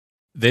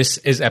This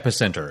is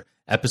Epicenter,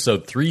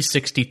 episode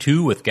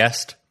 362 with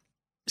guest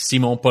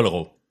Simon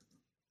Pollereau.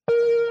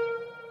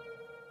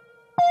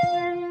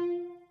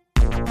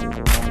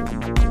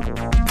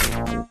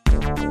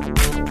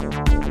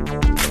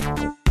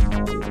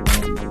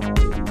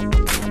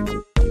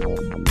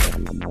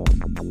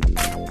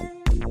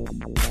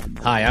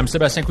 Hi, I'm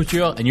Sébastien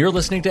Couture, and you're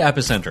listening to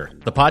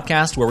Epicenter, the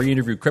podcast where we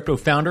interview crypto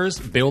founders,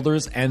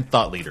 builders, and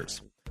thought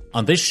leaders.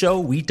 On this show,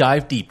 we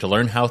dive deep to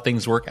learn how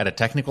things work at a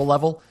technical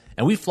level,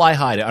 and we fly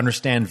high to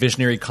understand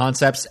visionary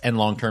concepts and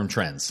long-term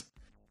trends.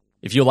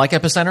 If you like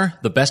Epicenter,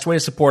 the best way to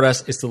support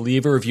us is to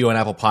leave a review on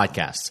Apple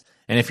Podcasts.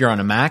 And if you're on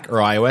a Mac or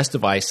iOS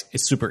device,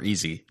 it's super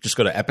easy. Just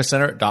go to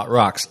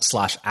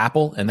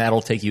epicenter.rocks/Apple, and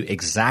that'll take you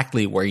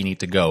exactly where you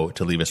need to go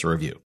to leave us a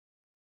review.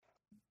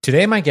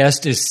 Today, my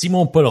guest is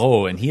Simon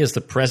Pollereau, and he is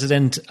the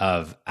president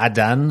of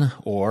ADAN,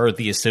 or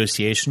the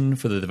Association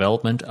for the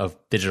Development of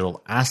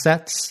Digital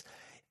Assets.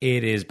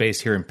 It is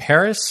based here in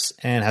Paris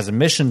and has a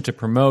mission to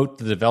promote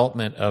the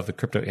development of the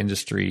crypto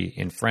industry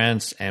in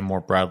France and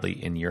more broadly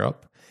in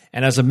Europe.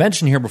 And as I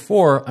mentioned here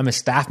before, I'm a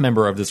staff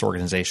member of this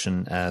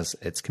organization as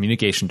its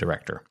communication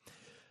director.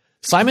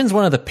 Simon's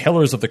one of the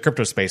pillars of the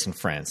crypto space in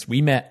France.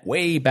 We met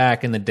way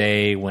back in the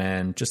day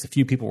when just a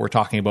few people were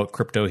talking about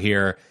crypto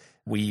here.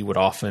 We would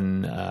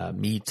often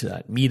meet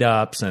at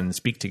meetups and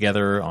speak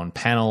together on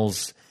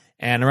panels.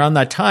 And around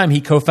that time,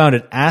 he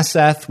co-founded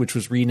Aseth, which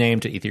was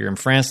renamed to Ethereum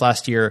France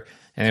last year,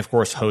 and of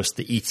course host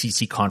the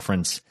EthCC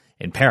conference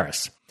in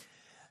Paris.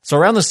 So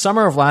around the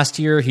summer of last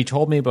year, he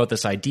told me about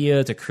this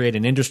idea to create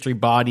an industry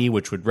body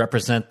which would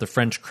represent the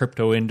French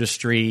crypto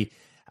industry.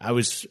 I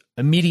was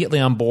immediately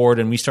on board,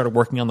 and we started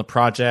working on the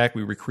project.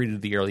 We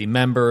recruited the early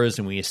members,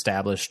 and we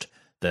established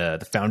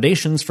the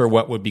foundations for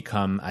what would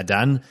become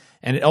ADAN.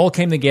 And it all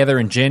came together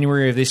in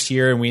January of this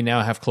year, and we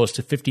now have close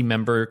to 50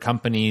 member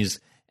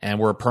companies, and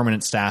we're a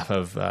permanent staff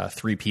of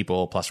 3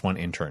 people plus 1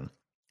 intern.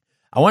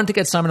 I wanted to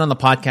get Simon on the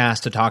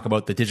podcast to talk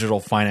about the digital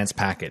finance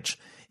package.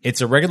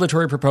 It's a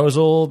regulatory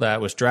proposal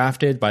that was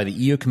drafted by the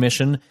EU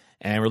Commission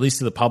and released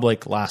to the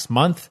public last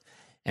month.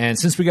 And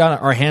since we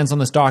got our hands on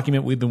this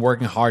document, we've been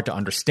working hard to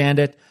understand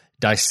it,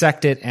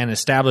 dissect it, and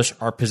establish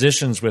our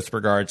positions with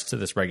regards to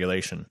this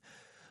regulation.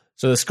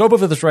 So the scope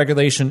of this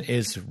regulation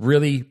is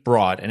really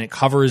broad, and it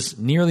covers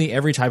nearly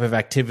every type of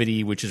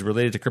activity which is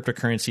related to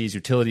cryptocurrencies,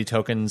 utility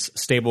tokens,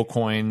 stable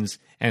coins,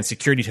 and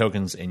security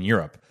tokens in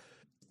Europe.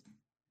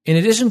 In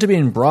addition to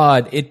being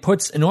broad, it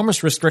puts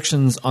enormous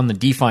restrictions on the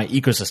DeFi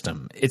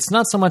ecosystem. It's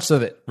not so much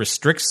that it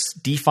restricts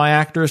DeFi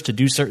actors to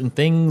do certain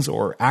things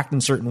or act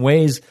in certain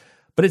ways,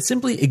 but it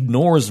simply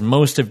ignores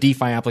most of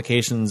DeFi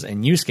applications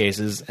and use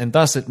cases, and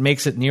thus it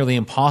makes it nearly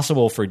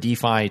impossible for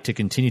DeFi to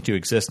continue to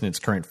exist in its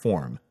current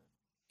form.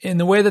 In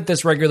the way that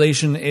this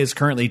regulation is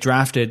currently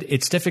drafted,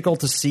 it's difficult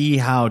to see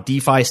how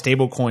DeFi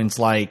stablecoins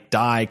like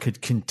DAI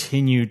could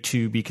continue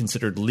to be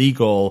considered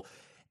legal.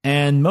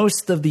 And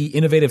most of the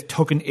innovative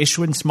token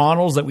issuance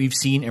models that we've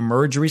seen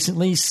emerge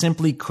recently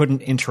simply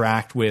couldn't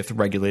interact with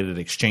regulated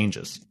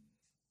exchanges.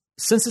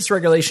 Since this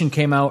regulation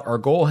came out, our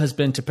goal has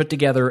been to put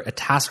together a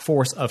task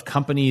force of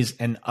companies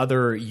and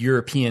other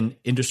European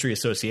industry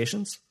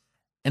associations.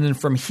 And then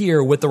from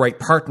here, with the right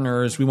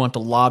partners, we want to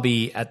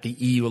lobby at the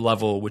EU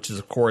level, which is,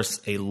 of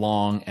course, a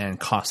long and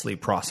costly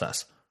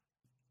process.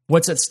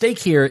 What's at stake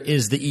here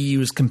is the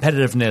EU's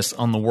competitiveness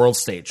on the world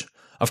stage.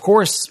 Of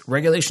course,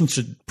 regulation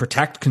should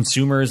protect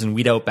consumers and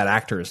weed out bad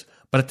actors,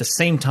 but at the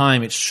same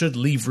time, it should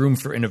leave room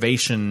for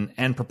innovation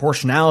and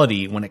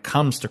proportionality when it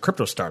comes to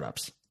crypto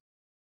startups.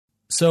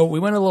 So we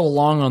went a little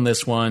long on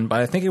this one,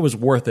 but I think it was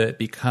worth it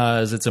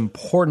because it's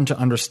important to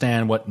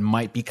understand what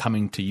might be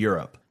coming to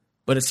Europe.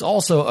 But it's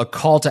also a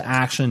call to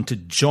action to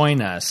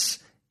join us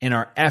in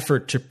our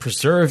effort to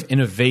preserve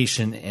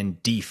innovation in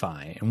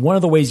DeFi. And one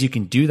of the ways you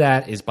can do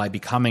that is by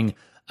becoming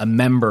a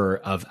member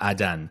of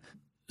ADAN.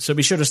 So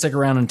be sure to stick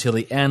around until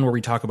the end where we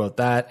talk about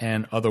that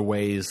and other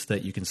ways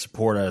that you can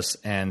support us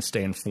and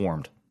stay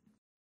informed.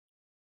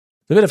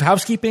 A bit of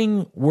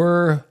housekeeping.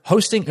 We're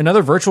hosting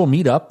another virtual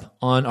meetup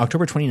on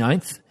October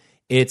 29th.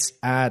 It's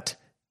at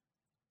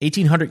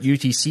 1800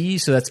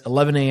 UTC, so that's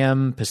 11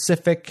 a.m.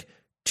 Pacific,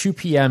 2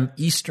 p.m.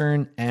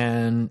 Eastern,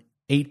 and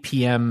 8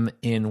 p.m.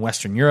 in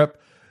Western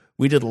Europe.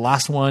 We did the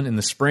last one in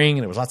the spring,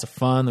 and it was lots of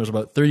fun. There was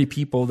about 30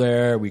 people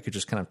there. We could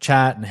just kind of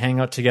chat and hang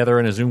out together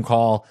in a Zoom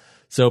call.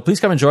 So please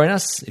come and join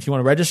us. If you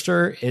want to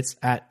register, it's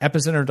at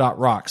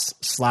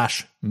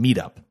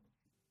epicenter.rocks/meetup.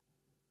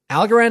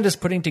 Algorand is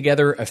putting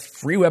together a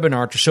free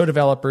webinar to show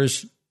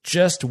developers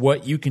just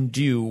what you can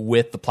do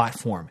with the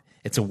platform.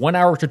 It's a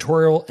 1-hour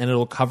tutorial, and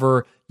it'll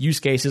cover use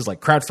cases like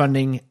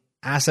crowdfunding,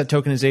 asset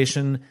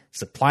tokenization,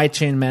 supply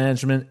chain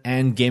management,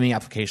 and gaming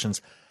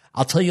applications.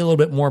 I'll tell you a little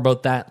bit more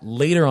about that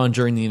later on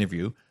during the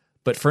interview.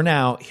 But for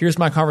now, here's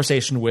my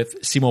conversation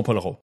with Simon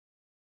Pollereau.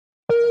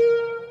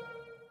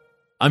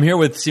 I'm here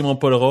with Simon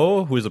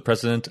Pollereau, who is the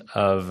president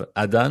of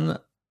ADAN.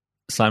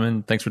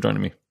 Simon, thanks for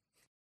joining me.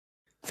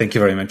 Thank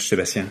you very much,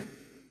 Sébastien.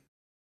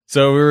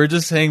 So we were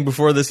just saying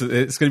before this,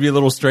 it's going to be a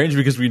little strange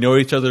because we know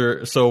each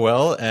other so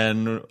well.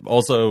 And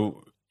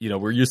also,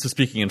 we're used to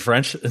speaking in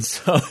French, and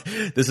so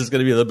this is going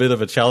to be a little bit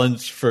of a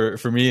challenge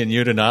for me and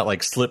you to not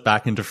like slip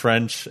back into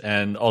French.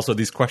 And also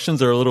these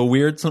questions are a little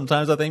weird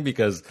sometimes, I think,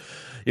 because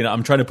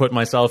I'm trying to put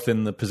myself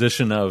in the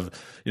position of,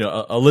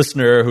 a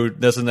listener who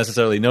doesn't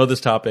necessarily know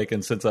this topic.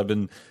 And since I've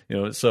been,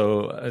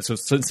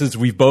 since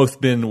we've both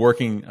been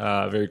working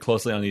very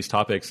closely on these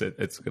topics,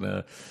 it's going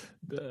to,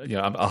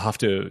 I'll have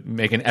to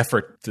make an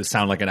effort to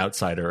sound like an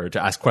outsider or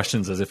to ask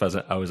questions as if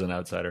I was an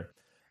outsider.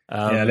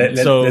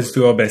 Let's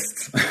do our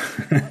best.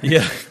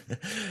 Yeah.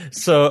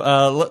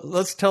 So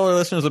let's tell our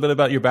listeners a bit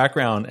about your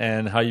background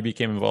and how you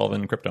became involved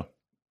in crypto.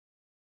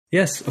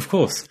 Yes, of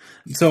course.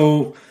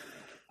 So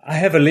I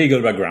have a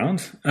legal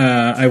background.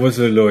 I was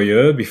a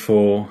lawyer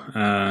before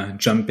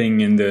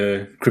jumping in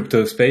the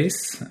crypto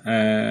space,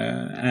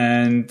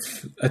 and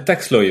a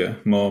tax lawyer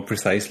more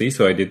precisely.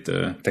 So I did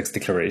tax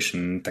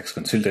declaration, tax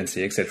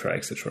consultancy, etc.,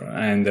 etc.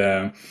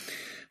 And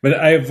but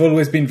I've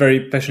always been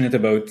very passionate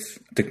about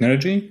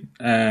technology,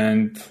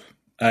 and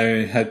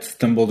I had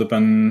stumbled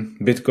upon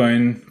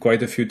Bitcoin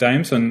quite a few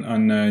times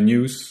on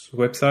news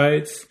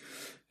websites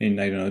in,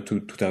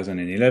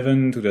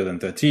 2011,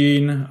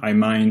 2013. I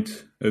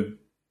mined a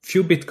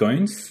few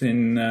Bitcoins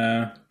in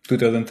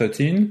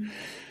 2013,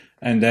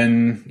 and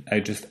then I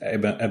just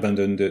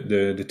abandoned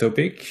the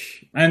topic.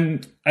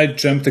 And I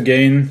jumped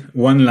again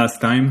one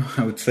last time,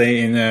 I would say,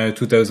 in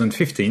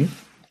 2015.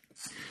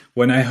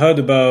 When I heard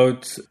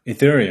about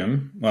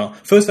Ethereum, well,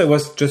 first I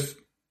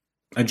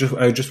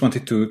just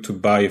wanted to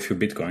buy a few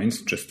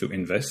Bitcoins just to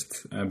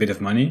invest a bit of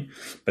money.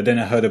 But then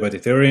I heard about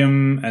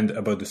Ethereum and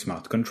about the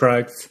smart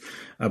contracts,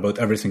 about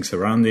everything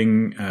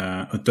surrounding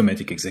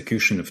automatic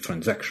execution of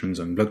transactions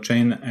on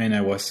blockchain, and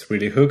I was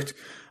really hooked.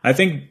 I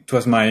think it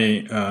was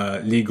my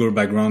legal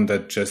background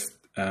that just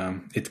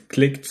it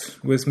clicked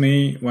with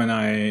me when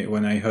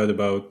I heard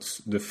about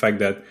the fact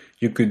that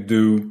you could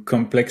do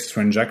complex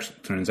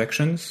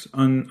transactions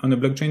on a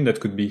blockchain that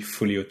could be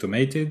fully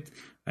automated,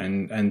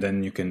 and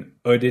then you can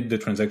audit the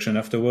transaction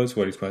afterwards.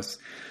 Well, it was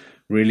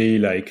really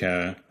like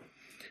I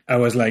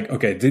was like,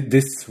 okay,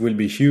 this will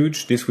be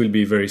huge. This will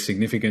be very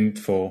significant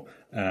for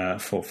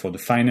the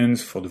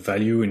finance, for the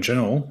value in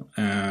general.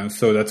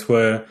 So that's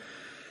where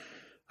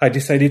I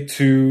decided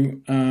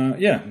to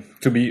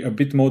be a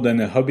bit more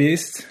than a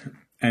hobbyist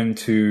and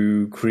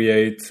to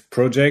create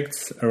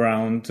projects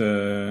around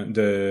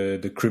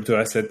the crypto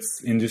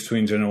assets industry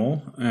in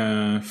general.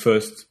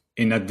 First,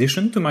 in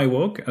addition to my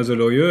work as a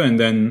lawyer, and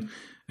then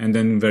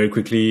very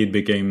quickly it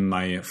became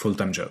my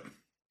full-time job.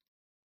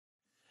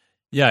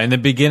 Yeah, in the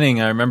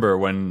beginning, I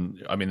remember in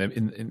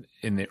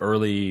the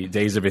early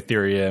days of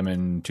Ethereum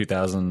in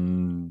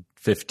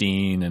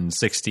 2015 and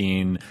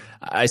 16,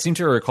 I seem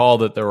to recall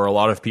that there were a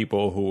lot of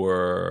people who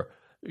were,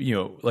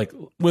 like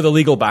with a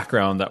legal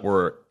background that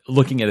were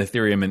looking at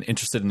Ethereum and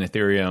interested in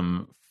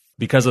Ethereum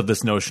because of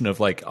this notion of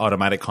like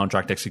automatic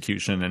contract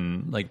execution.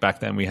 And like back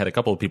then we had a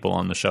couple of people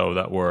on the show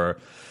that were,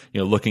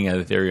 looking at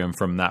Ethereum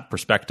from that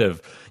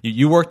perspective.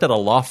 You worked at a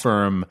law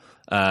firm,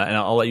 and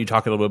I'll let you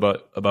talk a little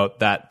bit about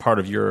that part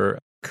of your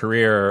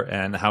career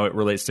and how it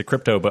relates to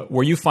crypto. But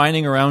were you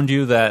finding around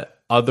you that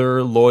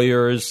other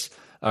lawyers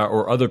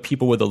or other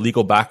people with a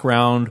legal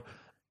background,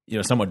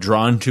 somewhat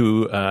drawn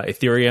to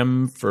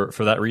Ethereum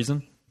for that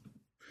reason?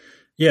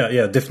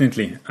 Yeah,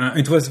 definitely.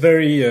 It was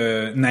very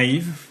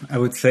naive, I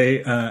would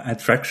say,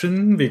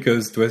 attraction,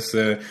 because it was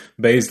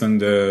based on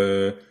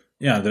the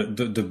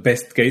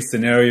best case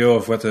scenario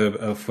of what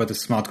a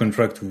smart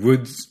contract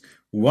would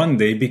one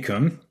day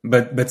become.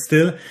 But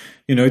still,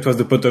 it was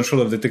the potential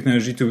of the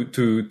technology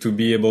to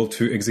be able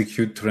to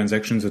execute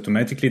transactions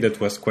automatically. That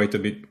was quite a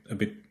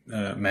bit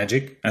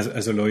magic.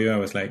 As a lawyer, I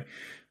was like,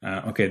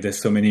 okay,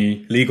 there's so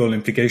many legal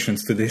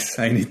implications to this.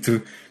 I need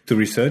to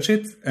research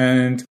it.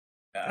 And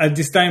at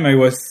this time, I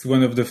was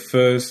one of the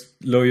first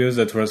lawyers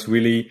that was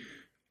really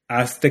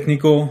as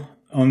technical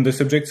on the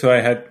subject. So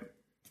I had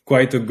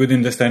quite a good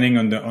understanding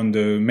on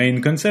the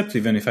main concept,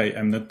 even if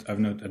I'm not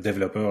a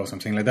developer or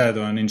something like that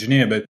or an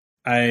engineer. But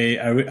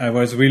I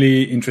was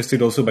really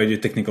interested also by the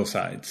technical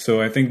side.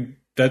 So I think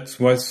that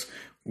was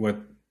what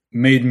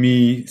made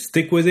me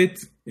stick with it,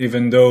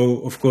 even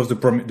though, of course,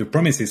 the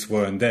promises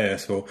weren't there.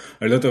 So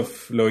a lot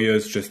of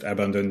lawyers just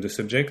abandoned the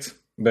subject.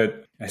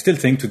 But I still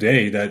think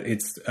today that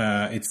it's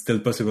still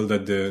possible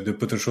that the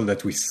potential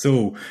that we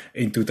saw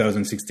in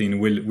 2016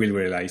 will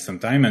realize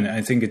sometime, and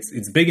I think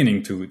it's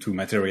beginning to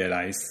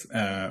materialize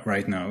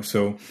right now.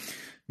 So,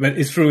 but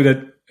it's true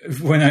that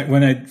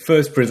when I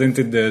first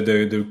presented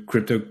the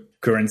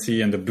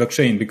cryptocurrency and the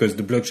blockchain, because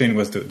the blockchain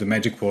was the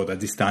magic word at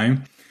this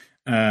time,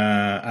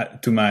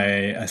 to my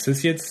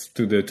associates,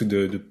 to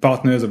the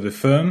partners of the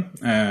firm,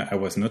 I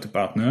was not a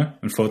partner,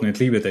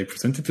 unfortunately, but I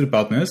presented to the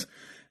partners,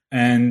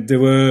 and they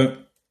were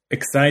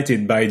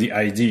excited by the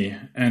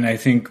idea. And I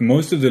think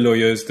most of the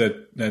lawyers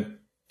that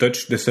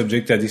touched the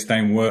subject at this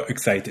time were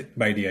excited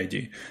by the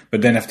idea.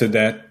 But then after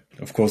that,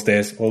 of course,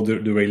 there's all the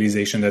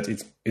realization that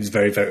it's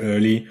very, very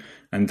early,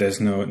 and there's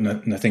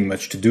nothing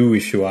much to do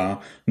if you are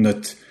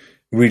not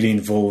really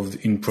involved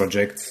in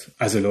projects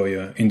as a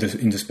lawyer in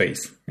the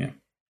space. Yeah.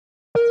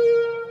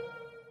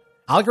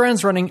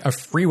 Algorand's running a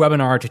free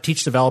webinar to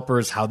teach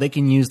developers how they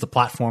can use the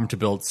platform to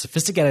build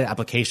sophisticated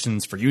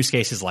applications for use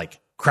cases like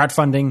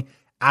crowdfunding,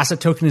 asset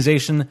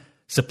tokenization,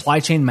 supply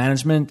chain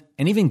management,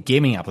 and even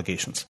gaming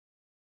applications.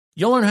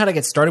 You'll learn how to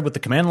get started with the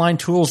command line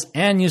tools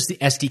and use the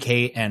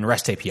SDK and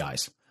REST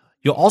APIs.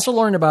 You'll also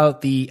learn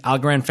about the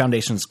Algorand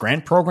Foundation's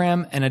grant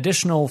program and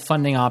additional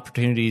funding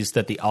opportunities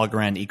that the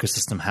Algorand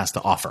ecosystem has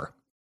to offer.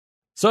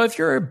 So if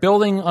you're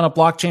building on a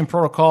blockchain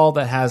protocol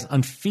that has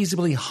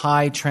unfeasibly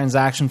high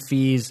transaction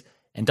fees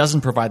and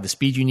doesn't provide the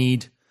speed you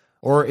need,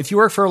 or if you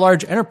work for a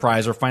large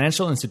enterprise or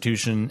financial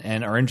institution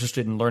and are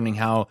interested in learning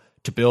how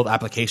to build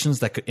applications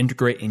that could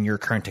integrate in your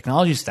current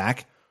technology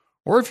stack,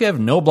 or if you have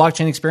no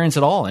blockchain experience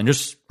at all and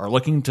just are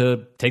looking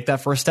to take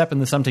that first step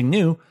into something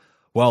new,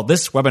 well,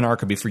 this webinar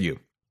could be for you.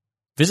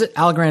 Visit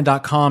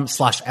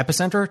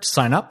algorand.com/epicenter to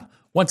sign up.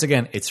 Once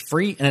again, it's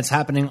free and it's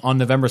happening on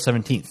November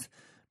 17th.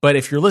 But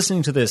if you're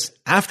listening to this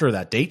after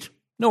that date,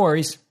 no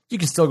worries. You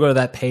can still go to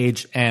that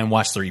page and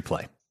watch the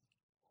replay.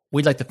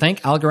 We'd like to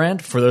thank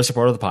Algorand for their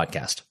support of the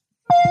podcast.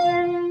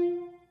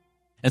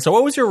 And so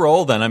what was your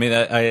role then? I mean,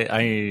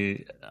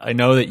 I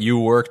know that you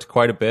worked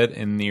quite a bit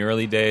in the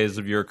early days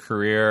of your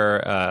career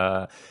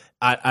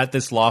at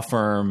this law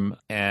firm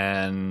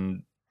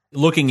and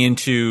looking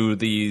into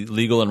the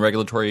legal and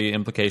regulatory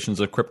implications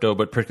of crypto,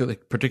 but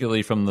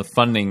particularly from the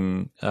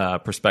funding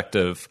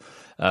perspective.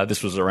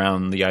 This was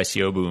around the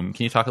ICO boom.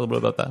 Can you talk a little bit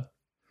about that?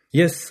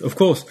 Yes, of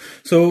course.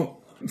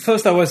 So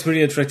first, I was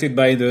really attracted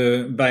by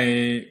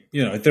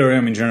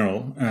Ethereum in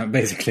general,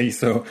 basically.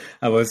 So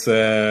I was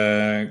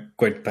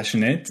quite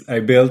passionate. I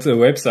built a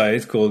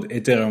website called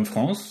Ethereum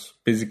France,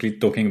 basically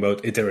talking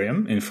about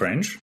Ethereum in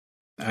French.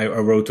 I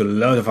wrote a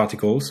lot of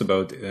articles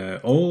about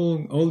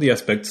all the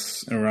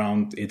aspects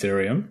around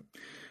Ethereum,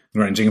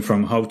 ranging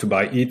from how to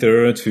buy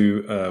Ether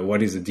to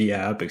what is a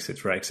DApp,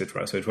 etc.,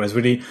 etc. So it was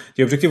really,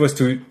 the objective was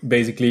to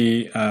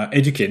basically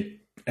educate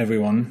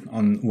everyone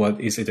on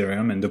what is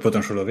Ethereum and the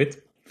potential of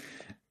it.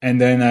 And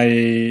then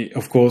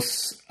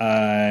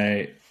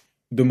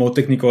the more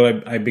technical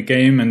I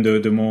became and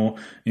the more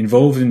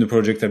involved in the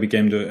project I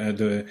became,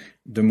 the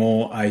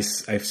more I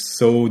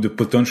saw the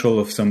potential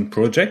of some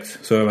projects.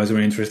 So I was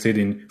really interested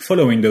in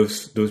following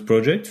those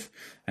projects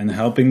and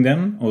helping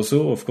them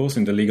also, of course,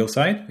 in the legal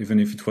side, even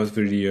if it was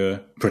really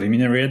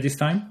preliminary at this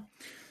time.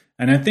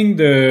 And I think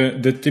the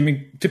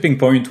tipping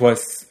point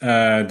was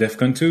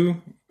DEFCON 2,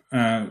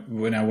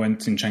 when I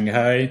went in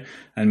Shanghai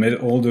and met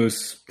all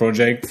those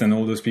projects and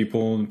all those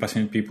people,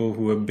 passionate people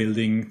who were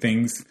building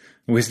things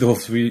with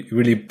those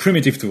really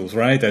primitive tools,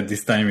 right? At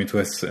this time, it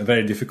was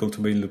very difficult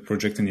to build a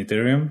project on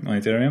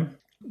Ethereum.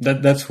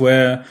 That's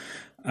where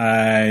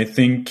I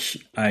think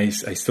I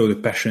saw the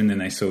passion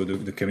and I saw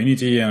the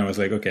community, and I was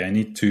like, okay, I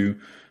need to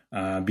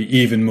be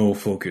even more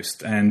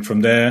focused. And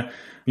from there,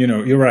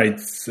 you're right.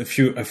 A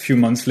few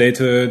months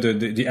later,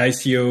 the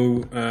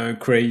ICO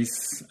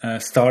craze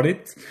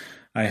started.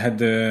 I had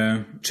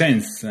the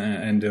chance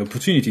and the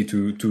opportunity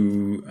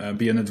to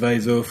be an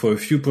advisor for a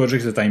few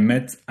projects that I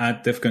met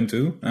at DEFCON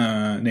 2,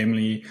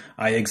 namely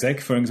iExec,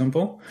 for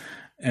example.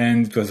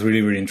 And it was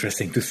really, really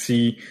interesting to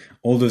see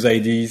all those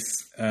ideas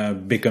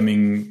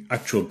becoming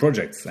actual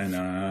projects and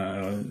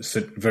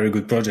very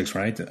good projects,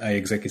 right?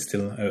 iExec is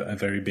still a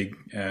very big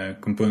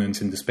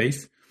component in the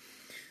space.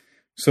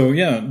 So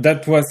yeah,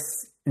 that was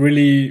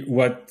really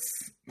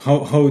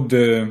how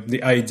the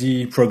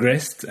idea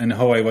progressed and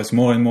how I was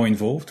more and more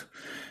involved.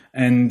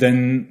 And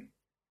then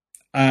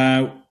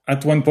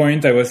at one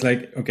point I was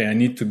like, okay, I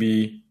need to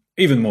be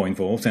even more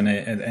involved. And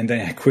then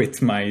I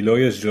quit my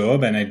lawyer's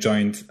job and I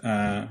joined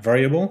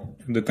Variable,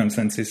 the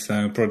consensus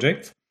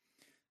project.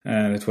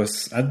 It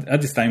was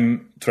at this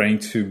time trying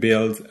to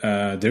build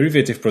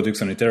derivative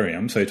products on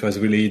Ethereum. So it was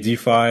really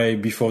DeFi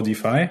before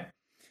DeFi.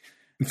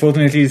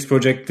 Unfortunately, this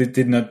project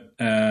did not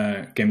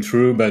came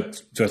through,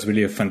 but it was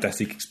really a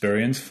fantastic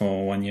experience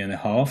for 1.5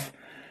 years.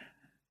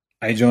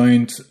 I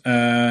joined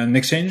an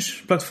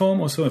exchange platform,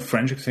 also a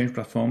French exchange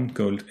platform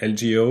called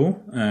LGO,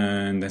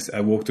 and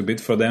I worked a bit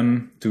for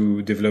them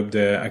to develop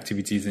the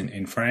activities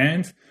in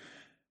France.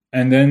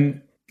 And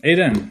then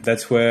Eden,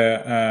 that's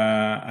where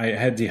I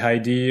had the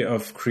idea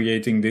of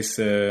creating this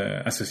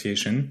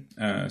association.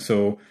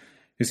 So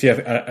you see,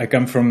 I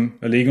come from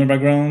a legal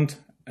background,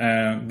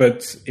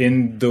 but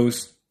in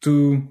those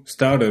two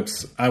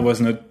startups, I was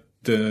not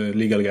the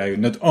legal guy,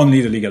 not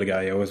only the legal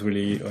guy, I was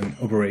really on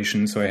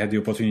operations. So I had the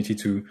opportunity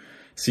to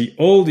see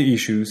all the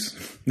issues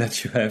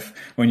that you have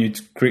when you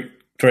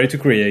try to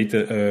create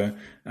a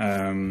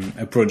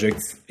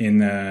project in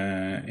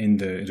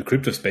the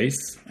crypto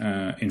space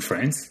in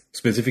France,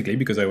 specifically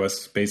because I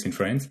was based in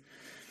France.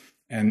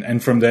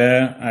 And from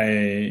there,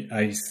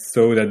 I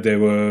saw that there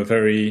were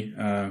very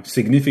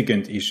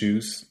significant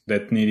issues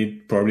that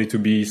needed probably to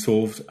be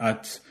solved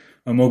at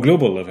a more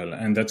global level.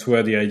 And that's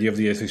where the idea of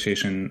the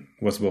association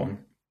was born.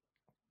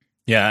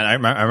 Yeah,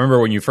 and I remember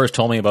when you first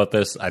told me about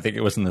this, I think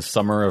it was in the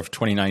summer of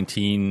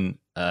 2019.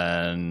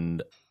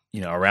 And,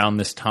 around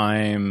this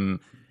time,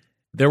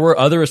 There were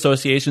other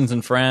associations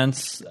in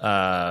France.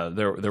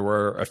 There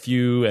were a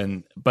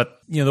few, but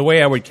the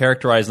way I would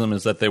characterize them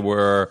is that they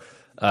were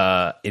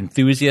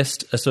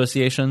enthusiast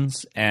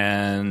associations,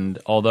 and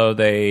although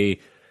they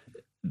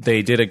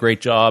did a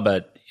great job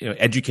at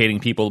educating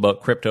people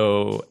about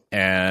crypto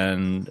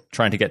and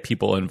trying to get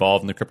people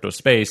involved in the crypto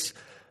space,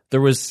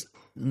 there was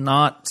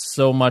not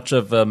so much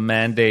of a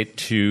mandate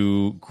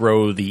to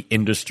grow the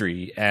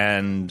industry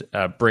and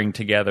bring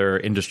together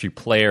industry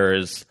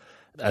players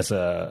as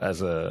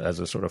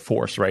a sort of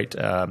force, right?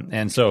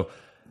 And so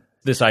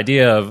this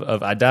idea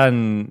of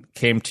Adan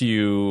came to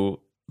you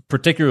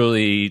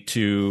particularly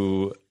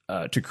to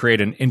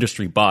create an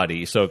industry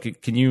body. So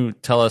can you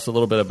tell us a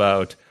little bit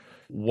about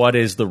what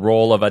is the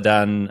role of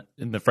Adan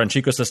in the French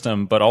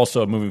ecosystem, but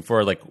also moving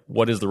forward, like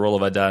what is the role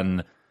of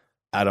Adan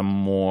at a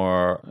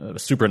more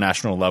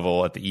supranational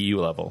level, at the EU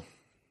level?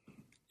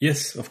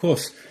 Yes, of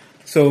course.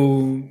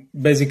 So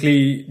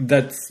basically,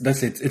 that's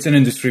it. It's an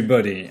industry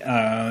body.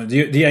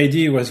 The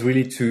idea was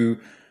really to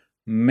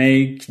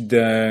make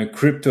the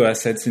crypto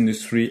assets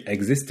industry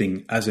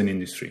existing as an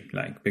industry,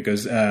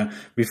 because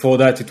before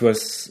that it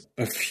was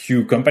a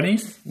few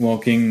companies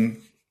working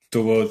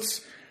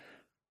towards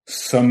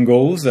some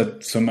goals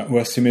that some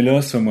were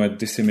similar, some were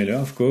dissimilar,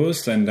 of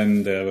course, and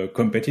then there were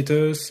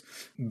competitors,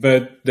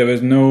 but there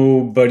was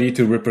nobody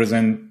to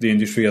represent the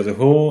industry as a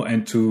whole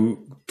and to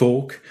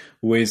talk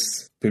with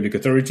public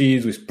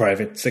authorities, with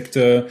private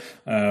sector,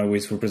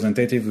 with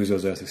representatives, with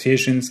other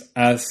associations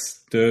as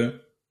the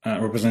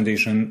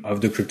representation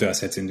of the crypto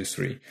assets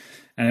industry.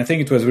 And I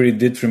think it was really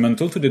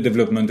detrimental to the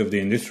development of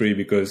the industry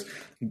because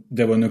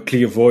there were no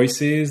clear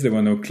voices, there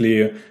were no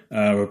clear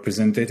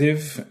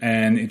representative,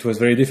 and it was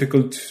very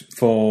difficult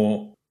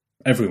for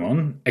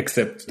everyone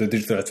except the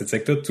digital asset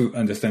sector to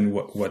understand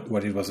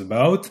what it was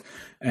about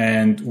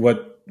and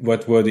what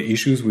were the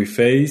issues we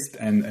faced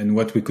and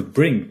what we could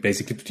bring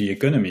basically to the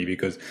economy,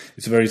 because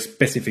it's a very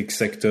specific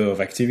sector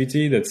of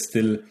activity that's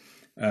still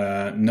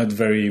not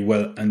very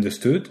well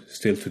understood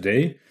still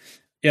today.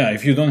 Yeah,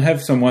 if you don't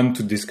have someone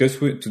to discuss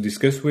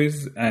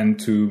with and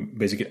to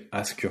basically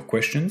ask your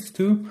questions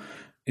to,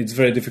 it's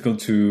very difficult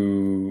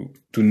to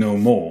know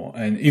more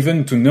and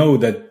even to know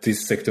that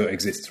this sector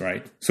exists,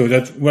 right? So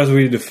that was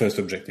really the first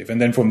objective. And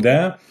then from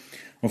there,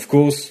 of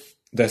course,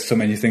 there's so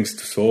many things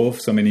to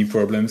solve, so many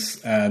problems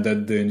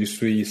that the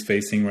industry is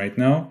facing right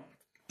now.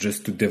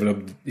 Just to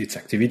develop its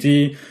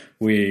activity,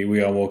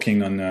 we are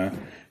working on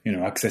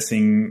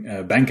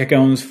accessing bank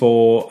accounts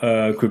for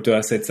crypto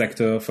asset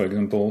sector, for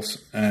example,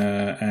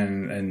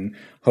 and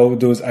how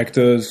those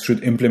actors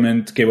should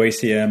implement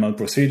KYC AML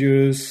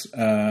procedures,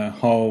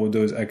 how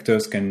those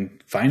actors can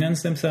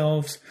finance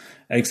themselves,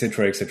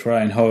 etc.,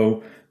 and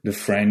how the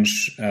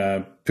French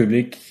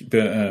public,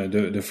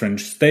 the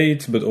French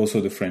state, but also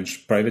the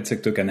French private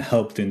sector can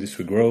help the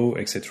industry grow,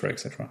 etc.,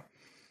 etc.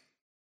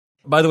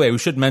 By the way, we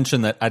should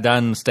mention that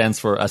ADAN stands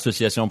for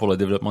Association pour le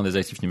développement des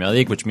actifs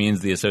numériques, which means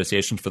the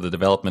Association for the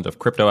Development of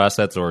Crypto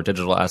Assets or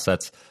Digital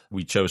Assets.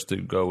 We chose to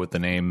go with the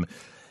name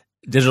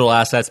Digital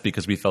Assets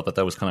because we felt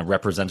that was kind of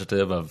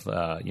representative of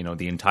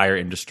the entire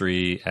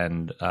industry.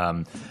 And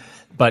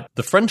but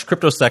the French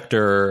crypto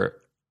sector,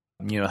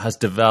 has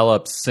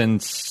developed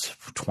since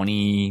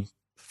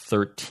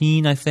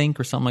 2013, I think,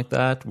 or something like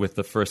that, with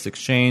the first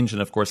exchange,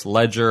 and of course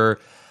Ledger.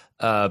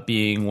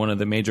 Being one of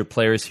the major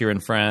players here in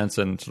France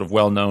and sort of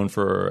well known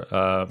for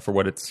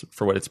what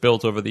it's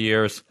built over the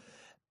years.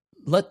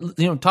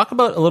 Talk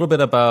about a little bit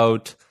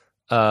about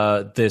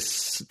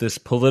this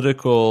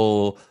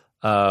political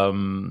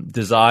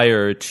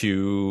desire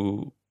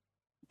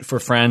for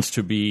France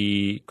to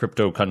be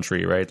crypto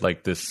country, right?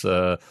 Like this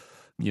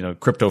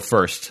crypto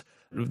first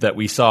that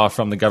we saw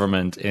from the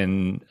government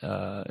in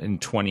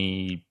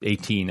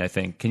 2018, I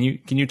think. Can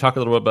you talk a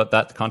little bit about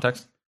that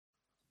context?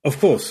 Of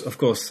course.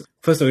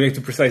 First, I would like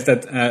to precise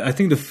that I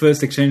think the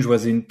first exchange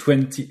was in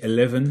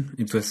 2011.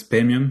 It was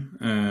Paymium,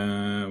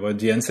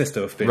 the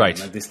ancestor of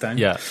Paymium at this time.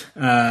 Yeah.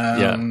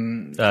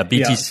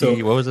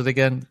 BTC, what was it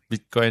again?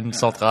 Bitcoin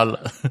Central.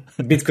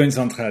 Bitcoin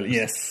Central,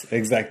 yes,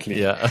 exactly.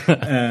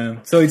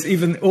 Yeah. So it's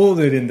even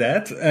older than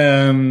that.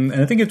 And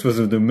I think it was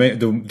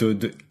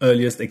the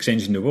earliest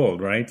exchange in the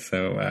world, right?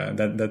 So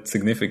that's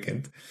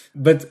significant.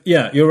 But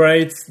yeah, you're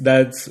right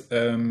that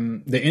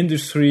the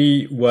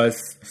industry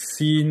was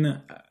seen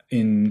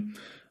in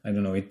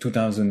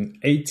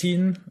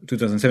 2017,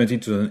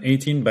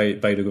 2018 by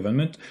the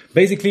government.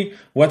 Basically,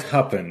 what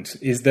happened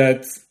is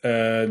that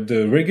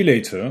the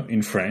regulator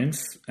in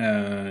France,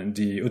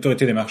 the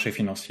Autorité des marchés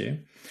financiers,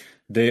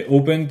 they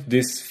opened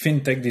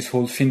this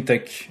whole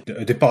fintech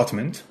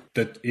department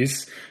that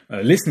is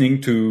listening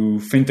to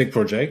fintech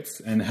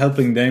projects and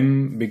helping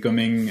them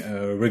becoming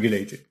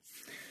regulated.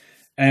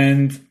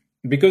 And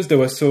because there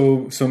was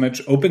so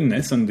much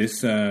openness on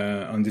this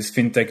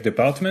fintech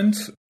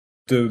department,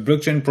 the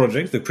blockchain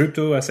project, the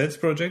crypto assets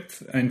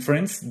project in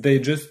France, they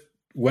just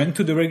went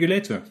to the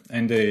regulator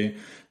and they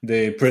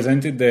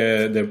presented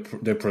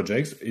their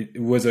projects,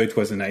 whether it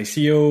was an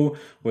ICO,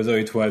 whether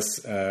it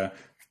was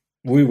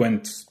we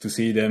went to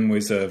see them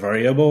with a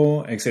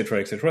variable,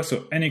 etc., etc.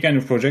 So any kind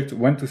of project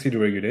went to see the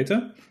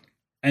regulator,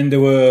 and they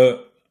were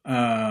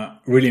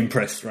really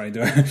impressed, right?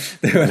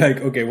 They were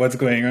like, okay, what's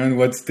going on?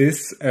 What's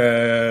this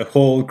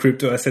whole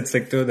crypto asset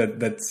sector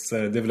that's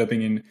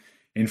developing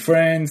in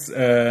France?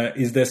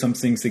 Is there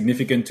something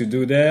significant to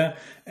do there?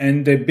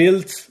 And they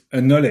built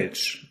a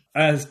knowledge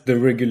as the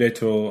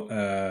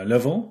regulator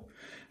level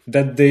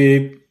that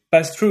they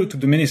passed through to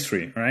the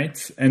ministry,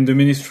 right? And the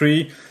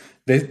ministry,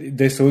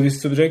 they saw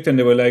this subject and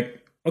they were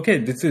like, okay,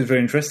 this is very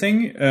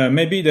interesting.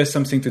 Maybe there's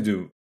something to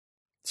do.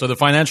 So the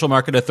Financial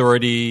Market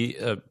Authority,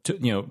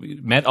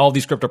 met all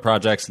these crypto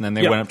projects, and then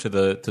they went up to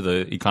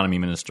the economy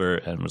minister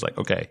and was like,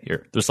 okay,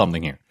 there's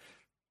something here.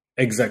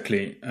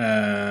 Exactly.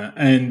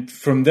 And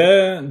from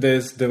there,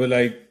 there were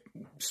like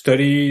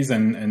studies,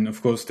 and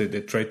of course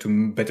they tried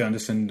to better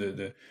understand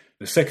the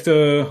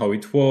sector, how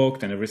it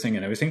worked, and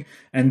everything.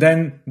 And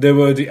then there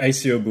were the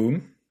ICO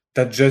boom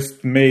that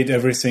just made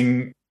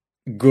everything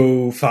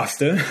go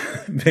faster,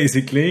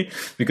 basically,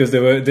 because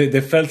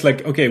they felt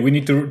like, okay, we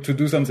need to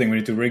do something. We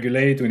need to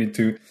regulate. We need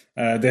to.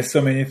 There's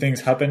so many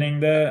things happening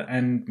there,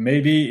 and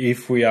maybe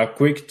if we are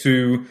quick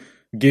to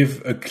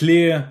give a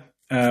clear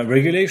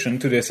regulation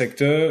to the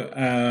sector,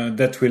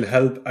 that will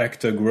help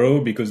actor grow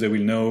because they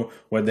will know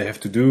what they have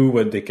to do,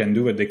 what they can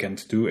do, what they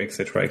can't do,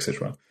 etc.,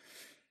 etc.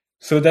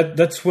 So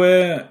that's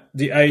where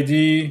the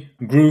idea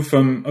grew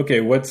from.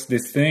 Okay, what's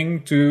this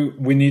thing? To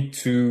we need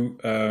to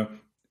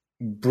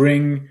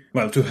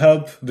to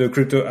help the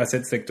crypto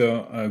asset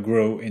sector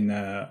grow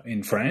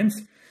in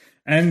France.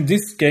 And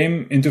this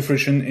came into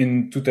fruition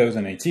in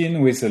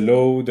 2018 with a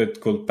law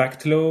that called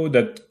Pact Law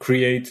that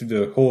created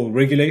the whole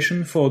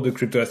regulation for the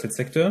crypto asset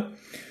sector.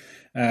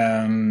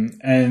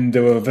 And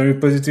there were very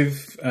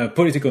positive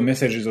political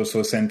messages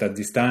also sent at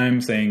this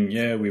time saying,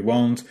 yeah, we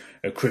want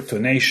a crypto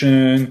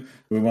nation,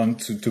 we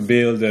want to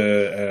build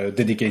a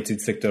dedicated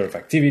sector of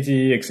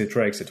activity,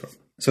 etc., etc.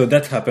 So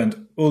that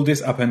happened. All this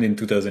happened in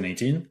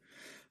 2018.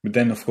 But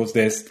then, of course,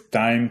 there's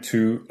time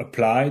to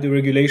apply the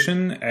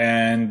regulation,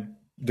 and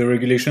the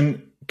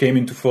regulation came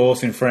into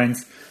force in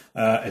France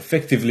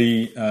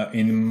effectively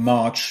in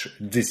March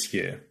this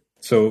year.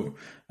 So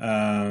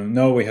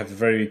now we have a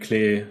very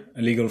clear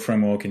legal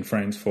framework in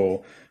France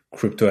for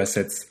crypto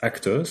assets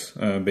actors,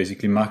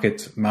 basically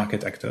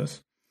market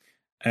actors,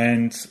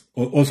 and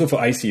also for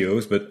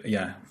ICOs. But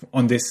yeah,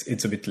 on this,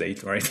 it's a bit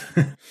late, right?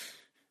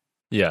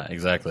 Yeah,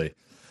 exactly.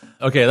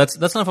 Okay, that's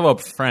enough about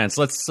France.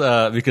 Let's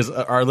because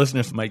our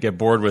listeners might get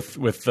bored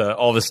with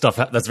all this stuff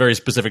that's very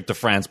specific to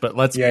France. But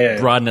let's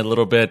broaden it a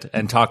little bit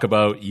and talk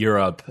about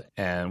Europe,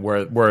 and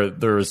where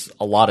there's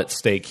a lot at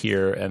stake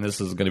here. And this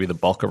is going to be the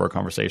bulk of our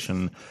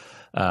conversation.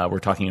 We're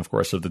talking, of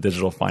course, of the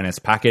digital finance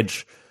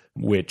package,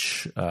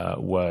 which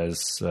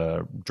was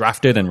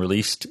drafted and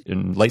released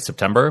in late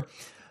September.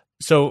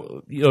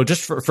 So,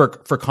 just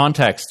for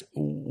context,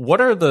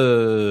 what are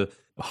the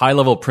high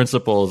level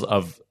principles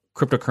of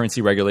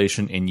cryptocurrency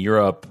regulation in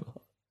Europe?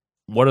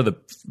 What are the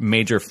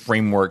major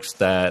frameworks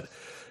that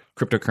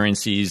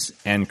cryptocurrencies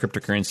and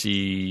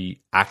cryptocurrency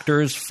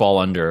actors fall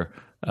under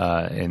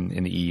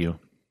in the EU?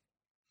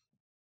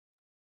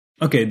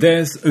 Okay,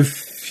 there's a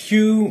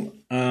few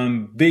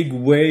big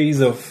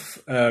ways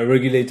of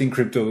regulating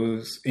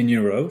cryptos in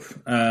Europe.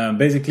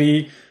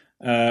 Basically,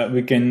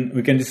 we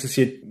can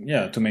dissociate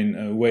two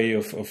main way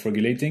of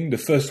regulating. The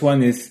first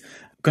one is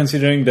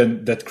considering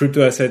that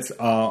crypto assets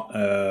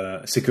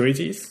are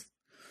securities,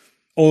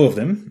 all of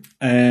them,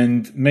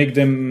 and make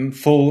them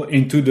fall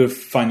into the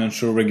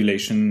financial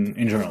regulation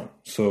in general.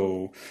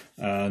 So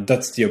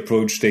that's the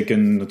approach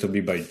taken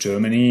notably by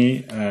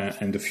Germany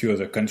and a few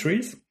other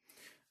countries.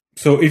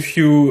 So if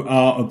you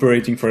are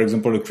operating, for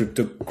example, a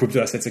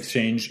crypto assets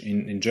exchange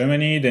in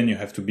Germany, then you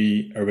have to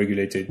be a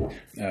regulated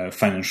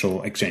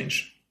financial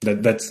exchange.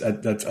 That's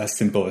as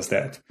simple as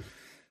that.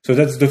 So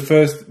that's the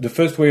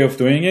first way of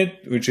doing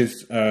it, which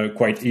is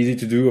quite easy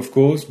to do, of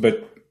course,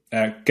 but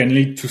can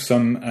lead to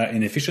some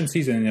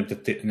inefficiencies and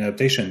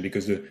adaptation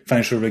because the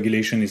financial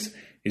regulation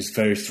is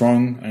very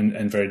strong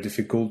and very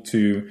difficult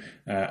to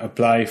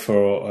apply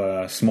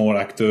for small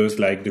actors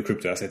like the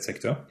crypto asset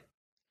sector.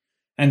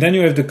 And then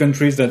you have the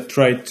countries that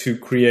try to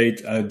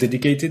create a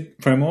dedicated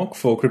framework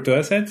for crypto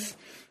assets.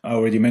 I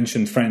already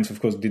mentioned France,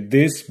 of course, did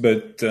this,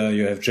 but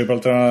you have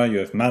Gibraltar, you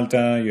have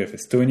Malta, you have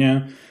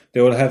Estonia. They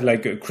all have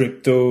like a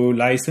crypto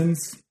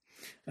license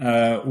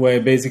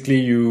where basically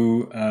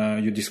you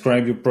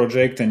describe your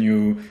project and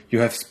you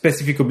have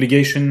specific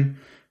obligation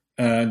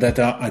that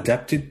are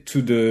adapted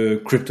to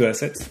the crypto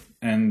assets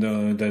and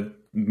that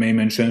may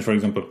mention, for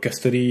example,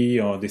 custody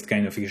or this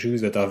kind of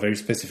issues that are very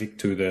specific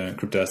to the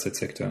crypto asset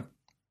sector.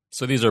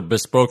 So these are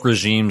bespoke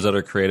regimes that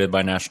are created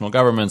by national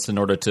governments in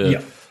order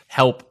to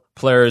help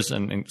players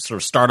and sort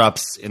of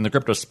startups in the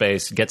crypto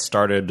space get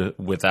started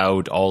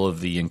without all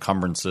of the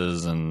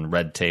encumbrances and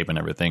red tape and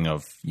everything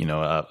of,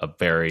 a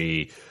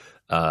very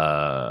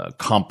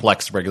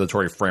complex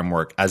regulatory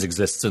framework as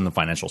exists in the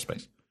financial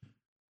space.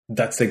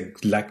 That's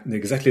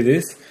exactly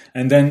this.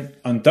 And then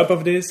on top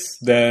of this,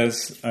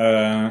 there's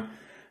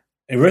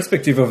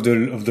irrespective of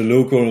the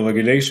local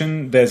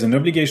regulation, there's an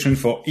obligation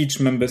for each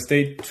member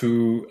state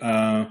to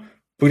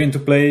put into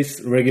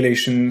place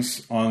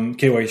regulations on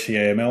KYC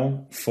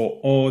AML for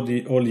all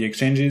the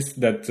exchanges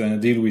that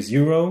deal with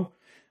euro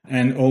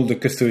and all the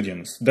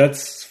custodians.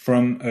 That's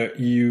from a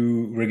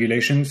EU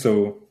regulation,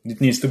 so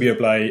it needs to be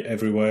applied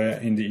everywhere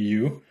in the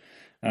EU.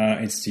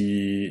 It's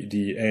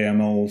the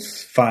AML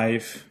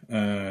 5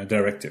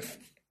 directive.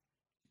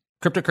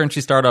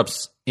 Cryptocurrency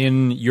startups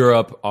in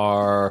Europe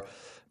are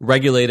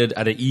regulated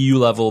at an EU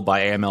level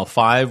by AML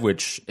 5,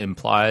 which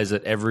implies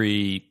that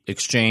every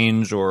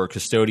exchange or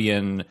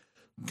custodian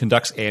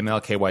conducts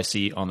AML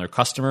KYC on their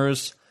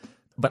customers.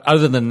 But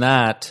other than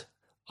that,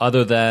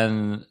 other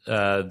than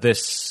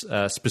this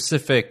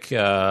specific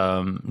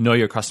Know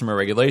Your Customer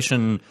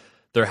regulation,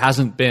 there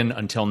hasn't been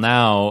until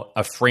now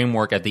a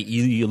framework at the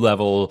EU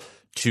level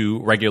to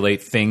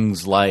regulate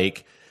things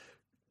like,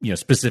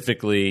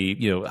 specifically,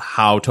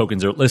 how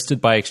tokens are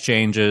listed by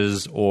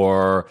exchanges,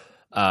 or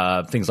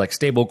things like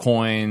stable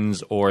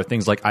coins, or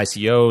things like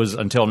ICOs.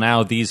 Until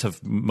now, these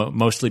have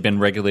mostly been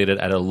regulated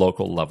at a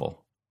local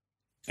level.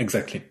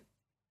 Exactly.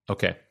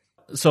 Okay.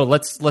 So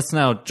let's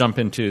now jump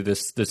into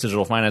this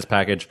digital finance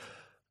package.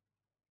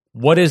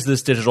 What is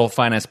this digital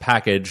finance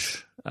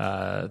package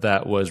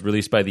that was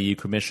released by the EU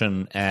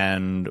Commission,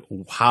 and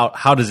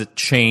how does it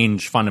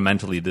change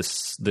fundamentally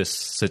this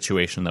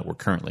situation that we're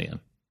currently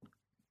in?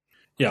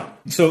 Yeah.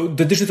 So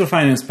the digital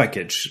finance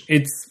package,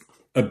 it's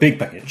a big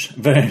package,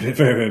 very, very,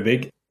 very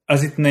big.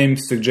 As its name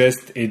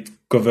suggests, it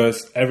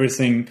covers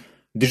everything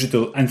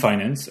digital and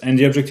finance. And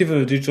the objective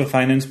of the digital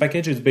finance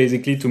package is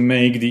basically to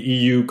make the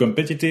EU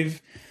competitive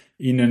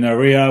in an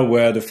area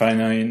where the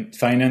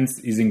finance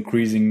is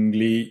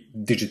increasingly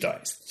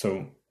digitized.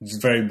 So it's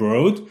very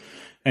broad,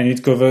 and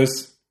it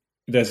covers,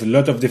 there's a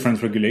lot of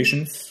different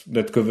regulations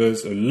that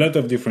covers a lot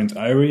of different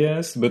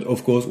areas. But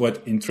of course,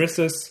 what interests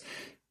us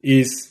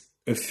is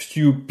a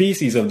few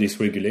pieces of this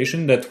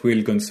regulation that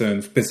will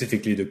concern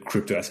specifically the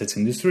crypto assets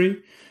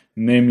industry,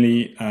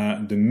 namely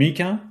the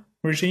MiCA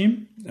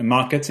regime,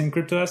 markets in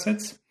crypto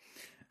assets,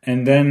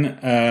 and then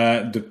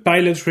the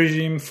pilot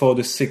regime for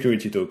the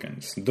security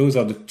tokens. Those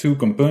are the two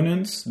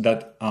components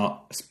that are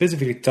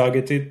specifically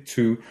targeted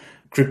to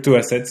crypto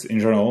assets in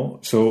general,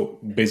 so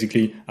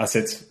basically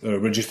assets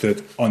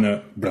registered on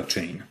a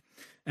blockchain.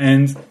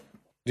 And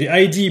the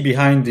idea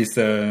behind this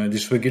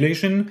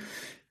regulation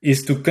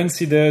is to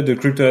consider the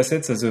crypto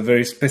assets as a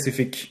very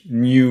specific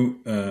new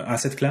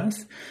asset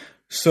class.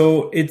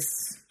 So it's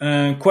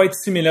quite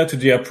similar to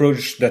the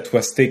approach that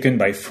was taken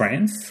by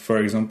France, for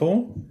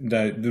example,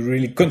 that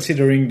really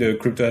considering the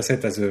crypto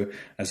asset as a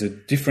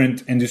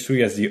different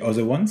industry as the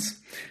other ones,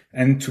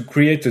 and to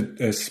create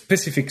a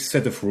specific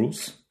set of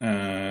rules,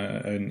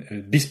 a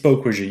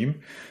bespoke regime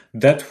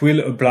that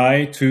will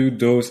apply to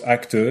those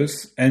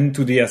actors and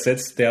to the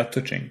assets they are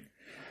touching.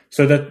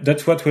 So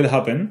that's what will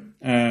happen.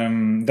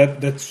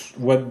 That's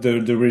what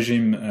the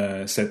regime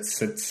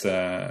sets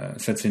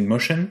in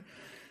motion.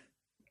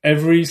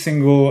 Every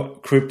single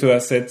crypto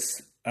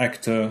assets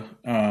actor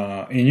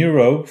in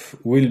Europe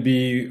will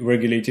be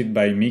regulated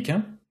by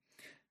MiCA,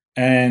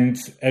 and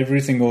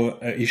every single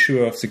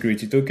issuer of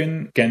security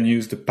token can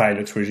use the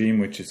pilot regime,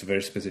 which is a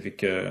very specific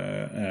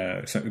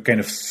kind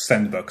of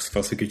sandbox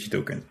for security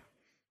token.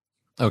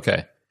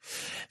 Okay.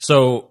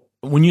 So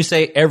when you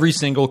say every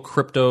single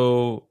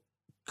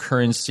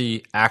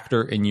cryptocurrency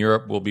actor in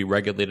Europe will be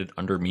regulated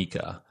under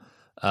MiCA,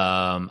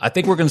 I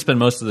think we're going to spend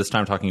most of this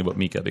time talking about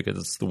MiCA because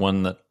it's the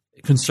one that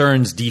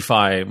concerns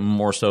DeFi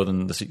more so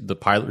than the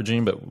pilot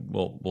regime, but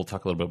we'll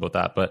talk a little bit about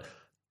that. But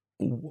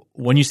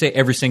when you say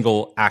every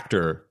single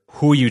actor,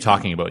 who are you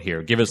talking about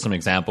here? Give us some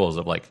examples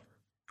of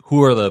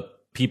who are the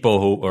people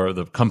who or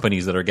the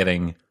companies that are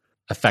getting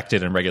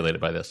affected and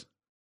regulated by this?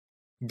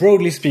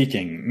 Broadly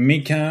speaking,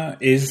 MiCA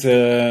is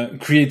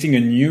creating a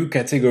new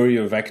category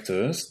of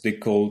actors they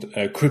called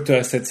a crypto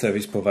asset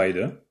service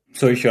provider.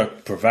 So if you are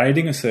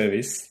providing a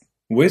service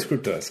with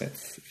crypto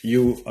assets,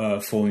 you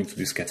fall into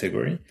this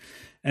category.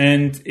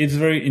 And it's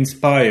very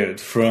inspired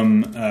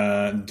from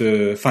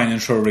the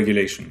financial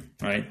regulation,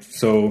 right?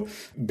 So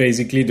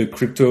basically the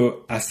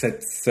crypto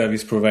asset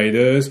service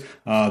providers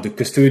are the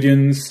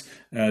custodians,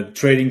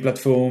 trading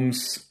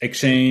platforms,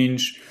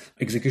 exchange,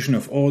 execution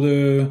of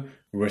order,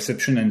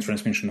 reception and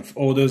transmission of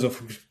orders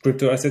of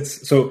crypto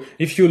assets. So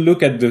if you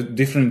look at the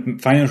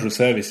different financial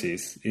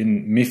services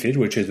in MiFID,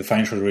 which is the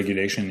financial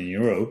regulation in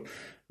Europe,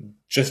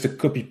 just a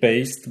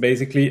copy-paste,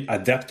 basically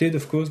adapted,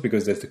 of course,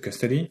 because there's the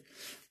custody,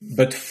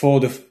 but for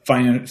the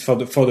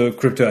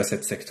crypto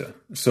asset sector.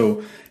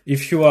 So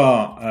if you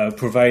are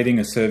providing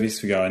a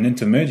service, you are an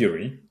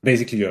intermediary.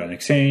 Basically, you're an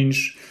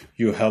exchange.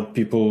 You help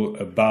people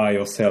buy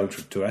or sell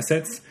crypto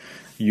assets.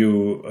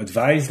 You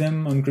advise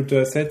them on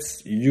crypto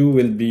assets. You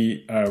will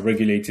be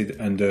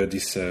regulated under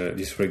this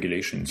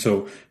regulation.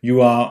 So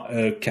you are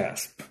a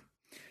CASP.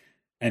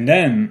 And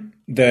then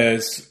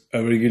there's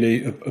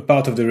a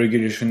part of the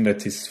regulation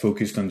that is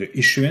focused on the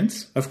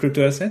issuance of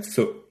crypto assets.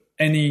 So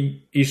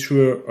any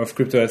issuer of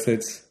crypto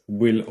assets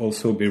will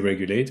also be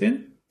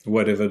regulated,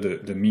 whatever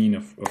the mean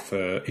of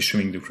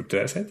issuing the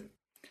crypto asset.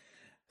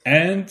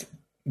 And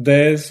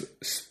there's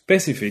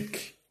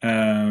specific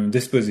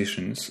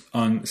dispositions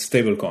on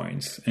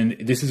stablecoins. And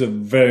this is a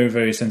very,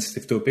 very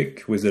sensitive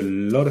topic with a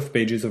lot of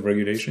pages of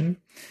regulation.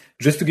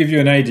 Just to give you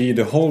an idea,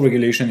 the whole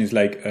regulation is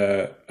like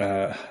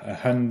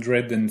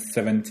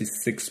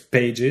 176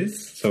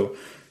 pages. So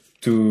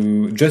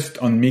just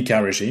on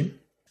MiCA regime.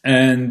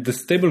 And the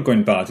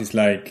stablecoin part is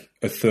like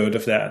a third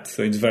of that.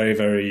 So it's very,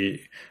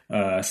 very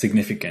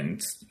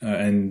significant.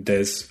 And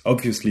there's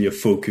obviously a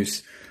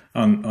focus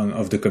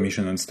of the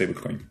Commission on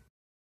stablecoin.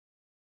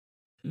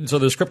 So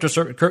there's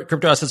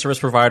crypto asset service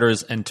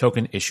providers and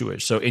token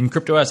issuers. So in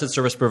crypto asset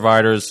service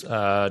providers,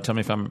 tell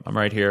me if I'm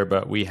right here,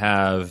 but we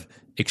have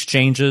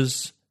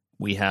exchanges,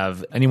 we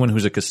have anyone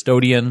who's a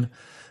custodian,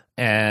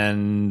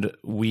 and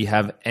we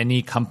have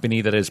any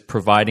company that is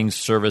providing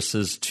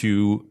services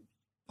to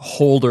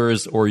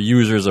holders or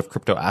users of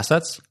crypto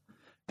assets.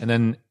 And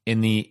then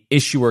in the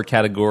issuer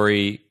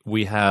category,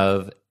 we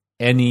have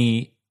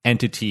any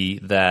entity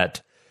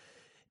that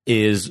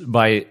is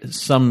by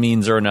some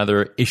means or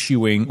another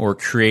issuing or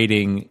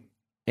creating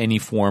any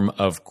form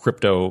of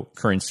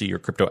cryptocurrency or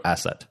crypto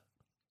asset.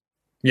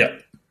 Yeah,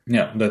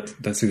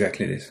 that's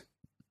exactly this.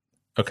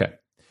 Okay.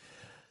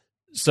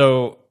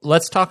 So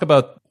let's talk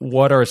about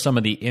what are some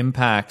of the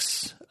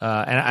impacts.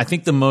 And I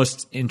think the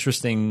most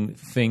interesting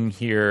thing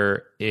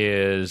here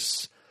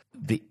is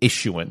the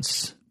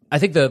issuance. I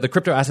think the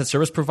crypto asset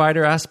service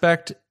provider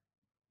aspect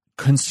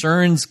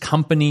concerns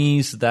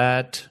companies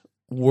that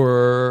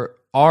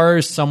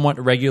are somewhat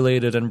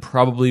regulated and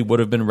probably would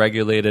have been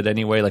regulated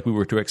anyway, like we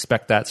were to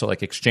expect that. So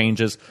like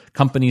exchanges,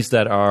 companies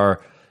that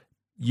are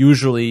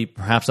usually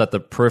perhaps at the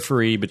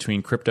periphery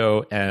between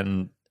crypto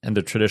and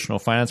the traditional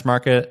finance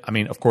market. I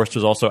mean, of course,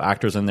 there's also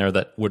actors in there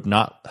that would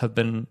not have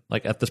been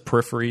like at this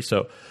periphery.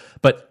 So,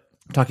 but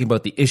talking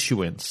about the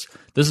issuance,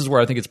 this is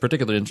where I think it's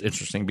particularly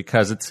interesting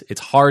because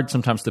it's hard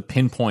sometimes to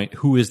pinpoint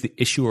who is the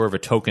issuer of a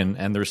token.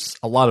 And there's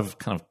a lot of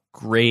kind of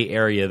gray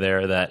area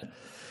there that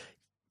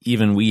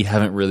even we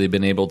haven't really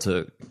been able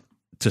to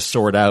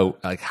sort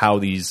out like how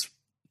these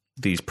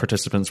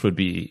participants would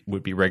be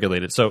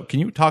regulated. So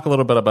can you talk a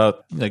little bit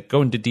about, like,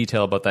 go into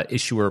detail about that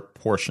issuer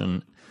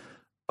portion,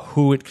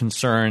 who it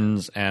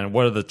concerns, and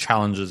what are the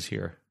challenges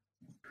here?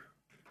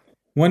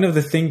 One of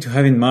the things to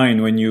have in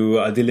mind when you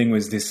are dealing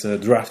with this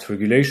draft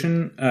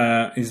regulation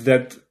is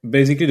that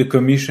basically the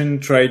Commission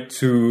tried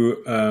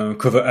to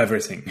cover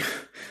everything.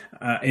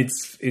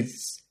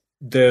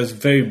 There's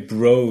very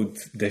broad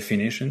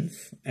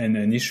definitions, and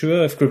an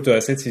issuer of crypto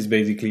assets is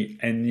basically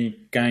any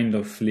kind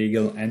of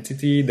legal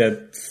entity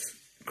that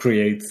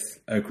creates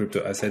a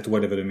crypto asset,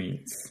 whatever it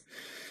means.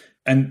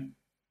 And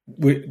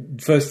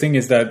first thing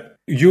is that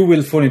you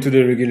will fall into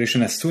the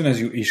regulation as soon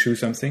as you issue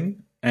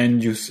something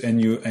and you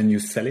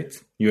sell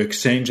it. You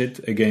exchange it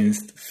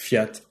against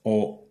fiat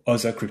or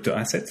other crypto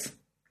assets,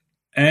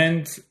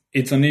 and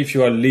it's only if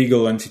you are a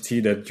legal entity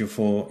that you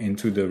fall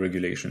into the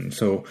regulation.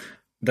 So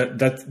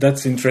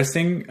that's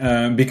interesting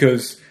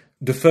because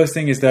the first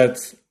thing is that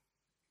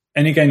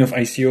any kind of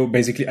ICO,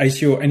 basically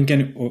ICO, any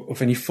kind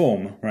of any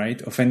form,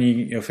 right, of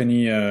any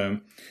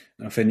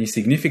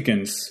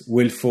significance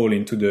will fall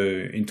into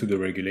the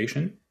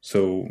regulation.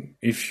 So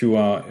if you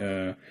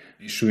are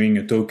issuing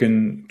a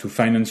token to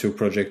finance your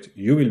project,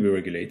 you will be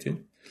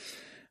regulated.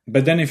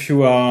 But then if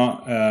you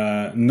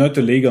are not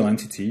a legal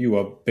entity, you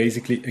are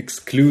basically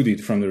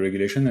excluded from the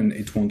regulation and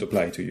it won't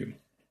apply to you.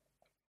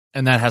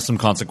 And that has some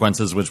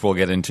consequences, which we'll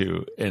get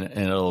into in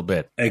a little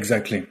bit.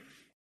 Exactly.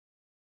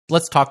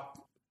 Let's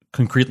talk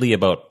concretely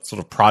about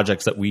sort of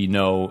projects that we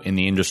know in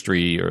the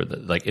industry or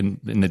like in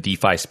the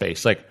DeFi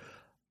space. Like,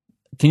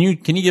 can you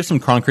give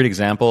some concrete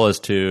example as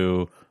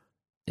to,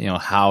 you know,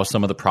 how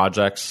some of the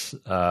projects?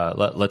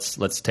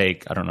 Let's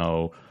take, I don't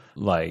know,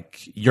 like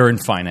Yearn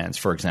Finance,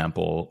 for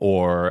example,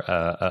 or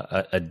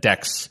a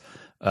DEX.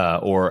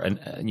 Or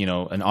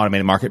an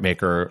automated market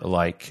maker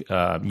like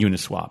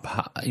Uniswap.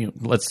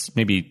 Let's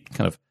maybe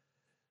kind of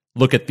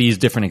look at these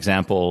different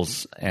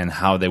examples and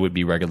how they would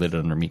be regulated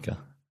under MiCA.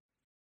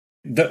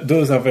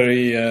 Those are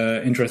very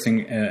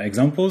interesting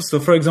examples.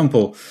 So, for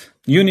example,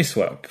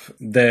 Uniswap,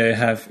 they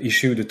have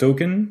issued a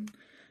token.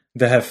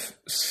 They have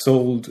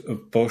sold a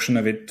portion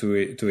of it to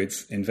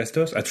its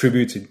investors,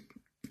 attributed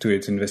to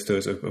its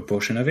investors a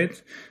portion of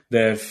it.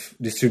 They have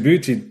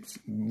distributed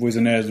with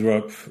an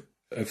airdrop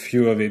a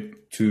few of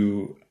it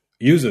to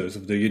users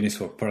of the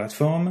Uniswap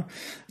platform,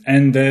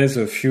 and there's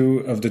a few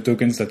of the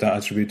tokens that are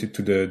attributed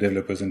to the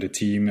developers and the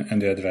team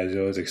and the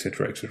advisors,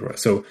 etc., etc.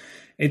 So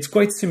it's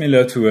quite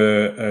similar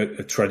to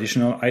a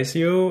traditional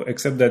ICO,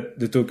 except that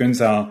the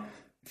tokens are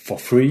for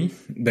free,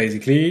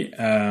 basically.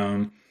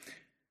 And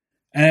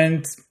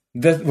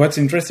what's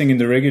interesting in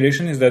the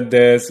regulation is that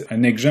there's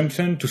an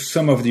exemption to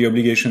some of the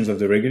obligations of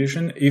the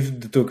regulation if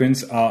the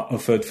tokens are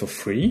offered for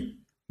free,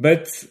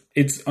 but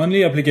it's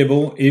only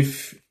applicable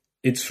if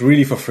it's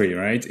really for free,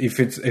 right? If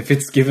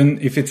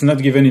it's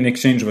not given in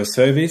exchange of a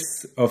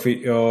service,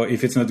 or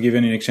if it's not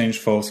given in exchange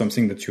for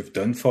something that you've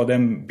done for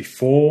them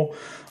before,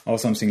 or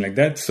something like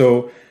that.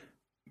 So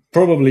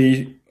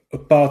probably a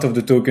part of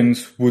the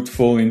tokens would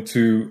fall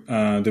into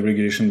the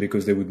regulation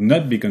because they would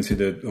not be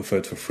considered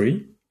offered for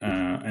free.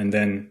 And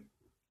then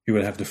you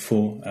will have the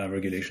full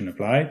regulation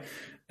apply.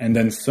 And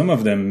then some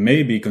of them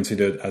may be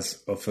considered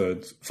as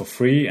offered for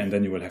free, and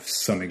then you will have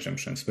some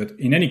exemptions. But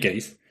in any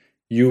case,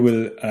 you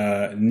will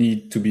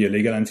need to be a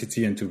legal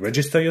entity and to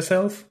register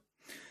yourself.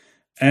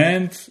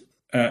 And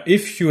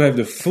if you have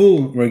the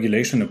full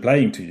regulation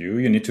applying to you,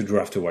 you need to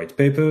draft a white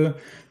paper.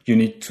 You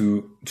need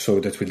to, so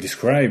that will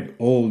describe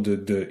all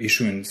the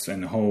issuance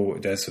and how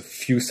there's a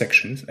few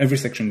sections. Every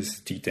section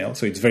is detailed,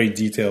 so it's very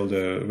detailed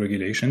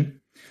regulation.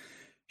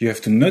 You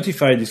have to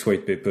notify this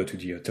white paper to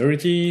the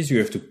authorities, you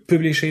have to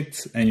publish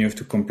it, and you have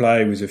to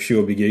comply with a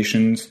few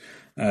obligations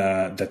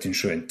that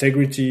ensure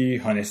integrity,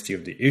 honesty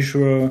of the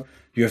issuer.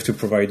 You have to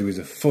provide with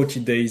a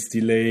 40 days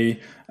delay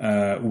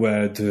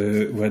where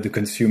the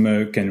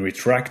consumer can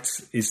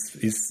retract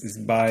his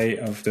buy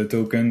of the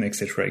token,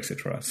 etc.,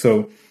 etc.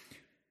 So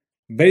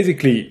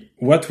basically,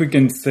 what we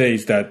can say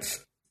is that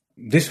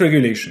this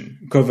regulation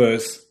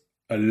covers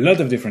a lot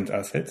of different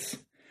assets,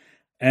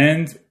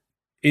 and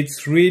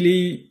it's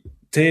really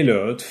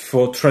tailored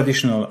for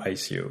traditional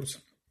ICOs.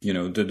 You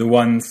know, the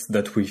ones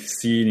that we've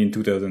seen in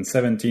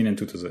 2017 and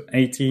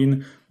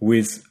 2018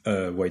 with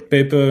a white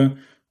paper,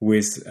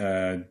 with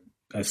a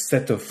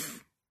set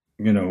of,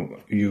 you know,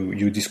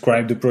 you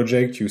describe the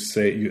project, you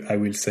say, I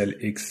will sell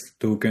X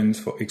tokens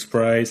for X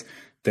price.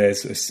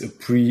 There's a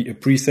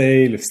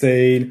pre-sale, a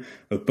sale,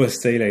 a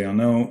post-sale, I don't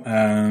know.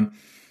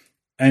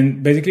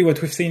 And basically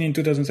what we've seen in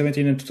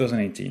 2017 and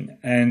 2018.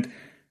 And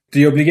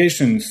the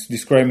obligations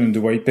described in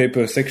the white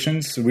paper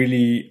sections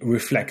really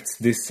reflect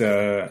this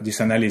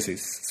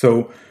analysis.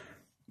 So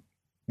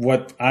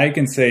what I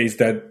can say is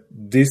that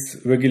this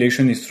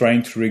regulation is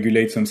trying to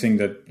regulate something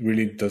that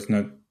really does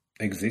not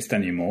exist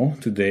anymore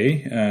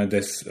today.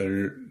 There's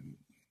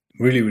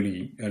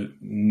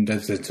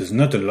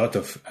not a lot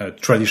of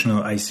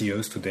traditional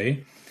ICOs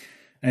today.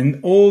 And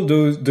all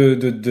those,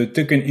 the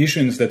token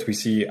issuance that we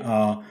see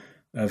are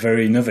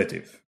very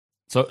innovative.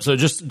 So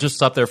just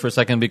stop there for a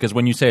second, because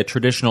when you say a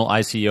traditional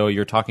ICO,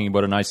 you're talking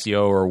about an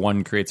ICO where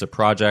one creates a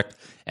project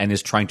and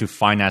is trying to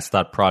finance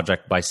that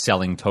project by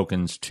selling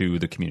tokens to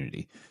the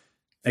community.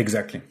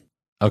 Exactly.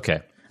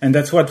 Okay. And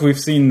that's what we've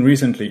seen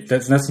recently.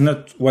 That's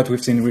not what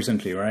we've seen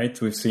recently, right?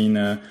 We've seen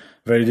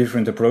very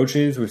different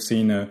approaches. We've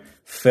seen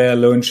fair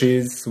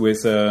launches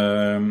with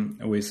Yearn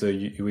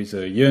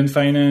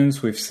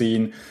Finance. We've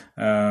seen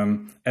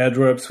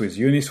airdrops with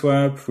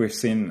Uniswap. We've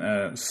seen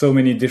so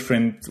many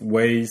different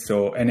ways,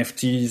 or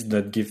NFTs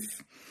that give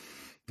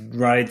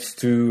rights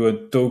to a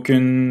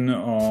token,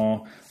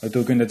 or a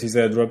token that is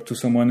airdropped to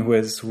someone who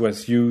has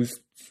used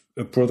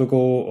a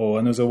protocol or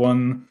another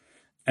one.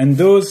 And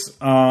those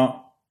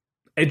are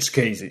edge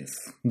cases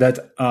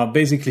that are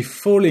basically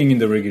falling in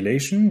the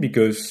regulation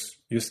because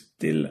you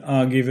still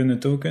are given a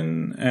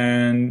token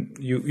and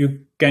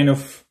you kind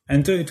of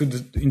enter into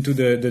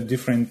the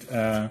different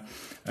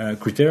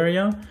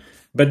criteria,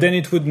 but then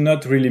it would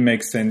not really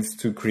make sense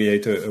to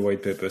create a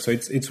white paper. So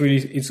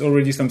it's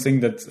already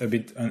something that's a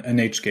bit an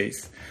edge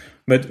case.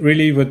 But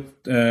really what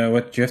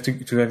you have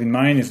to have in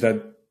mind is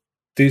that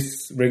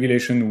this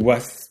regulation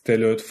was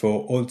tailored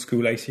for old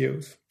school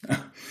ICOs.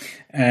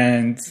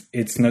 And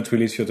it's not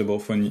really suitable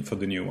for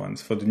the new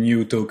ones, for the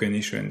new token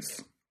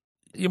issuance.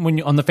 When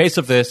on the face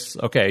of this,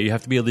 okay, you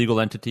have to be a legal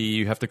entity,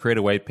 you have to create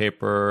a white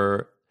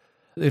paper.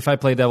 If I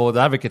play devil's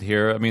advocate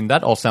here, I mean,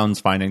 that all sounds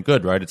fine and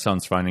good, right? It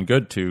sounds fine and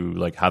good to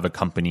like have a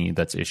company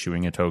that's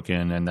issuing a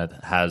token and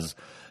that has,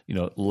 you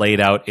know, laid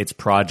out its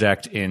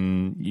project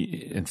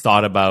and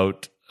thought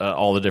about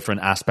all the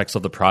different aspects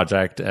of the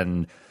project.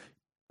 And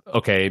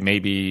okay,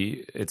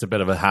 maybe it's a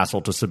bit of a hassle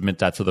to submit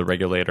that to the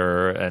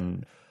regulator.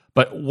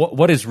 But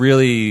what is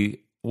really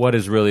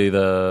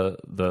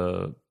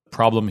the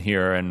problem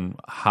here, and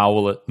how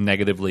will it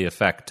negatively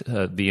affect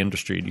the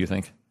industry, do you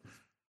think?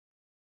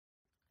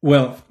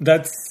 Well,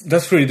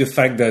 that's really the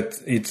fact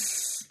that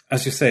it's,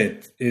 as you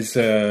said, it's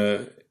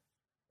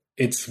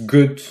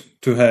good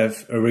to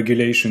have a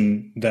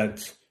regulation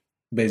that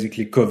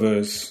basically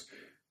covers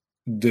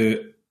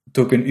the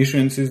token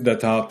issuances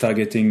that are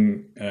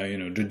targeting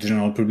the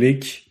general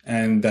public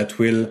and that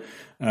will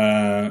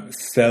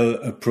sell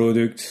a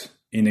product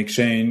in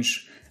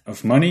exchange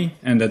of money,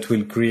 and that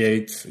will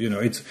create,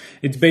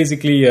 it's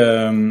basically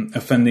a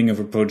funding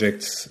of a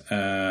project,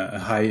 a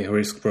high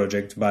risk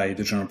project by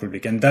the general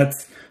public, and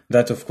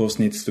that of course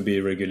needs to be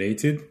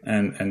regulated,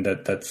 and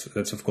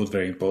that's of course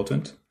very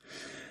important.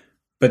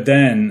 But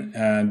then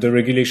the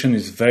regulation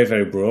is very,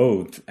 very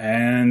broad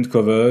and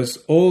covers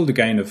all the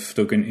kind of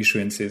token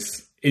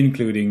issuances,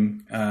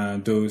 including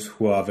those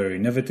who are very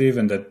innovative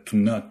and that do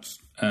not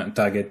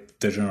target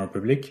the general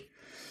public.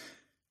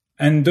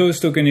 And those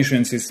token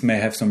issuances may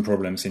have some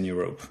problems in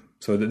Europe.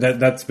 So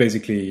that's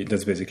basically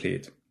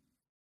it.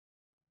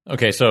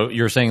 Okay, so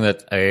you're saying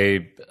that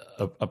a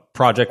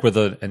project with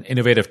an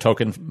innovative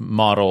token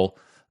model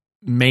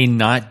may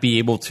not be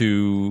able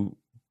to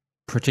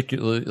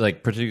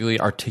particularly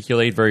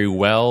articulate very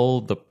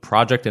well the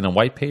project in a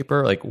white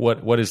paper? Like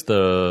what's at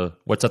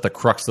the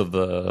crux of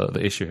the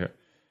issue here?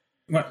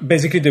 Well,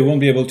 basically, they won't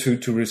be able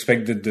to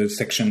respect the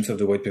sections of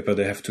the white paper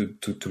they have to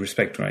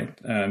respect, right?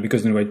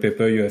 Because in the white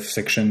paper, you have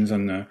sections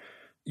on.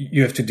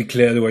 You have to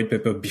declare the white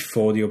paper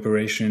before the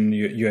operation.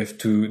 You have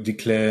to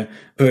declare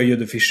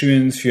period of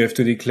issuance. You have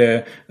to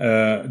declare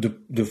a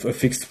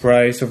fixed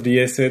price of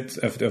the asset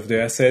of the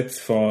assets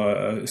for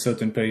a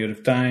certain period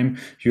of time.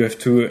 You have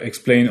to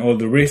explain all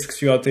the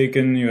risks you are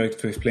taking. You have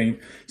to explain.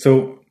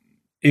 So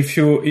if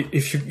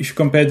you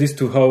compare this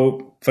to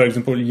how, for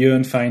example,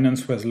 Yearn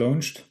Finance was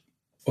launched,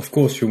 of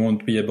course you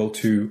won't be able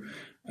to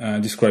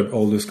describe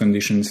all those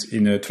conditions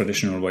in a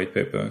traditional white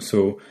paper.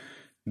 So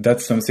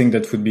that's something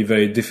that would be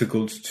very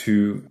difficult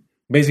to.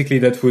 Basically,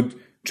 that would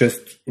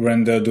just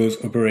render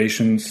those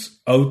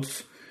operations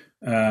out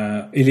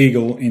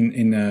illegal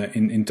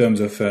in terms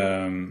of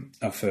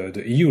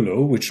the EU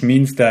law, which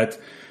means that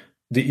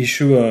the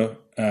issuer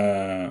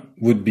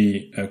would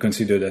be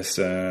considered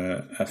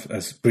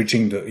as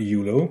breaching the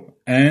EU law,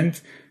 and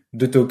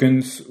the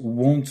tokens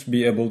won't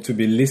be able to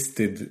be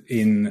listed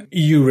in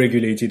EU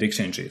regulated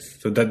exchanges.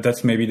 So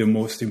that's maybe the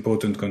most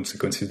important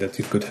consequences that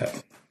it could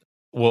have.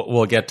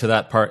 We'll get to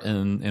that part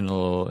in a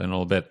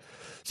little bit.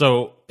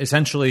 So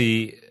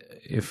essentially,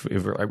 if we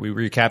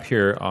recap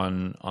here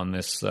on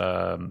this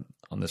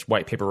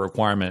white paper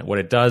requirement, what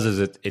it does is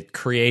it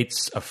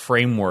creates a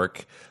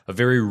framework, a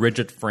very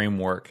rigid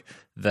framework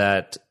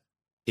that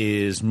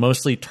is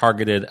mostly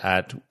targeted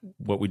at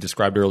what we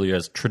described earlier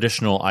as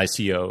traditional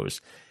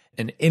ICOs,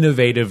 an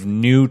innovative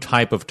new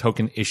type of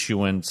token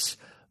issuance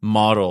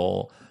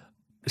model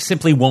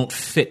simply won't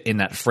fit in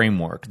that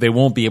framework. They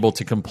won't be able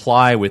to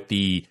comply with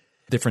the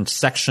different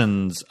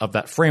sections of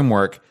that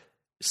framework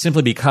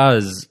simply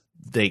because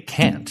they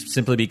can't,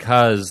 simply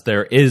because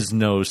there is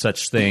no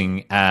such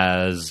thing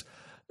as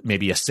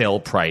maybe a sale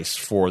price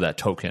for that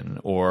token,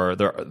 or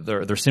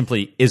there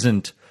simply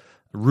isn't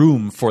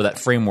room for that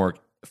framework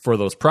for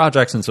those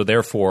projects. And so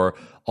therefore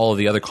all of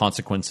the other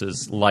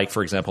consequences, like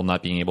for example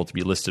not being able to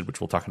be listed,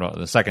 which we'll talk about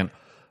in a second,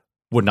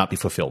 would not be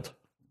fulfilled.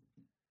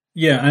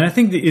 Yeah, and I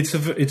think it's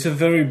a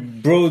very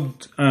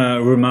broad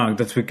remark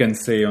that we can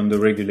say on the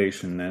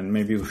regulation, and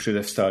maybe we should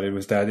have started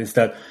with that, is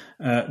that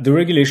the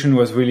regulation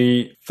was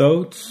really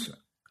thought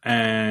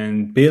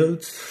and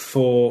built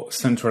for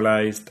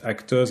centralized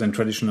actors and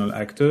traditional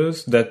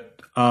actors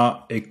that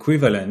are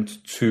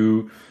equivalent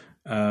to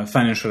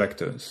financial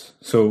actors.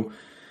 So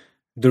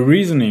the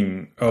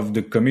reasoning of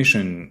the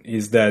Commission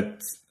is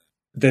that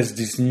there's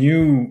this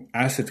new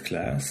asset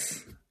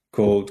class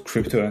called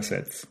crypto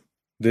assets.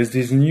 There's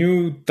this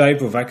new type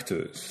of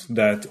actors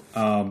that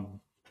are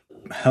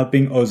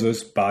helping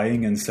others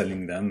buying and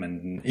selling them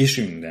and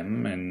issuing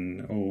them,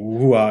 and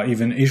who are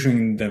even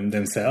issuing them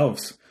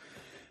themselves.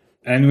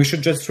 And we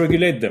should just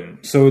regulate them.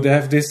 So they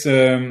have this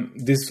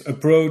this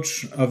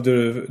approach of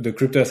the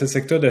crypto asset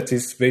sector that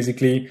is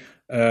basically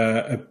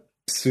a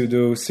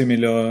pseudo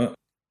similar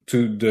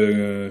to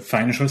the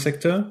financial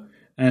sector,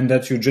 and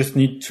that you just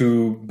need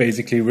to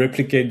basically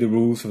replicate the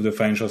rules of the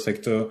financial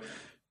sector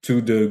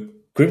to the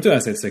crypto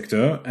asset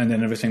sector, and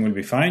then everything will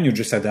be fine. You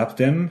just adapt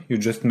them. You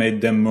just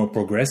made them more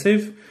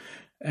progressive,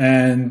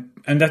 and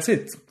that's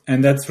it.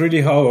 And that's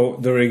really how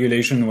the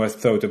regulation was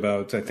thought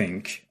about, I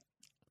think.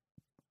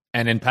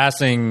 And in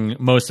passing,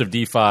 most of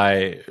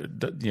DeFi,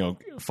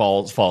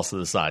 falls to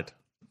the side.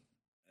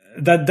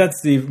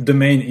 That's the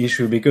main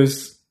issue,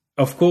 because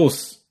of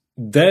course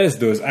there's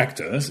those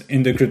actors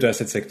in the crypto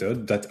asset sector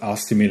that are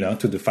similar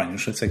to the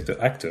financial sector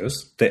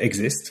actors. They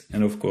exist,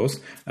 and of course,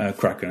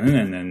 Kraken,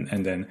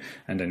 and then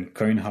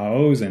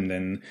CoinHouse, and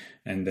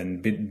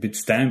then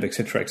Bitstamp,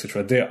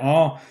 etc.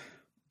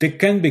 They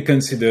can be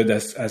considered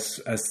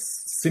as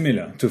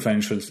similar to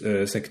financial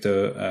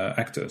sector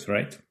actors,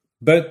 right?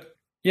 But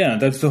yeah,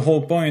 that's the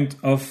whole point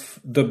of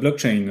the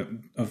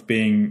blockchain, of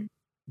being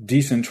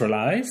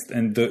decentralized,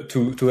 and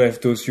to have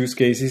those use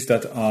cases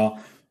that are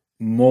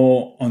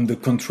more on the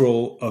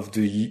control of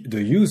the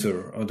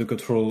user, or the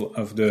control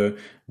of the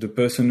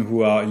person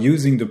who are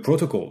using the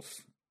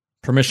protocols.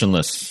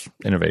 Permissionless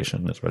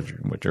innovation is what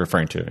you're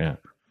referring to, yeah.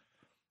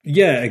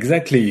 Yeah,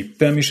 exactly.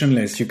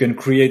 Permissionless. You can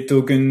create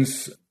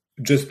tokens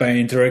just by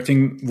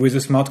interacting with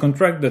a smart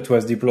contract that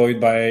was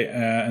deployed by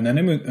an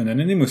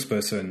anonymous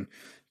person.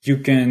 You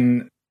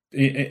can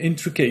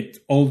intricate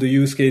all the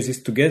use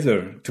cases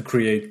together to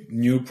create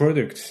new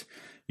products.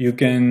 You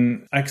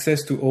can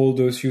access to all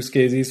those use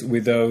cases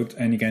without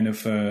any kind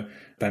of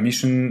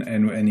permission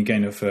and any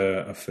kind of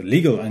a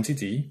legal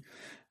entity.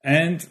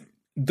 And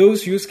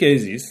those use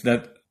cases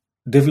that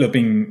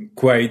developing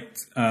quite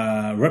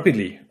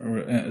rapidly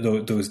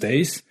those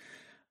days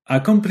are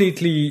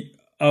completely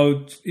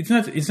out. It's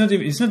not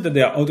that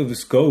they are out of the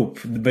scope,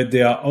 but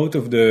they are out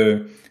of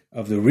the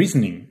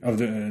reasoning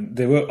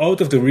they were out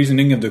of the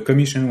reasoning of the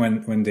Commission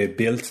when they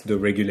built the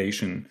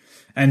regulation.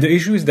 And the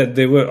issue is that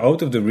they were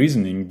out of the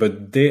reasoning,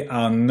 but they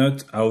are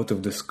not out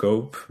of the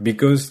scope,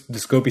 because the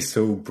scope is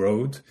so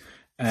broad,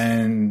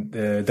 and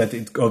that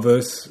it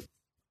covers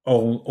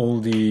all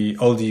the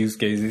use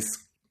cases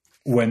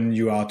when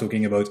you are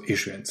talking about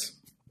issuance.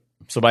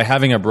 So by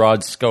having a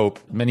broad scope,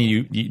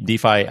 many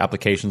DeFi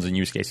applications and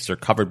use cases are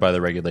covered by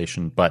the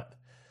regulation, but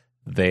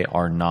they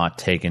are not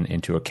taken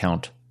into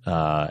account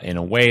in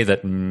a way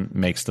that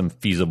makes them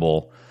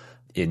feasible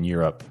in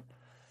Europe.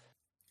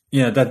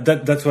 Yeah,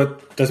 that's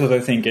what I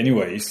think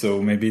anyway.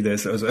 So maybe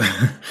there's other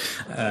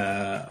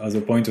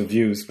other point of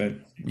views, but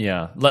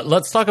yeah.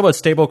 Let's talk about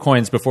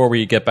stablecoins before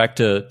we get back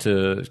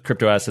to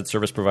crypto asset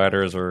service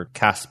providers or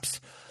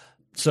CASPs.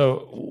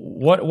 So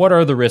what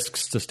are the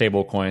risks to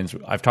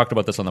stablecoins? I've talked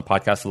about this on the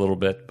podcast a little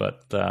bit,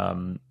 but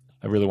I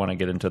really want to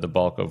get into the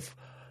bulk of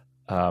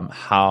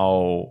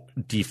how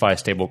DeFi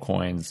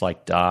stablecoins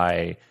like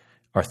DAI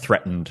are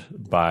threatened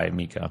by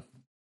MiCA.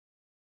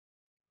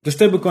 The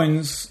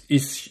stablecoins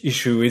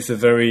issue is a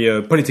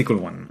very political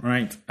one,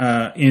 right?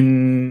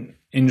 In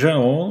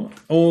general,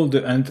 all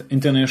the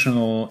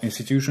international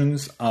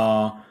institutions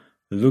are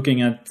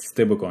looking at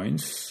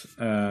stablecoins,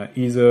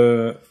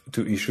 either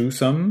to issue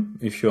some,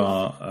 if you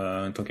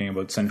are talking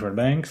about central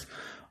banks,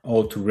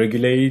 or to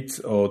regulate,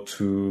 or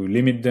to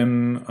limit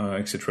them,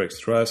 etc.,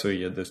 etc. So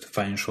yeah, there's the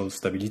Financial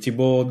Stability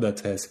Board that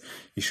has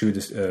issued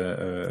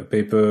a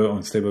paper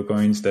on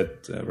stablecoins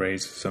that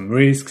raise some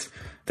risks.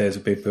 There's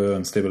a paper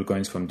on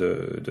stablecoins from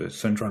the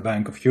Central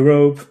Bank of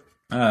Europe,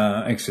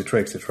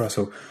 etc., etc.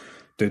 So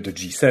the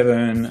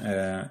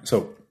G7.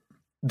 So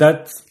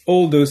that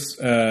all those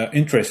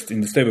interest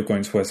in the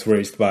stablecoins was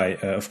raised by,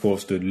 of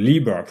course, the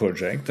Libra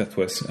project that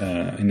was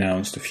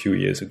announced a few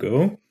years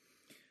ago.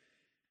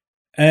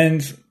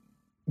 And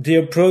the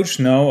approach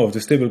now of the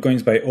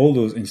stablecoins by all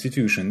those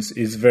institutions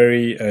is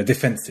very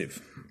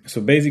defensive. So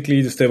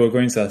basically, the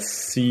stablecoins are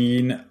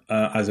seen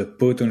as a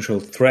potential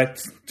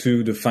threat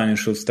to the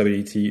financial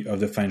stability of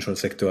the financial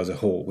sector as a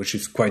whole, which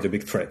is quite a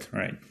big threat,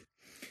 right?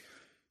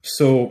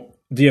 So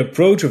the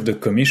approach of the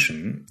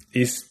Commission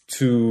is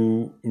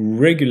to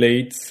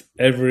regulate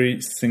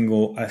every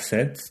single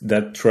asset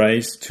that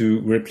tries to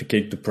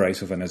replicate the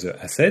price of another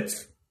asset,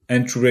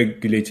 and to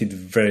regulate it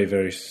very,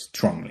 very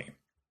strongly.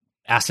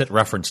 Asset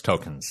reference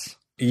tokens.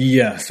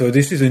 Yeah, so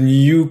this is a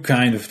new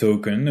kind of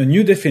token, a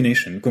new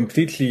definition,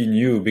 completely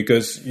new,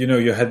 because,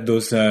 you had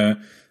those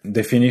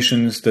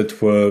definitions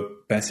that were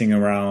passing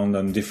around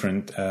on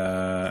different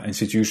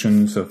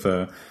institutions of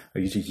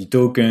utility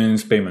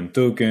tokens, payment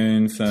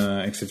tokens,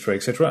 etc.,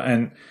 etc.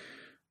 And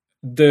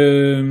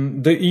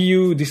the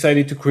EU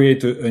decided to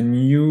create a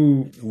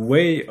new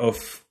way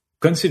of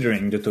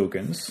considering the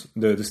tokens,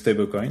 the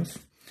stable coins.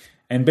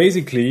 And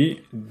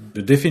basically,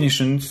 the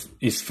definition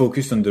is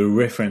focused on the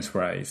reference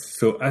price.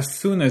 So as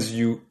soon as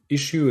you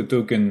issue a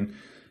token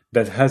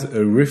that has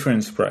a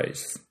reference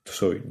price,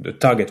 so the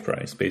target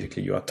price,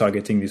 basically, you are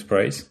targeting this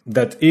price,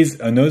 that is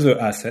another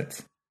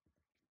asset,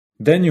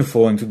 then you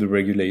fall into the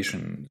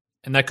regulation.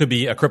 And that could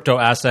be a crypto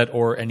asset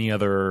or any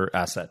other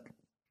asset.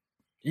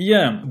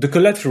 Yeah, the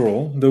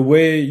collateral, the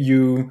way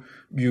you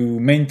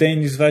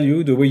maintain this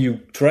value, the way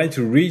you try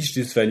to reach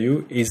this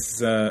value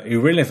is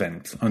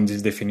irrelevant on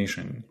this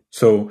definition.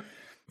 So,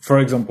 for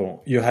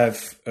example, you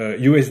have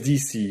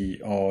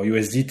USDC or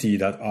USDT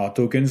that are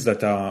tokens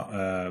that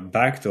are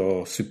backed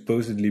or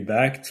supposedly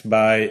backed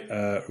by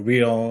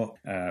real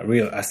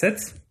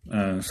assets.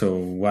 So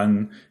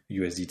one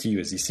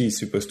USDC is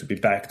supposed to be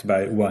backed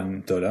by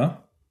 $1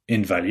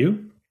 in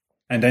value.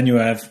 And then you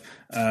have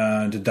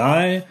the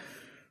DAI,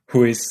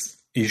 who is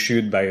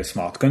issued by a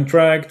smart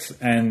contract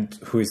and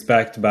who is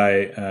backed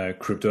by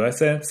crypto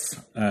assets,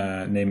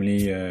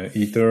 namely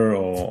Ether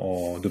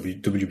or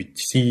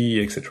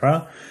WBTC,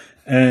 etc.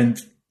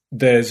 And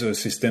there's a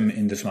system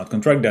in the smart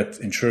contract that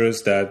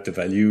ensures that the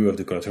value of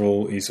the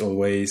collateral is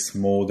always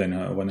more than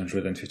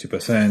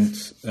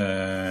 150%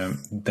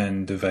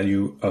 than the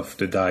value of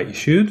the DAI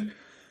issued.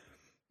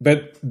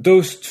 But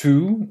those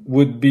two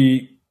would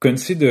be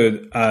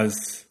considered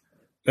as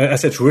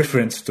asset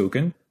reference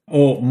token,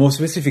 or more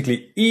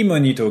specifically,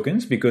 e-money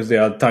tokens, because they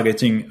are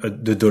targeting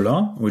the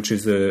dollar, which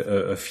is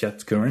a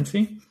fiat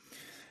currency.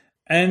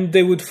 And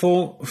they would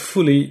fall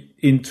fully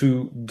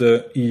into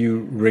the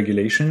EU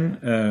regulation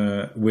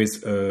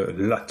with a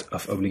lot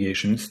of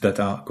obligations that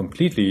are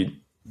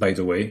completely, by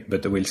the way,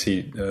 but we'll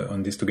see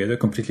on this together,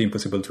 completely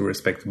impossible to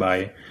respect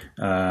by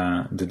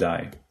the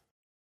DAI.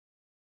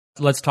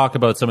 Let's talk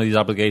about some of these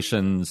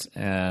obligations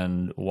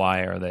and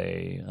why are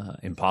they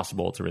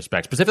impossible to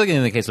respect. Specifically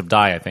in the case of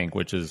DAI, I think,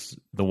 which is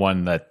the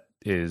one that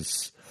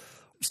is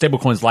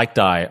stablecoins like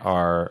DAI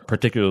are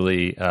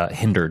particularly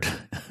hindered,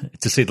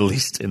 to say the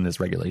least, in this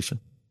regulation.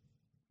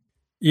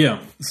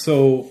 Yeah.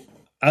 So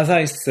as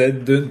I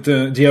said,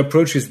 the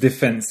approach is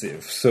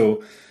defensive.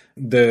 So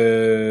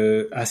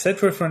the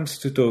asset reference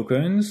to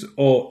tokens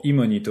or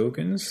e-money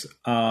tokens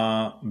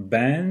are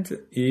banned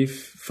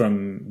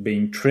from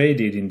being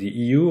traded in the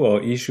EU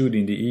or issued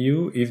in the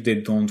EU if they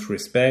don't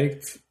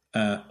respect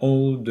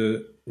all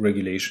the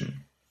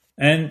regulation.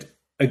 And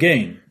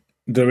again,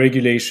 the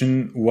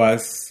regulation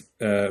was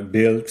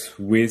built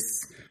with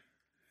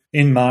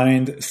in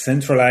mind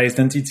centralized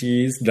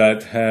entities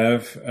that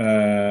have,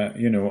 a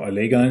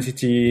legal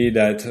entity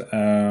that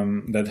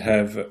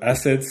have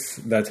assets,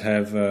 that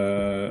have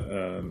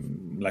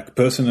like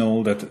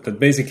personal, that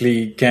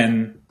basically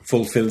can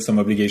fulfill some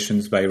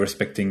obligations by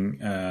respecting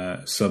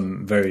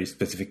some very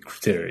specific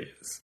criteria.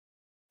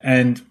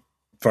 And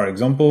for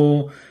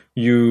example,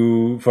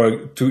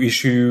 to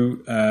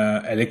issue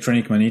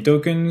electronic money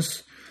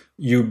tokens,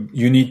 you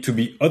need to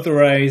be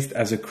authorized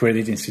as a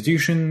credit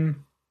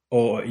institution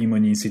or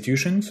e-money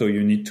institution, so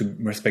you need to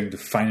respect the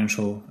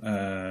financial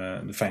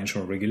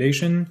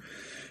regulation.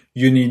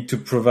 You need to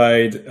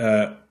provide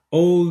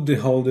all the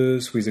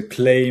holders with a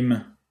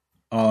claim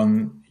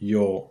on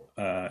your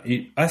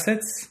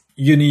assets.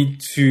 You need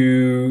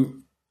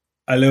to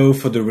allow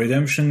for the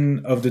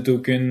redemption of the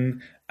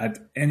token at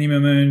any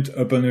moment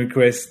upon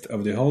request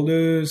of the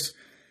holders.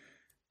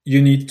 You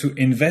need to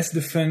invest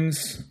the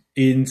funds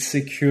in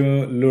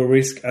secure,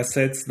 low-risk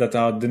assets that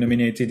are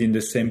denominated in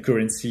the same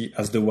currency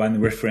as the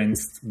one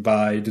referenced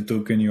by the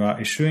token you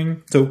are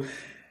issuing. So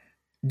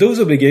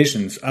those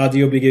obligations are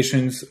the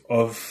obligations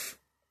of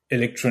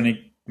electronic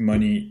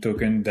money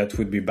token that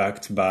would be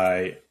backed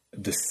by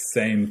the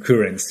same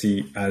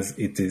currency as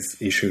it is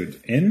issued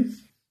in.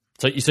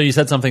 So you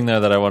said something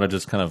there that I want to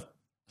just kind of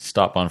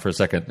stop on for a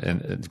second,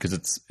 and because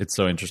it's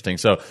so interesting.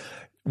 So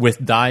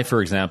with DAI,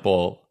 for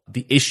example,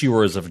 the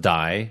issuers of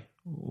DAI,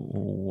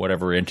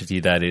 whatever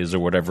entity that is, or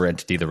whatever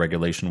entity the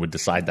regulation would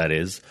decide that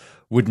is,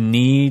 would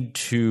need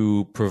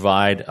to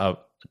provide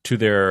to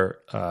their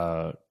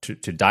to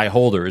DAI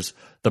holders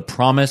the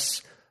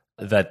promise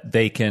that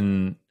they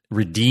can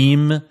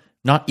redeem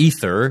not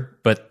Ether,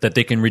 but that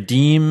they can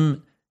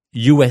redeem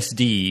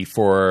USD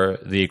for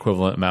the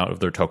equivalent amount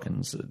of their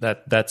tokens.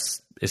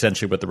 That's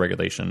essentially what the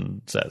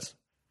regulation says.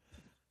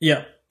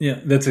 Yeah,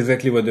 that's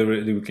exactly what the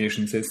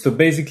regulation says. So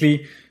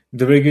basically,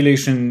 the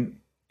regulation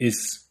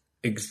is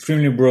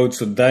extremely broad,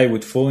 so DAI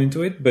would fall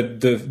into it, but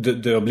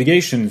the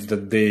obligations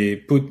that they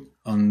put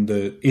on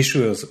the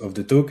issuers of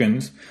the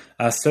tokens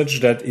are such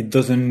that it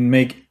doesn't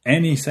make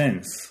any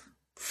sense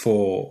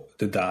for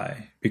the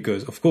DAI,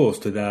 because of course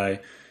the DAI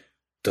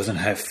doesn't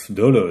have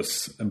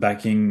dollars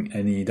backing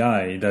any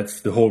DAI.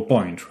 That's the whole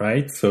point,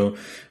 right? So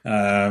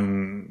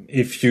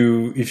if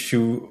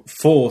you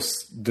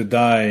force the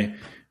DAI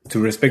to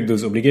respect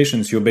those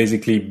obligations, you're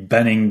basically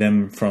banning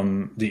them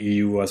from the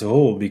EU as a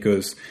whole,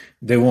 because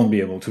they won't be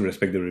able to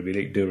respect the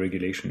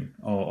regulation,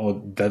 or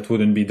that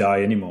wouldn't be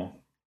DAI anymore.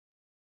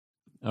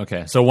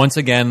 Okay, so once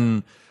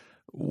again,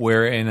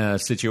 we're in a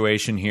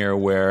situation here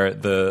where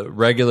the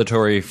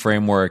regulatory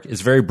framework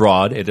is very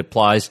broad. It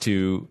applies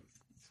to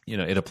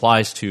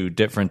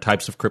different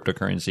types of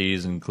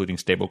cryptocurrencies, including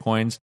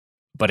stablecoins,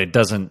 but it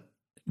doesn't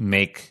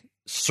make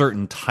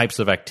certain types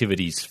of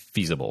activities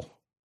feasible.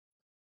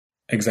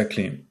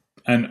 Exactly.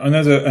 And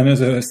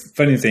another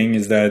funny thing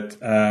is that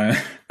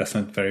that's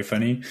not very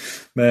funny,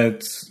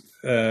 but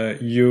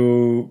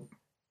you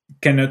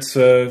cannot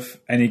serve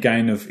any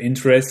kind of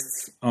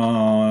interests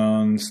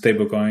on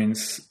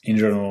stablecoins in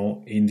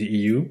general in the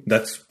EU.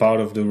 That's part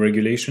of the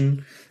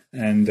regulation,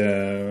 and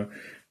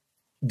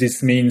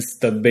this means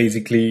that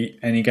basically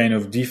any kind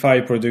of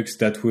DeFi products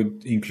that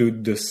would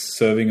include the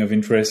serving of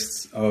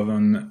interests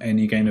on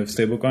any kind of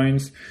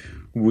stablecoins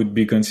would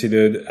be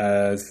considered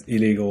as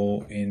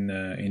illegal in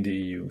the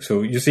EU.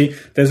 So you see,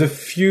 there's a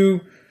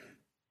few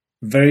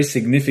very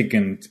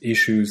significant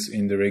issues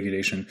in the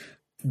regulation.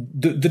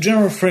 The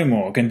general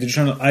framework and the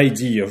general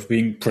idea of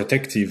being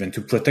protective and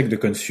to protect the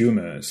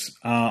consumers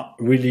are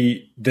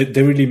really,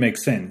 they really make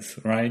sense,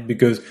 right?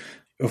 Because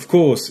of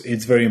course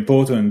it's very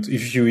important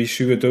if you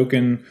issue a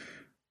token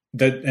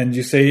and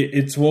you say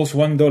it's worth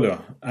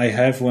 $1. I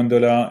have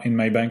 $1 in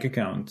my bank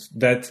account.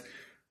 That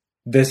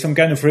there's some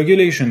kind of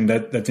regulation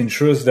that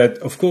ensures that,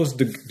 of course,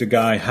 the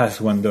guy has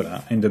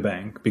 $1 in the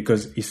bank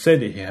because he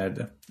said he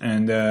had,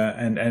 and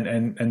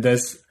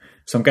there's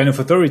some kind of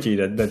authority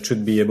that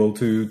should be able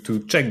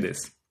to check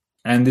this.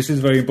 And this is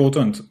very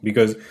important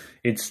because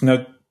it's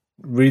not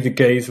really the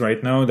case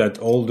right now that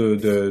all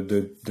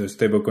the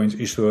stablecoins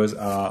issuers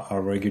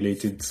are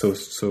regulated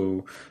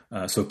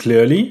so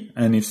clearly,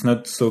 and it's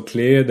not so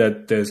clear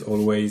that there's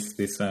always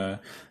these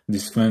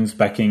funds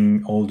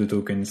backing all the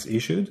tokens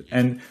issued.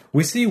 And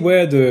we see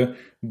where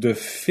the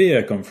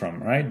fear come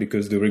from, right?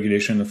 Because the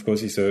regulation, of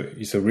course, is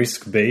a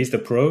risk-based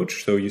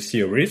approach. So you see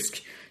a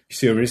risk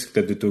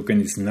that the token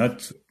is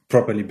not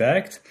properly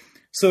backed.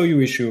 So you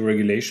issue a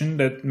regulation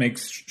that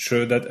makes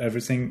sure that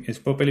everything is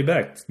properly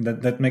backed.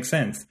 That makes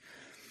sense.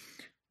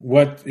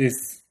 What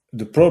is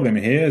the problem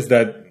here is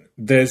that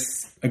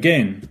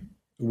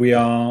we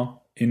are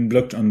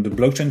on the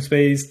blockchain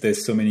space.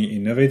 There's so many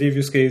innovative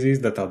use cases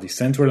that are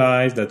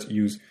decentralized, that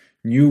use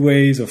new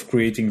ways of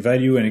creating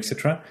value and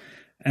etc.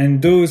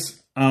 And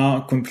those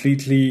are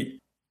completely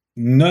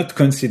not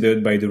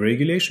considered by the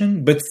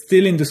regulation, but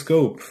still in the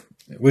scope,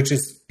 which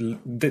is,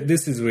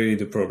 this is really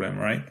the problem,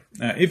 right?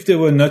 If they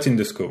were not in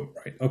the scope,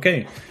 right?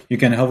 Okay, you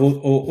can have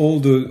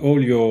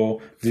all your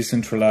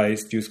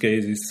decentralized use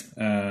cases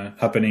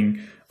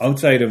happening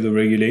outside of the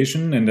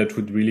regulation, and that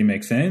would really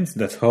make sense.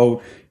 That's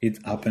how it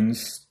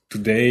happens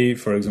today,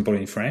 for example,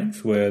 in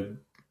France, where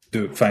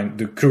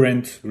the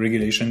current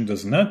regulation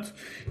does not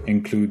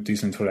include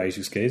decentralized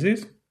use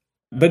cases.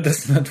 But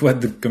that's not what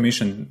the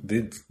Commission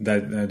did.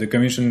 The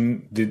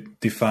Commission did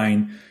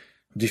define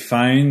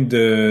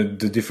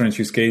the different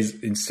use case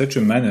in such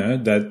a manner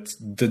that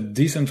the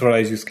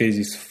decentralized use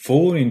cases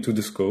fall into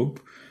the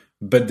scope,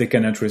 but they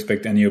cannot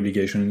respect any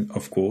obligation,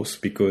 of course,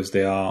 because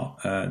they are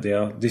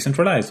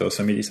decentralized or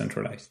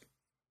semi-decentralized.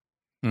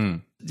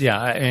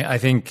 Yeah, I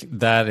think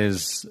that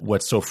is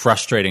what's so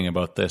frustrating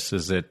about this.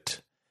 Is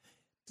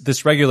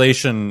this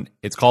regulation?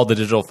 It's called the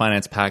Digital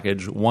Finance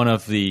Package. One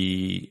of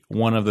the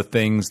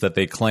things that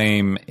they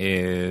claim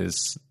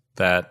is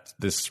that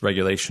this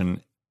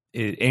regulation,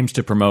 it aims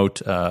to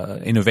promote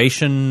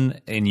innovation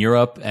in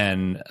Europe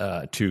and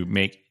to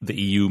make the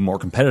EU more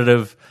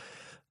competitive.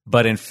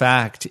 But in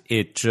fact,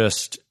 it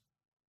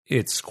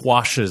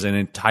squashes an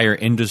entire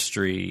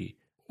industry,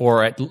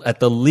 or at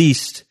the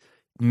least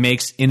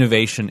makes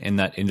innovation in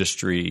that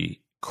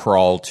industry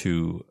crawl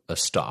to a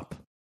stop.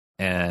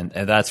 And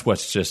that's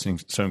what's just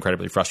so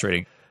incredibly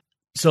frustrating.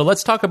 So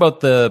let's talk about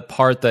the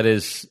part that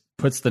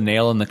puts the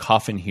nail in the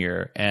coffin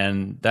here,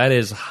 and that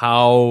is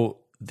how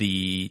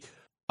the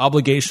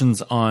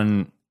obligations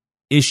on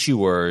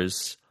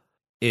issuers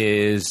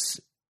is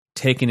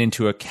taken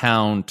into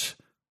account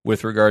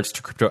with regards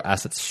to crypto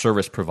asset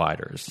service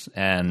providers,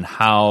 and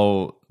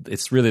how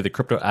it's really the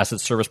crypto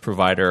asset service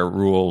provider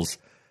rules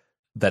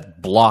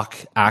that block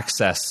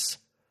access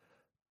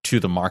to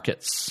the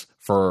markets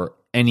for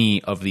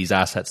any of these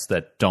assets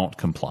that don't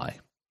comply.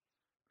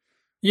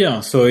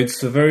 Yeah, so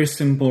it's a very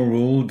simple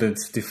rule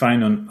that's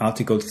defined on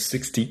Article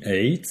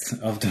 68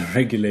 of the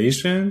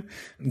regulation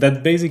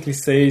that basically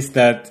says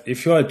that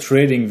if you are a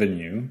trading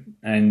venue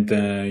and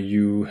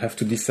you have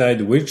to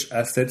decide which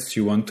assets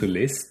you want to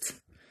list,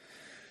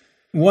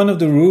 one of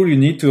the rules you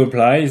need to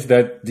apply is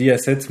that the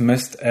assets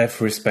must have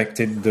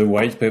respected the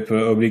white paper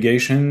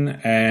obligation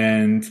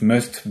and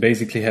must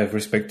basically have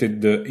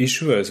respected the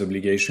issuer's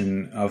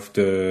obligation of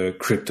the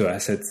crypto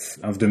assets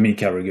of the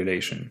MiCA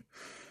regulation.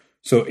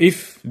 So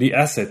if the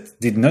asset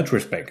did not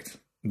respect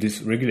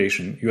this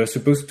regulation, you are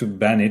supposed to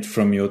ban it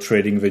from your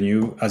trading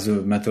venue as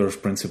a matter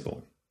of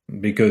principle,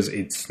 because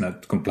it's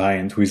not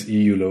compliant with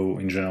EU law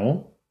in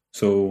general.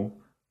 So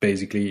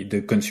basically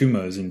the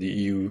consumers in the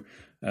EU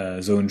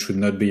zone should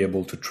not be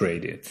able to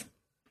trade it,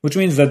 which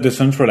means that the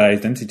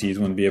centralized entities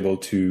won't be able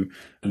to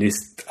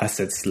list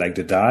assets like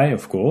the DAI,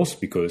 of course,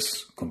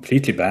 because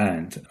completely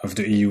banned of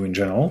the EU in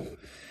general,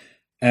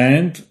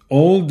 and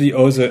all the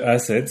other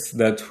assets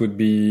that would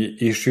be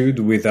issued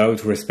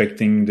without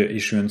respecting the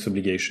issuance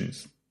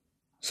obligations.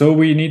 So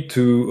we need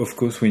to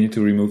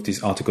remove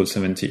this Article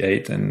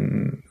 78,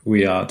 and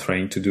we are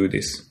trying to do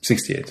this.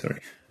 68,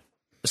 sorry.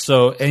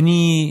 So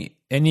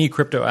any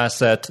crypto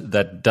asset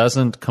that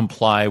doesn't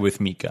comply with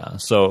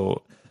MiCA,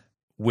 so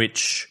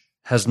which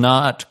has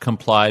not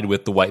complied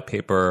with the white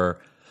paper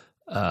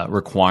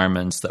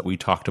requirements that we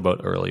talked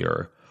about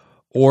earlier,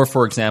 or,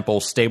 for example,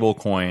 stable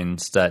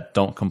coins that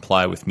don't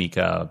comply with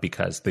MiCA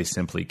because they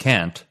simply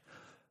can't,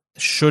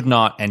 should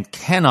not and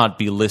cannot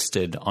be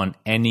listed on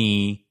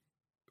any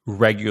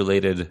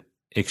regulated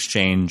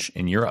exchange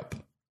in Europe.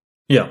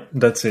 Yeah,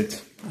 that's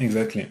it.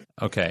 Exactly.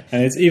 Okay.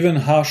 And it's even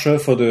harsher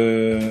for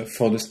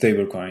the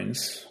stable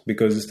coins,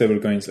 because the stable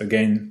coins,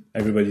 again,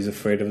 everybody's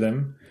afraid of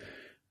them.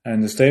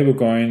 And the stable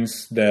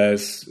coins,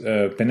 there's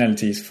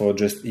penalties for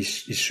just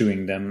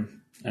issuing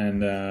them.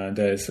 And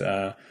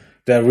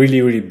they're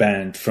really, really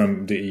banned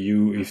from the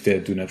EU if they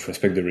do not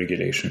respect the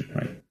regulation,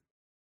 right?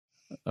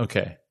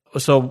 Okay.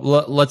 So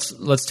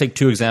let's take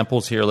two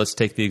examples here. Let's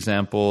take the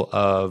example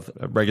of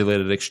a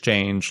regulated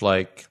exchange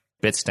like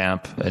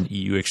Bitstamp, an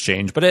EU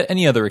exchange, but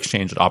any other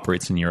exchange that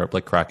operates in Europe,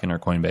 like Kraken or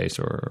Coinbase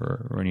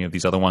or any of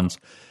these other ones,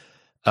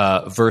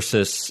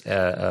 versus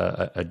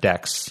a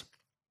DEX.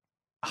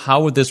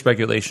 How would this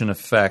regulation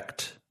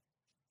affect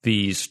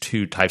these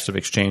two types of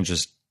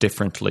exchanges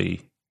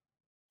differently?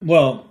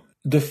 Well,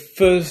 the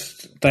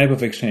first type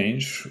of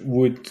exchange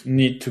would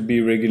need to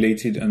be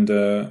regulated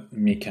under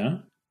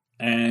MiCA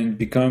and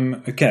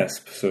become a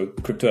CASP, so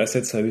Crypto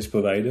Asset Service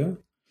Provider,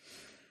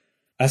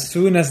 as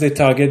soon as they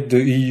target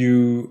the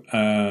EU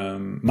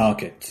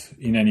market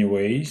in any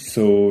way.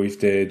 So if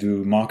they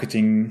do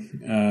marketing,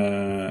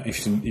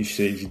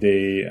 if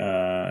they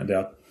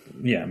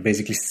are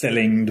basically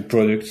selling the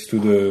products to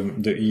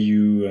the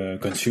EU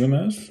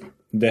consumers,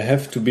 they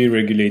have to be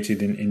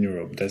regulated in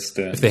Europe. That's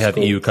if they have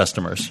EU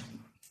customers.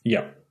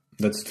 Yeah,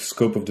 that's the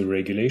scope of the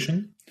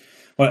regulation.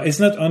 Well, it's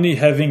not only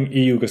having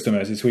EU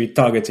customers, it's really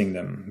targeting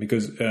them.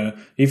 Because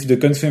if the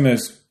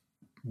consumers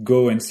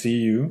go and see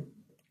you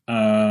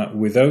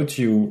without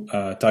you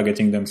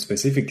targeting them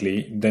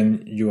specifically,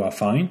 then you are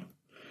fine.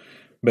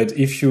 But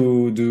if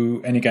you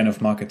do any kind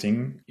of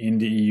marketing in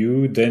the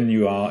EU, then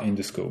you are in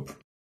the scope.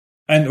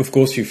 And of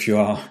course, if you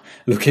are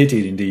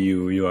located in the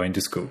EU, you are in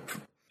the scope.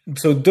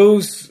 So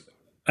those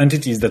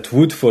entities that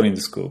would fall in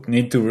the scope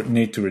need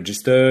to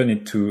register,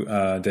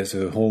 there's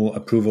a whole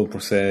approval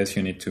process.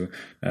 You need to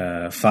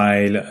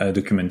file a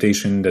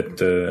documentation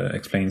that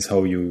explains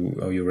how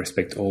you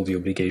respect all the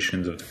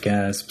obligations of the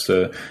CASPs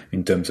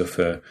in terms of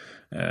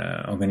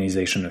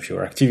organization of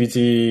your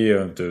activity,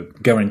 the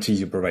guarantees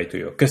you provide to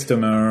your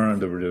customer,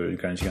 the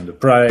guarantee on the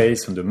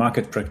price, on the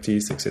market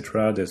practice,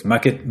 etc. There's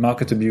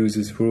market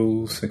abuses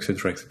rules,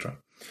 etc., etc.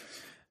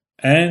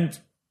 And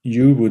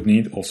you would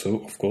need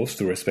also, of course,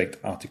 to respect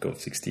Article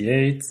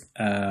 68,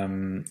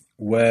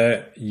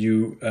 where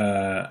you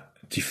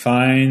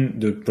define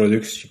the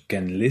products you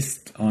can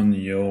list on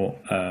your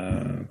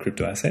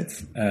crypto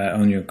assets,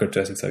 on your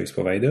crypto asset service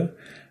provider,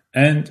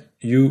 and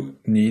you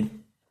need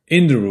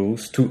in the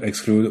rules to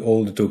exclude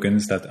all the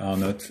tokens that are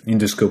not in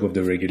the scope of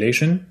the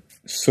regulation.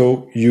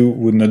 So you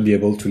would not be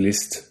able to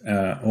list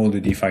all the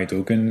DeFi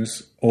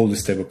tokens, all the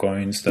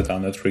stablecoins that are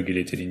not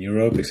regulated in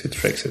Europe,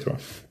 etc., etc.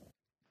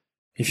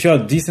 If you're a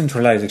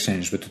decentralized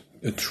exchange, but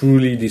a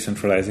truly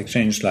decentralized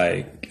exchange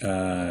like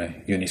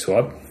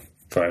Uniswap,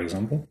 for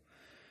example,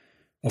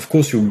 of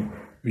course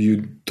you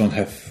don't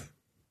have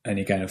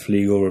any kind of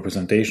legal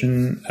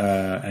representation,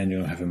 and you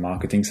don't have a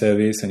marketing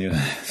service, and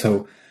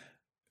so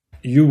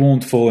you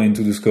won't fall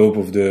into the scope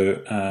of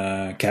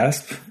the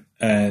CASP,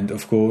 and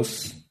of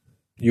course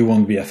you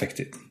won't be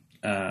affected.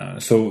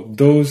 So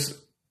those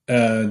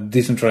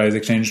decentralized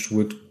exchanges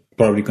would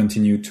probably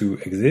continue to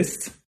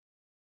exist.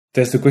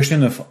 There's the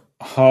question of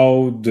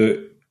how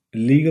the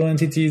legal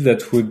entities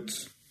that would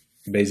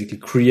basically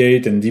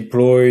create and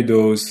deploy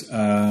those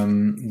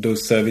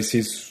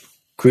services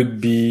could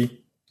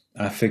be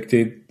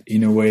affected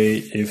in a way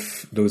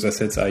if those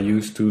assets are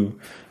used to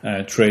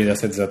trade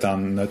assets that are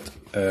not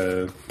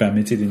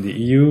permitted in the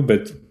EU,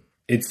 but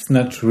it's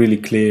not really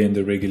clear in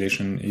the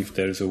regulation if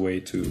there's a way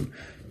to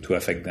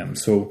affect them.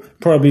 So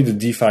probably the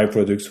DeFi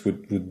products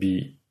would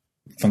be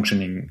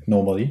functioning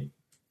normally,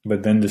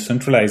 but then the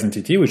centralized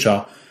entity, which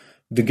are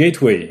the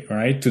gateway,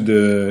 right, to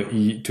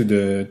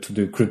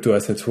the crypto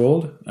assets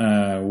world,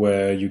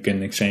 where you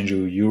can exchange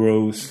your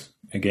euros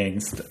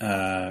against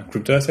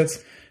crypto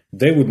assets,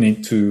 they would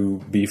need to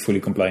be fully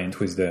compliant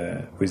with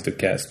the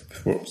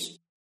CASP rules.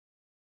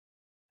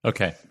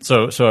 Okay,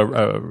 so sort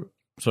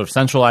of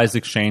centralized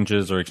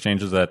exchanges or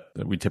exchanges that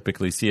we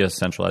typically see as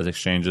centralized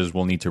exchanges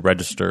will need to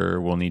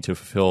register, will need to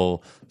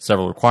fulfill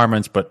several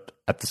requirements, but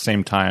at the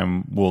same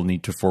time will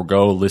need to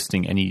forego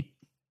listing any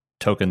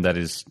token that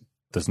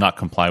does not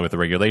comply with the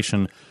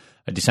regulation.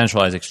 A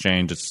decentralized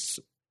exchange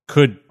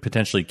could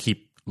potentially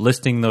keep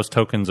listing those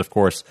tokens. Of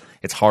course,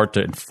 it's hard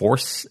to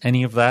enforce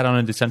any of that on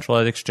a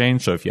decentralized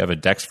exchange. So if you have a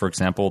DEX, for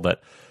example,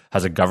 that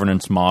has a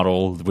governance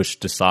model which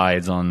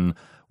decides on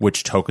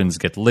which tokens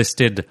get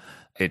listed,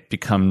 it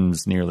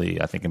becomes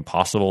nearly, I think,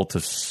 impossible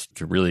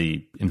to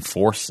really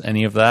enforce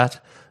any of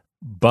that.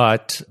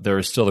 But there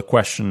is still the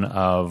question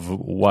of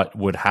what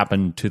would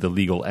happen to the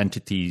legal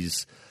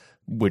entities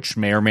which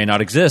may or may not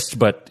exist,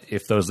 but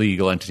if those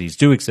legal entities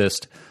do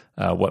exist,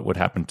 what would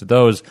happen to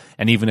those?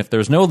 And even if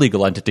there's no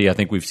legal entity, I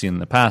think we've seen in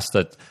the past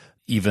that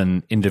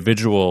even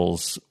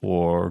individuals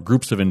or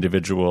groups of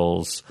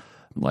individuals,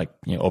 like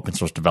open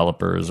source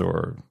developers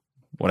or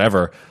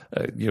whatever,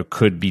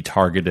 could be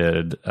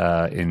targeted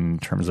in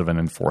terms of an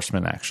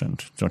enforcement action.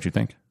 Don't you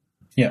think?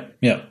 Yeah,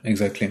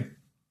 exactly.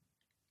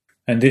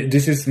 And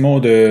this is more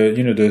the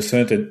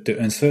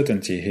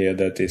uncertainty here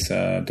that is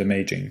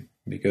damaging,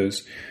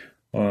 because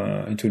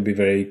it will be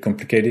very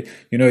complicated.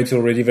 It's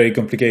already very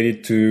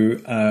complicated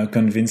to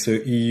convince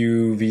a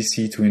EU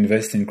VC to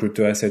invest in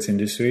crypto assets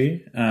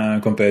industry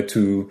compared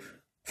to,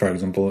 for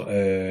example,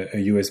 a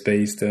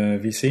US-based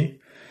VC.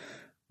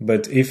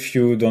 But if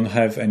you don't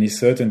have any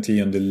certainty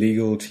on the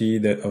legality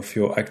of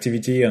your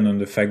activity and on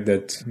the fact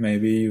that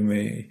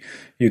maybe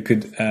you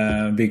could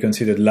be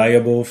considered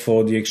liable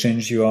for the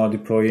exchange you are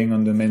deploying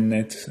on the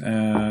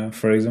mainnet,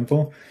 for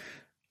example,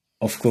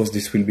 of course,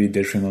 this will be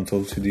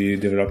detrimental to the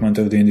development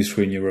of the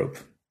industry in Europe.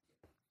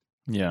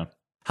 Yeah.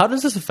 How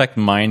does this affect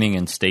mining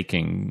and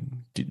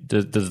staking?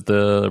 Does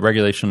the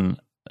regulation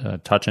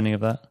touch any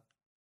of that?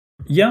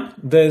 Yeah,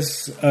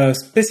 there's a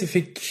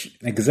specific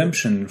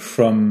exemption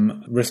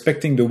from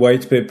respecting the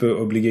white paper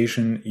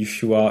obligation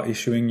if you are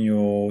issuing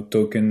your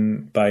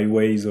token by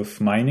ways of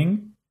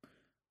mining.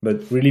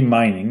 But really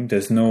mining,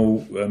 there's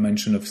no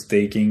mention of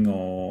staking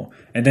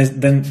and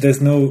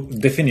there's no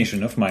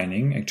definition of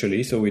mining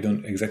actually, so we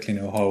don't exactly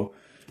know how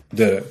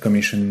the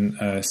Commission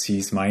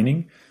sees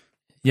mining.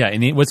 Yeah,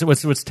 and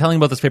what's telling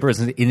about this paper is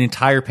in the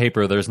entire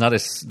paper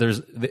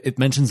it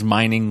mentions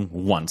mining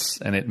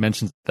once, and it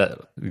mentions that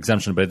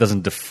exemption, but it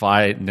doesn't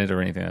define it or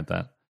anything like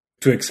that.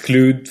 To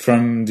exclude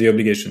from the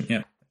obligation,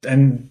 yeah,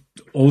 and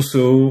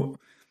also.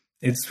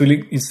 It's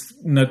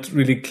not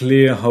really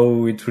clear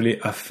how it really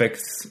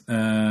affects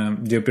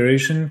the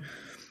operation,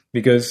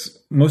 because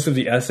most of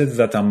the assets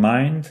that are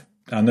mined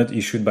are not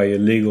issued by a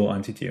legal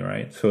entity,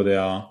 right? So they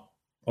are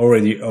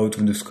already out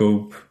of the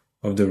scope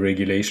of the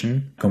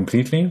regulation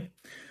completely,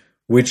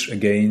 which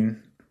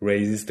again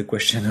raises the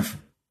question of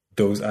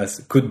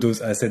could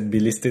those assets be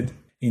listed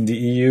in the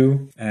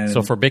EU. And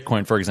so for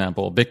Bitcoin, for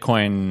example,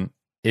 Bitcoin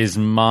is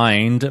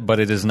mined, but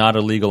it is not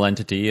a legal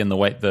entity, and the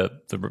way the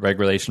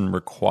regulation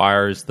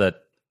requires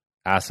that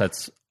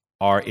assets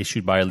are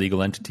issued by a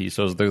legal entity.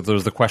 So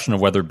there's the question of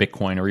whether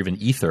Bitcoin or even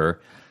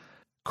Ether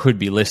could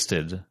be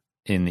listed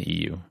in the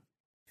EU.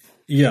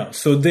 Yeah,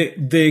 so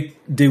they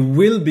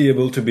will be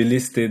able to be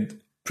listed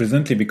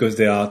presently because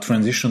they are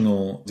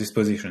transitional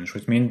dispositions,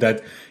 which means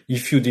that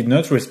if you did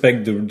not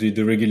respect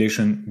the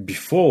regulation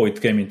before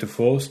it came into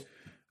force,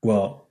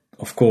 well,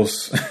 of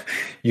course,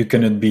 you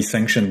cannot be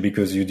sanctioned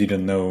because you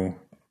didn't know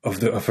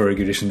of a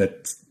regulation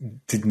that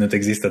did not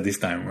exist at this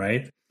time,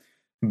 right?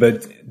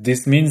 But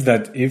this means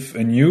that if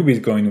a new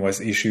Bitcoin was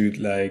issued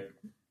like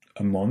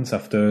a month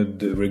after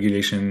the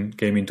regulation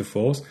came into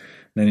force,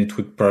 then it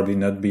would probably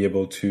not be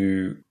able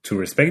to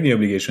respect the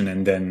obligation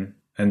and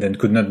then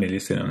could not be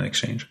listed on an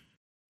exchange.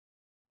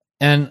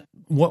 And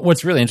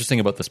what's really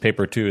interesting about this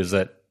paper too is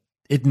that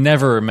it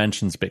never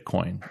mentions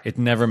Bitcoin. It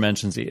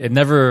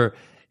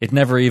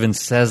never even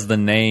says the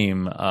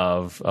name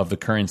of the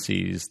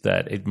currencies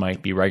that it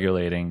might be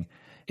regulating.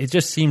 It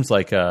just seems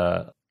like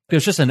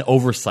there's just an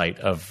oversight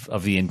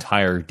of the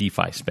entire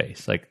DeFi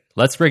space. Like,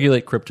 let's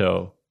regulate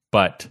crypto,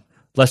 but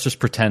let's just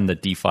pretend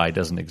that DeFi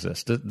doesn't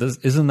exist.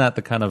 Isn't that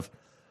the kind of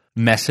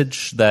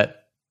message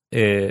that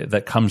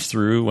comes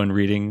through when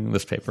reading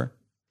this paper?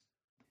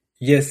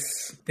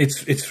 Yes,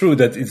 it's true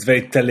that it's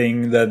very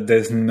telling that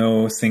there's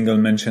no single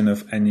mention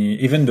of any,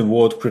 even the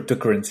word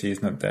cryptocurrency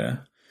is not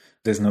there.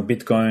 There's no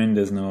Bitcoin,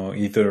 there's no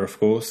Ether, of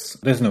course.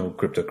 There's no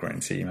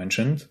cryptocurrency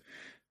mentioned.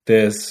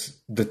 There's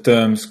the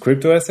terms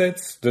crypto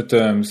assets, the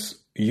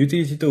terms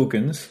utility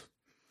tokens,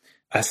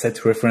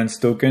 asset reference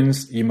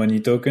tokens,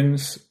 e-money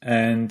tokens,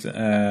 and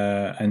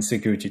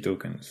security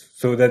tokens.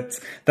 So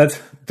that's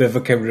the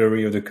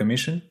vocabulary of the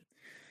Commission.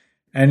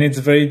 And it's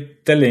very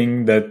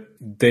telling that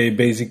they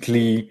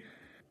basically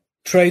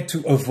try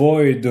to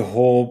avoid the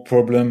whole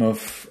problem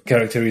of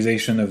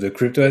characterization of the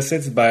crypto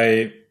assets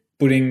by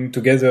putting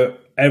together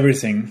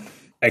everything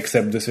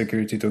except the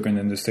security token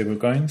and the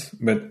stablecoins.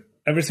 But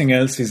everything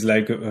else is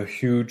like a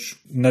huge,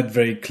 not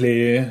very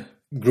clear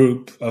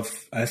group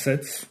of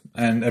assets,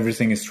 and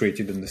everything is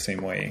treated in the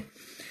same way,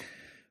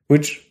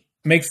 which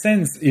makes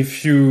sense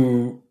if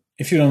you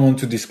don't want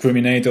to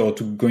discriminate or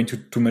to go into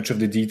too much of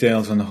the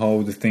details on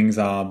how the things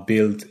are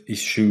built,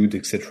 issued,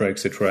 etc.,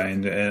 etc.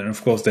 And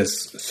of course,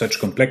 there's such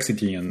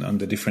complexity on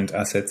the different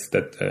assets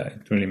that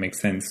it really makes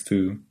sense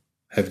to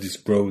have this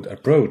broad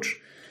approach.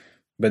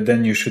 But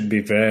then you should be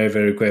very,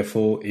 very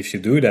careful if you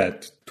do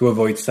that to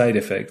avoid side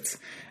effects.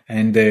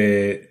 And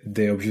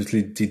they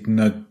obviously did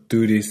not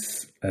do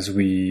this as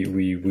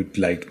we would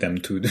like them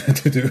to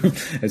do,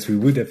 as we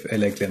would have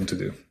liked them to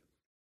do.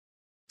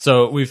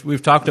 So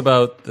we've talked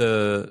about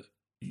the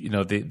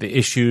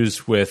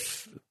issues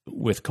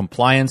with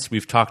compliance.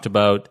 We've talked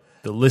about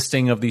the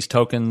listing of these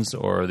tokens,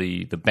 or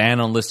the ban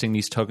on listing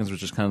these tokens,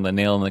 which is kind of the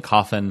nail in the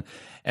coffin.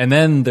 And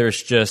then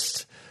there's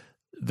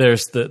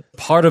the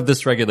part of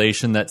this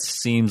regulation that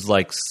seems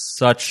like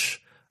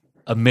such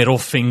a middle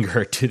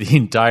finger to the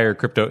entire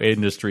crypto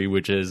industry,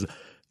 which is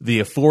the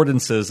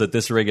affordances that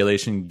this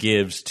regulation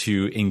gives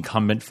to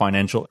incumbent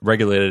financial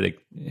regulated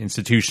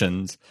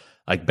institutions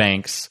like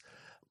banks.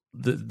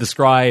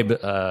 Describe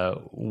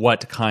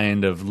what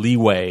kind of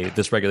leeway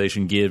this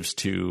regulation gives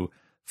to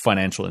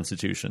financial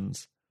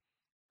institutions.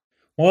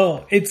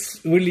 Well,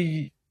 it's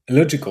really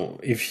logical.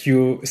 If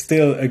you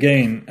still,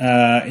 again,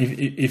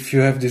 if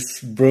you have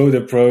this broad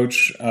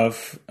approach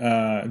of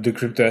the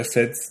crypto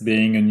assets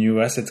being a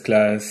new asset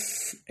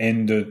class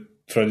in the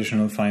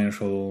traditional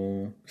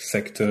financial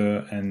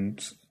sector,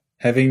 and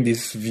having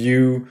this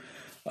view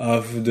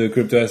of the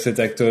crypto asset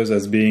actors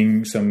as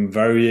being some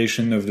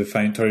variation of the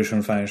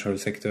traditional financial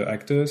sector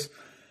actors,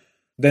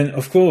 then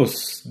of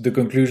course the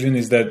conclusion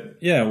is that,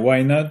 yeah,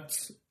 why not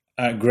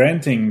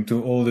granting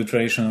to all the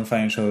traditional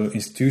financial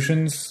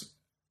institutions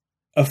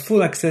a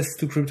full access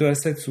to crypto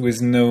assets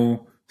with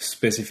no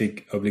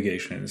specific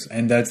obligations.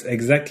 And that's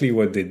exactly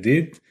what they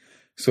did.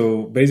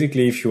 So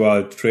basically, if you are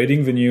a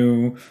trading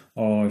venue,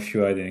 or if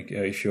you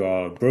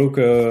are a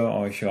broker,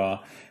 or if you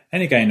are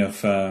any kind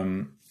of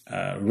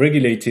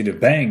regulated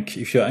bank,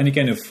 if you're any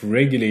kind of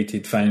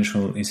regulated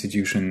financial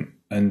institution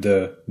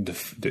under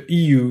the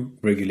EU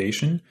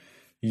regulation,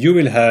 you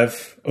will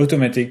have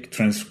automatic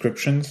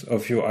transcriptions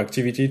of your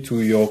activity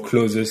to your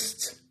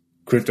closest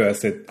crypto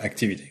asset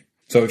activity.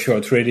 So if you're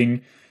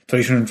a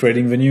traditional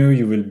trading venue,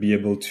 you will be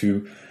able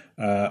to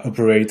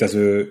operate as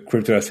a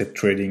crypto asset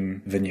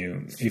trading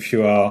venue. If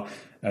you are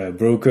a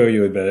broker,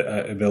 you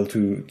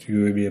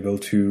will be able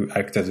to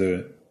act as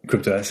a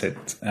crypto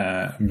asset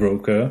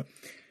broker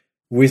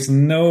with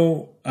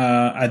no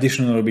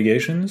additional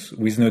obligations,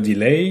 with no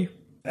delay.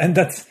 And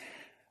that's,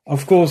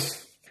 of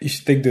course,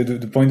 if you take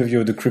the point of view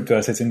of the crypto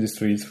assets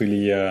industry, it's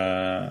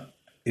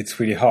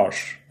really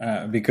harsh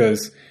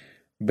because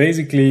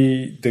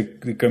basically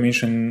the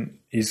Commission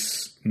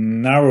is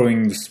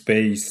narrowing the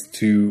space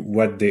to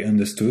what they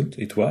understood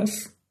it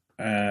was,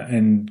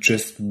 and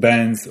just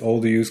bans all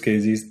the use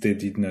cases they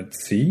did not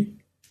see,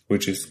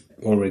 which is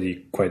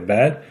already quite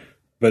bad.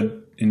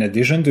 But in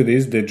addition to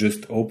this, they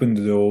just opened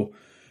the door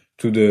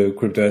to the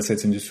crypto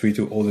assets industry,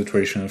 to all the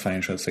traditional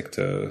financial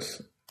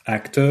sectors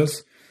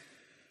actors,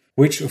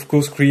 which of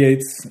course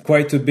creates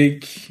quite a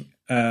big,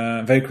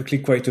 very quickly,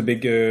 quite a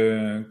big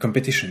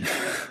competition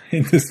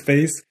in the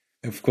space.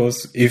 Of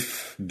course,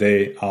 if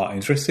they are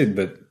interested,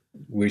 but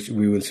which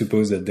we will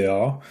suppose that they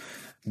are,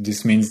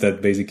 this means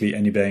that basically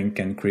any bank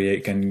can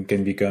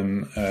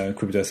become a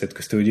crypto asset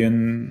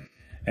custodian.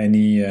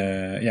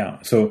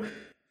 So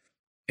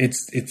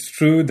it's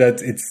true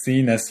that it's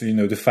seen as,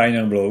 the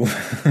final blow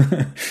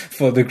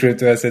for the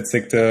crypto asset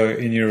sector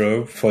in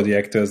Europe, for the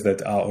actors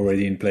that are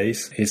already in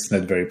place. It's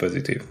not very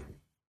positive.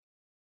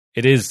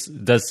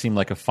 Does seem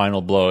like a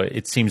final blow.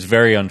 It seems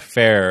very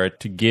unfair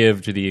to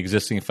give to the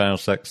existing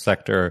financial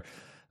sector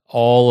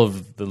all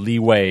of the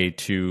leeway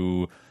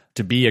to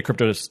be a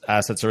crypto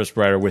asset service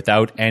provider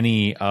without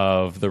any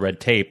of the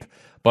red tape,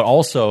 but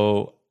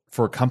also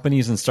for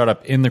companies and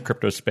startup in the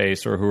crypto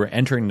space or who are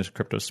entering the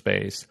crypto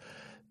space,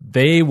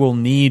 they will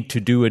need to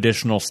do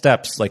additional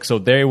steps. So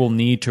they will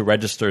need to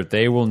register,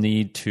 they will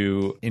need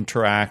to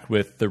interact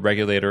with the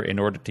regulator in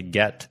order to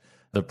get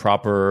the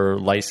proper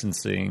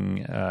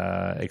licensing,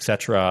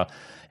 etc.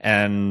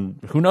 And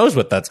who knows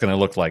what that's going to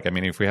look like? I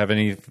mean, if we have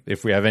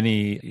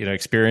any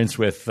experience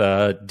with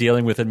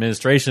dealing with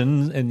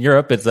administration in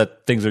Europe, it's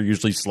that things are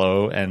usually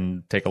slow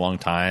and take a long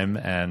time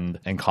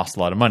and cost a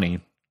lot of money.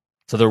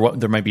 So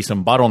there might be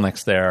some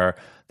bottlenecks there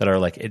that are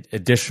like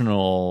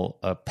additional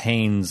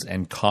pains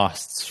and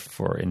costs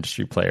for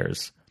industry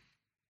players.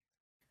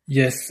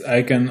 Yes,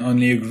 I can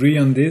only agree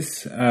on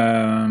this,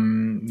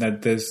 that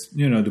there's,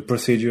 the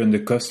procedure and the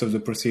cost of the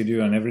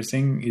procedure and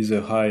everything is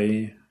a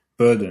high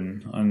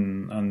burden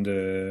on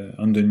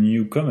the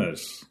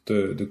newcomers,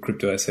 the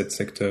crypto asset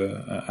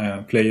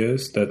sector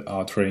players that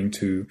are trying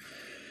to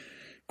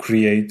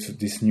create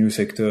this new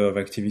sector of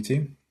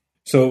activity.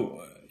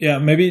 So,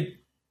 maybe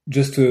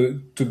just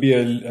to be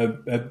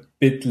a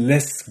bit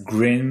less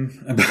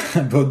grim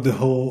about the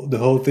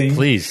whole thing.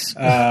 Please.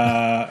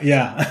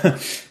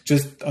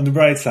 Just on the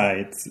bright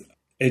side,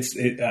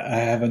 I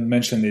haven't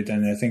mentioned it,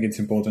 and I think it's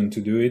important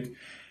to do it.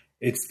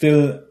 It's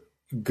still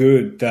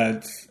good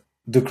that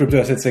the crypto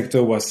asset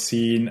sector was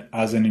seen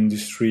as an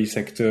industry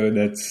sector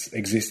that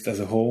exists as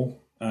a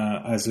whole,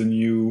 as a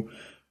new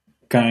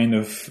kind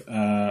of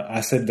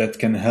asset that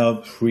can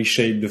help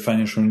reshape the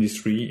financial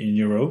industry in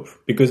Europe,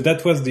 because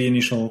that was the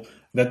initial.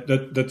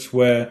 That's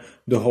where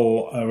the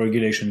whole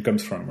regulation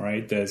comes from,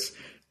 right? There's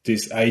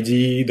this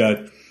idea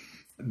that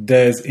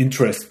there's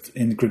interest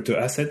in crypto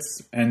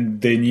assets and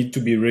they need to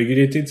be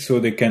regulated so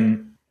they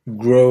can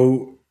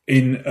grow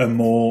in a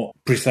more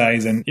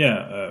precise and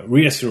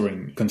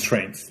reassuring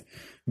constraints.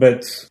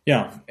 But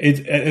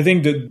I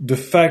think that the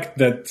fact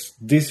that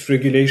this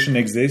regulation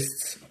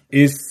exists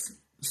is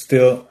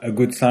still a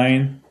good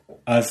sign,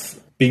 as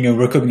being a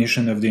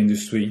recognition of the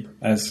industry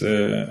as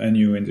a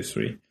new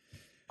industry.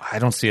 I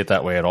don't see it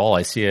that way at all.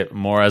 I see it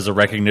more as a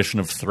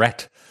recognition of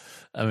threat.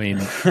 I mean,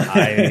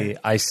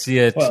 I see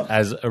it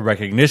as a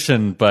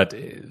recognition, but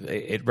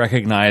it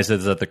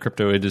recognizes that the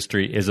crypto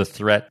industry is a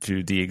threat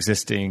to the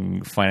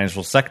existing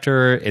financial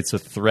sector. It's a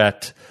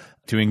threat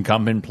to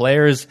incumbent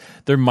players.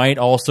 There might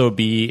also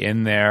be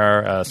in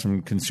there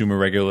some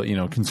consumer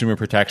consumer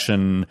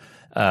protection,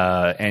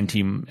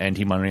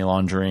 anti-money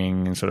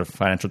laundering, and sort of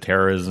financial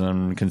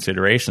terrorism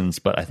considerations.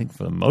 But I think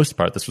for the most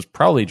part, this was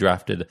probably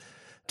drafted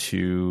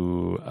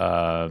to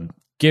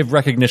give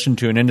recognition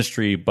to an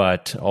industry,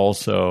 but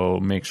also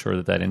make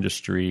sure that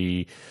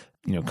industry,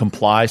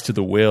 complies to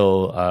the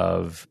will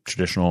of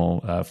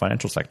traditional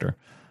financial sector.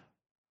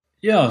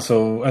 Yeah,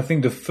 so I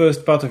think the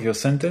first part of your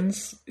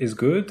sentence is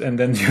good, and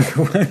then the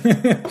other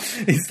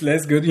one is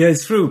less good. Yeah,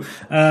 it's true.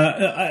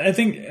 I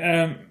think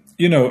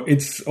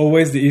it's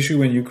always the issue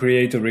when you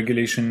create a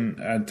regulation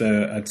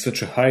at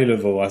such a high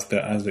level as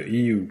the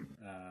EU.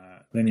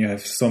 Then you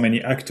have so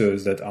many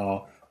actors that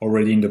are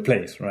already in the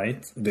place,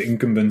 right? The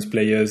incumbent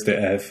players, they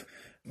have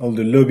all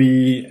the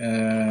lobby,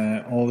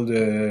 all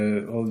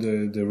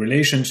the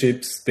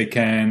relationships they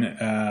can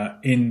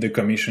in the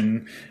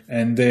commission,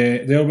 and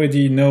they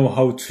already know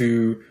how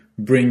to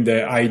bring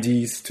their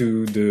ideas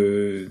to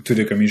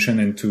the commission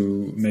and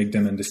to make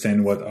them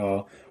understand what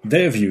are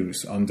their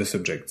views on the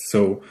subject.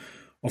 So,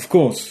 of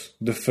course,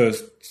 the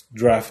first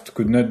draft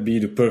could not be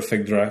the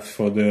perfect draft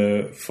for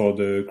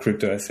the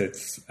crypto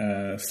assets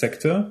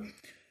sector.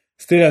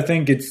 Still, I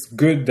think it's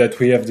good that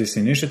we have this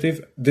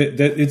initiative.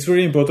 It's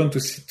really important to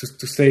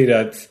say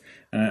that,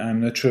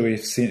 I'm not sure we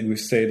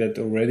say that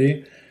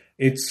already,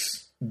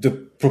 it's the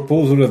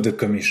proposal of the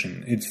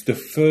Commission. It's the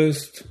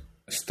first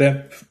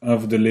step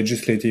of the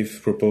legislative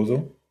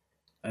proposal.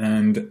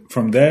 And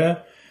from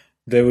there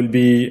will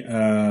be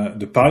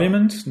the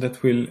Parliament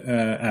that will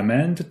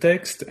amend the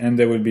text, and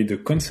there will be the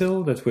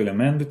Council that will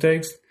amend the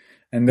text,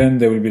 and then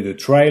there will be the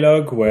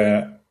trilogue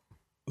where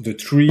the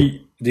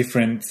three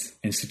different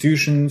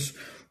institutions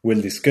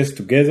will discuss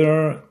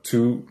together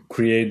to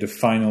create the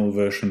final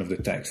version of the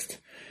text.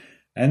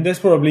 And there's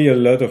probably a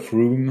lot of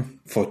room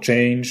for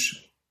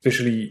change,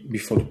 especially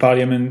before the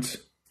Parliament,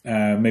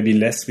 maybe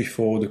less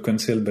before the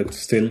council, but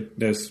still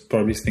there's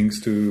probably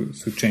things to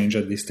change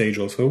at this stage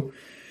also.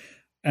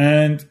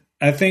 And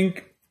I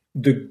think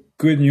the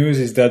good news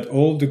is that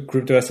all the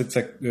crypto assets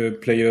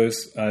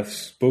players I've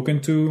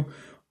spoken to,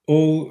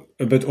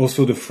 but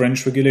also the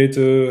French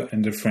regulator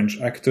and the French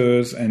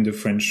actors and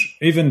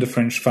even the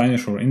French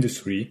financial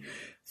industry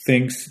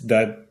thinks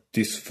that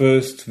this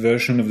first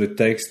version of the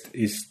text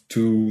is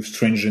too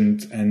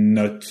stringent and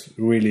not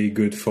really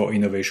good for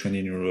innovation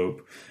in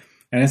Europe.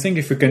 And I think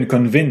if we can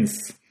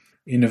convince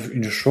in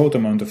a short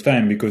amount of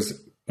time, because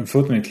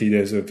unfortunately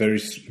there's a very,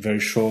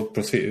 very short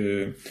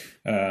procedure,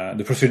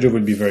 the procedure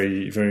will be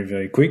very, very,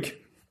 very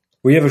quick.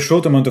 We have a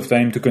short amount of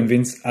time to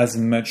convince as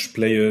much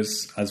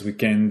players as we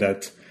can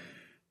that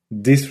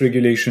this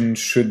regulation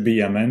should be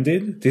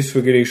amended. This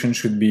regulation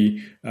should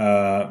be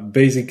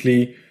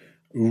basically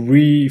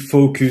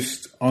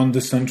refocused on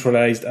the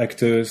centralized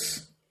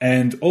actors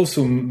and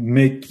also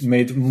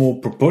made more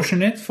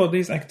proportionate for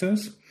these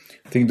actors.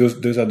 I think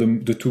those are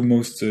the two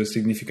most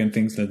significant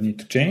things that need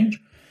to change.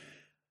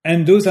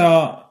 And those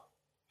are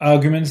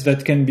arguments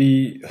that can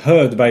be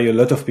heard by a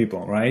lot of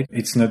people, right?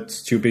 It's not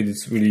stupid.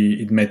 It's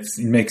really, it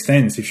makes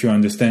sense if you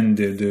understand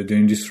the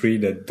industry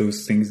that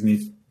those things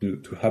need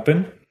to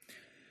happen.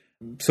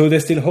 So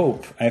there's still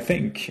hope, I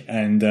think,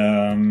 and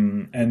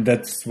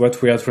that's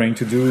what we are trying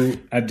to do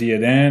at the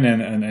EDEN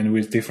and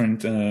with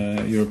different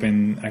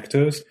European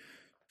actors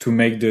to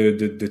make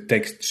the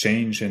text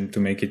change and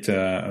to make it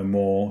a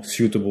more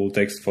suitable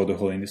text for the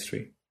whole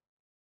industry.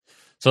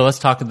 So let's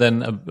talk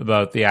then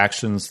about the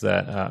actions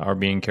that are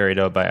being carried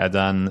out by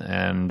EDEN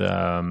and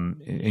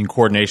in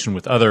coordination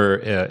with other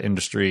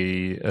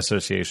industry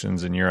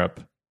associations in Europe.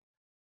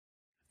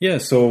 Yeah,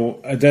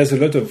 so there's a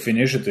lot of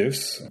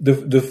initiatives.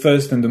 The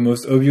first and the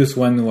most obvious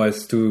one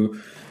was to,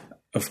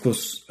 of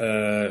course,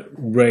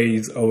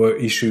 raise our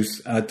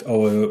issues at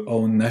our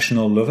own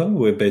national level.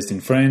 We're based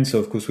in France, so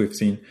of course we've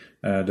seen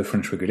the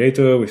French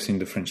regulator, we've seen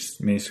the French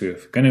Ministry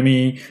of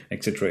Economy,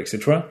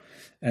 etc.,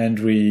 and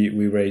we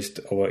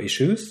raised our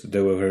issues. They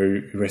were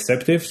very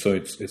receptive, so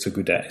it's a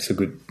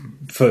good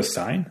first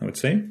sign, I would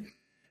say.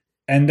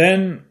 And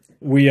then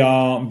we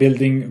are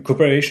building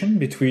cooperation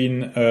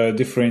between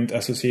different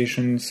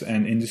associations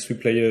and industry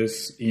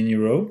players in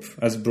Europe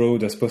as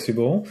broad as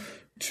possible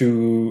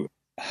to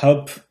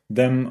help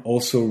them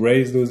also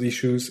raise those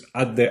issues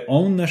at their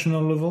own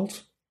national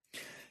levels.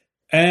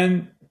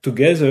 And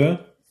together,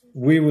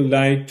 we would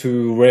like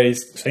to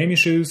raise the same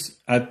issues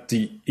at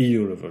the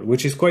EU level,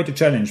 which is quite a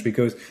challenge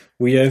because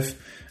we have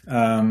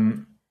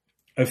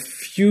a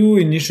few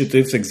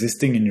initiatives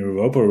existing in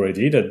Europe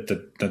already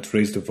that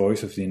raise the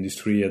voice of the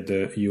industry at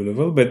the EU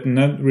level, but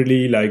not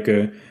really like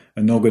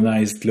an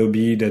organized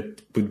lobby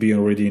that would be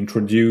already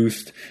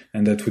introduced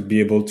and that would be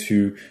able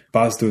to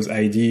pass those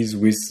ideas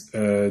with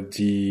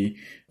the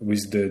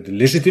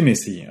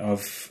legitimacy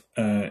of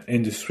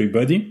industry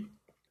body.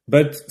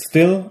 But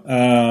still,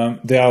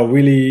 they are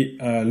really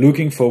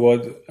looking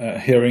forward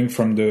hearing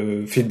from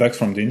the feedback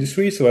from the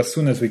industry. So as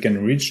soon as we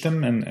can reach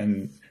them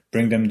and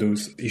bring them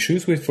those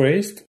issues we've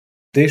raised,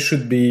 they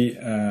should be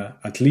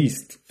at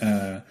least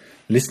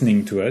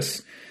listening to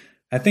us.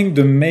 I think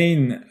the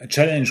main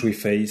challenge we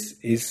face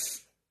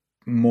is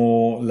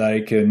more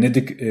like an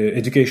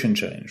education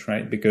challenge,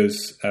 right?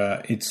 Because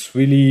it's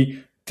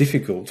really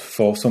difficult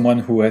for someone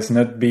who has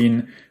not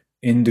been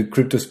in the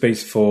crypto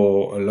space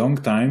for a long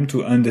time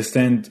to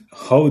understand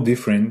how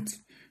different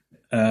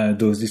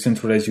those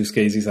decentralized use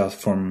cases are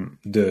from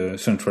the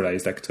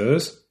centralized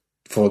actors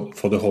for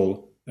the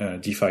whole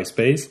DeFi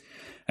space,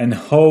 and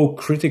how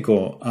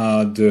critical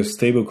are the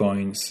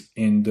stablecoins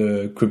in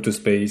the crypto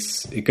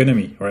space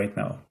economy right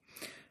now.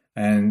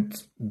 And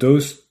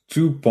those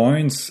 2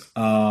 points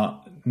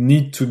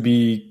need to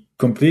be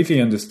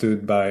completely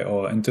understood by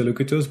our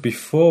interlocutors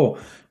before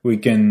we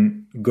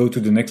can go to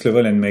the next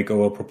level and make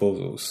our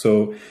proposals.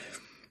 So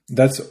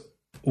that's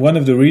one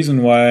of the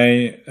reasons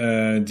why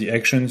the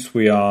actions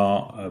we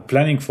are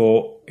planning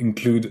for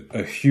include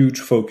a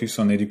huge focus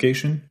on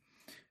education,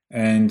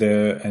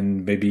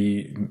 and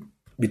maybe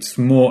it's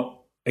more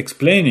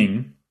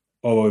explaining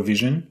our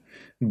vision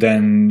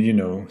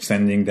than,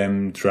 sending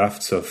them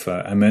drafts of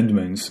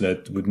amendments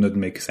that would not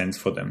make sense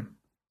for them.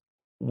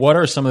 What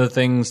are some of the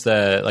things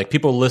that, like,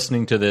 people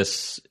listening to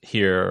this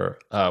here,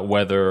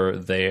 whether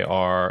they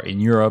are in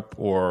Europe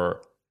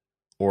or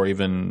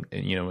even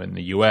in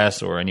the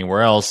US or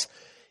anywhere else,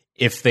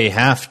 if they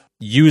have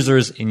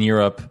users in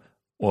Europe,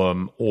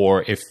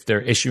 or if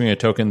they're issuing a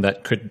token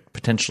that could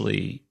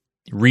potentially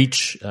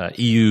reach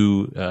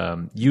EU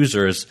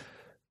users,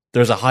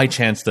 there's a high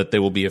chance that they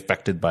will be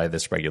affected by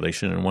this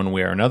regulation in one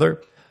way or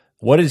another.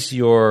 What is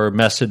your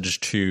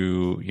message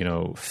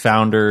to,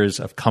 founders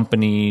of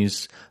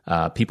companies,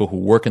 people who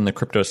work in the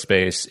crypto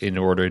space, in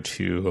order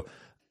to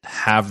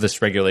have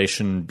this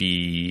regulation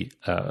be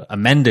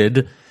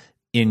amended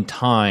in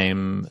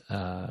time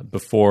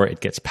before it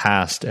gets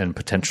passed and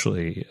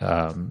potentially,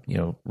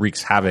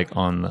 wreaks havoc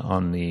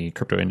on the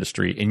crypto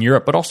industry in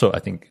Europe, but also I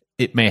think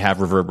it may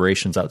have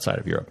reverberations outside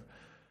of Europe?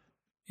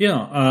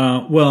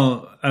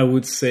 Well, I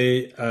would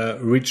say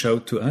reach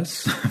out to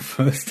us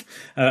first.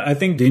 I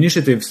think the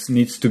initiatives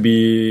needs to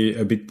be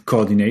a bit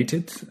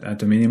coordinated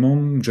at a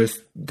minimum,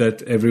 just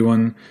that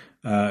everyone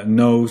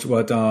knows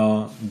what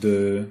are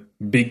the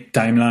big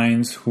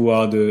timelines, who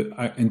are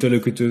the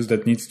interlocutors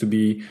that needs to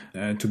be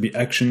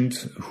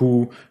actioned,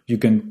 who you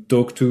can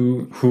talk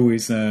to, who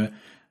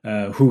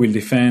will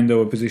defend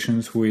our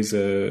positions, who is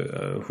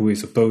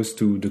opposed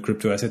to the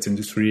crypto assets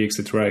industry,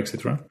 etc.,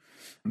 etc.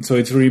 So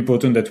it's very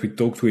important that we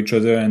talk to each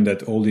other and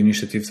that all the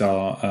initiatives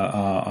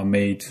are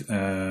made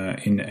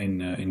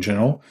in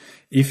general.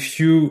 If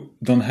you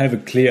don't have a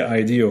clear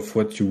idea of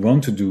what you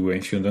want to do,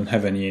 if you don't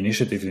have any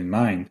initiatives in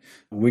mind,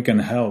 we can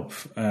help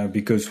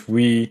because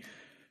we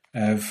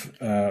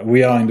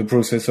are in the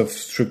process of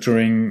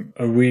structuring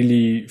a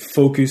really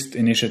focused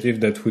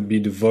initiative that would be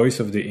the voice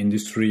of the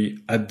industry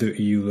at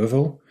the EU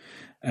level.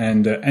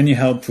 And any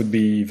help would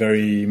be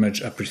very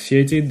much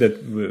appreciated,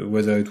 that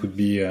whether it would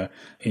be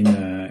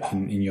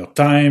in your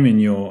time, in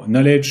your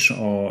knowledge,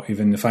 or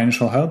even the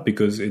financial help,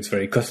 because it's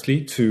very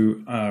costly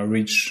to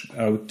reach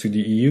out to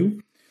the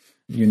EU.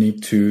 You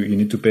need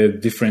to pay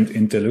different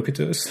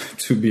interlocutors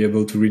to be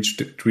able to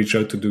reach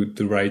out to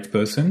the right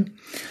person.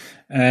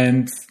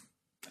 And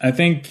I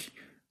think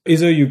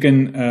either you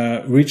can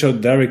reach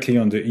out directly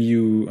on the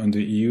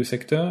EU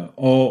sector,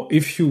 or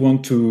if you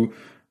want to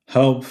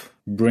help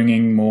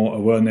bringing more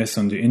awareness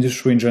on the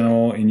industry in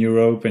general in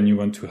Europe, and you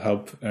want to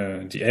help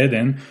the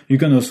EDEN, you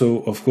can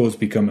also, of course,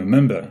 become a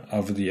member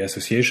of the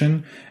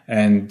association,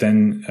 and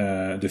then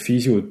the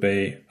fees you would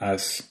pay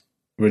as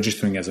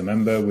registering as a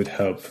member would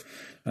help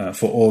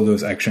for all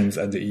those actions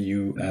at the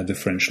EU, at the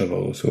French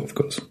level also, of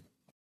course.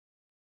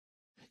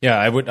 Yeah,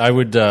 I would.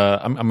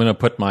 I'm going to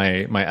put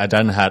my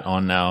ADAN hat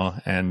on now,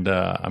 and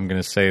I'm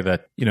going to say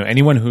that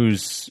anyone who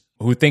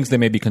thinks they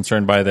may be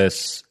concerned by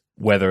this,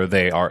 whether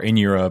they are in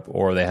Europe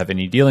or they have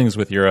any dealings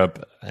with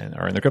Europe and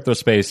are in the crypto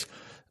space,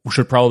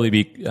 should probably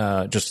be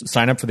just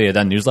sign up for the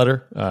ADAN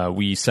newsletter.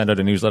 We send out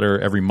a newsletter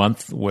every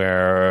month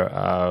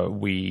where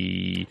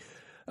we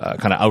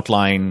kind of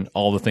outline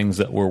all the things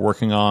that we're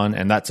working on,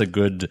 and that's a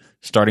good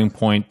starting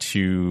point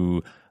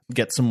to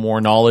get some more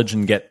knowledge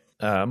and get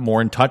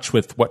more in touch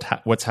with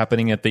what's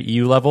happening at the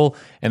EU level.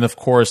 And of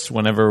course,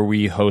 whenever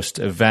we host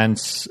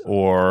events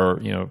or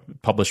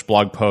publish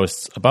blog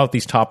posts about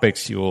these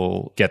topics,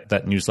 you'll get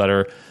that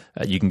newsletter.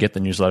 You can get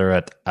the newsletter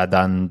at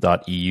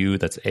adan.eu.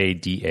 That's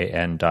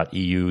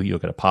ADAN.eu. You'll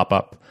get a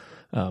pop-up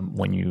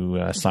when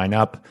you sign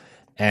up.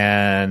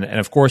 And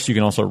of course, you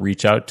can also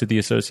reach out to the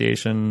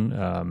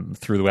association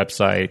through the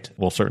website.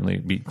 We'll certainly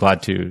be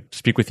glad to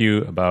speak with you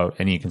about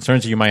any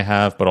concerns that you might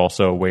have, but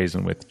also ways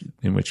in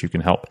which you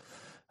can help.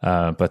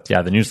 But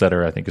yeah, the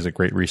newsletter I think is a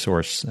great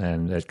resource,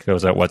 and it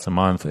goes out once a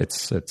month.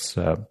 It's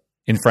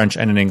in French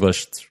and in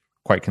English. It's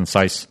quite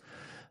concise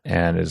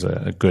and is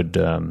a good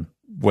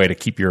way to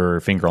keep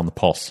your finger on the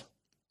pulse.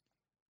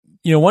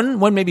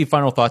 One maybe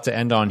final thought to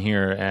end on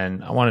here,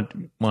 and I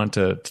wanted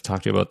to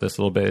talk to you about this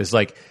a little bit, is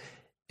like,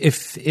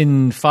 if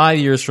in 5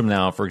 years from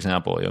now, for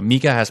example,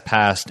 MiCA has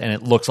passed and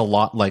it looks a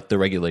lot like the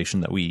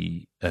regulation that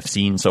we have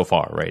seen so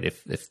far, right?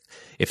 If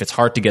it's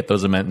hard to get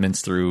those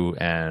amendments through,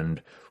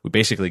 and we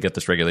basically get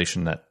this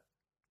regulation that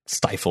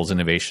stifles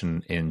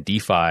innovation in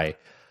DeFi,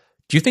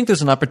 do you think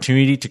there's an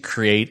opportunity to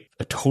create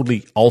a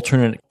totally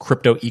alternate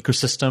crypto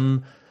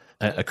ecosystem,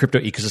 a crypto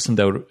ecosystem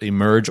that would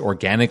emerge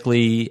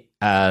organically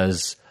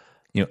as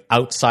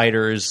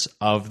outsiders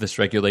of this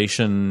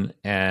regulation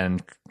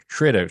and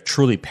create a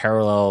truly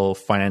parallel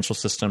financial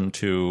system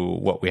to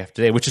what we have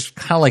today, which is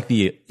kind of like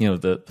the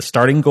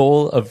starting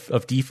goal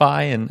of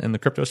DeFi and the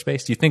crypto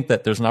space? Do you think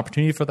that there's an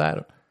opportunity for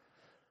that?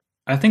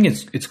 I think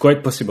it's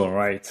quite possible,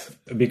 right?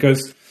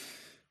 Because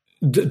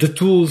the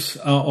tools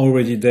are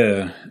already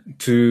there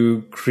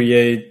to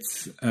create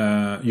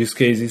use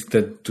cases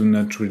that do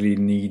not really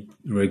need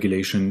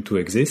regulation to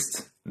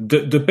exist.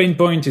 The pain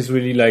point is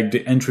really like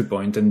the entry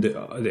point and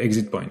the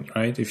exit point,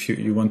 right? If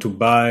you want to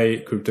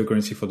buy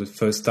cryptocurrency for the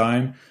first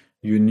time,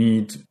 you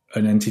need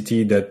an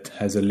entity that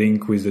has a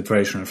link with the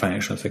traditional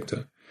financial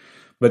sector.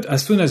 But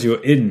as soon as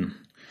you're in,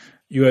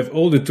 you have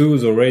all the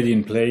tools already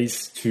in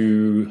place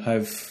to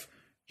have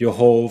your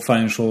whole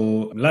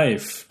financial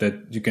life, that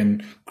you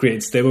can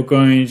create stable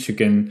coins, you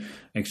can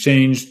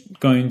exchange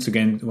coins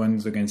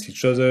against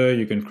each other,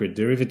 you can create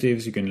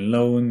derivatives, you can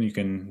loan, you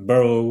can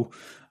borrow.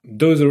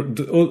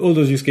 All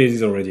those use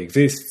cases already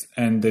exist,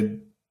 and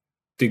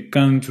they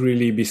can't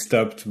really be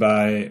stopped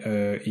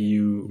by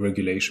EU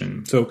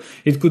regulation. So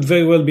it could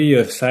very well be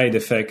a side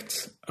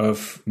effect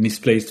of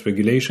misplaced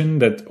regulation,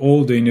 that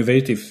all the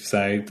innovative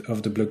side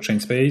of the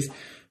blockchain space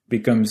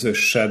becomes a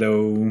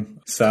shadow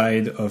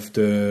side of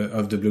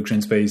the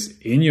blockchain space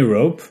in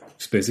Europe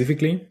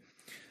specifically.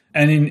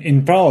 And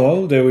in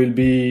parallel, there will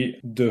be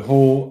the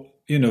whole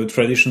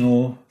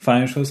traditional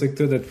financial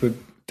sector that would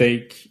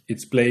take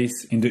its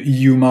place in the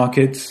EU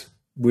market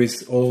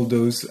with all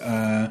those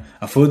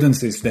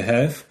affordances they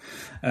have.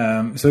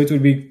 So it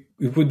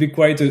would be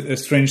quite a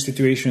strange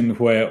situation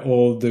where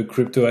all the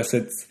crypto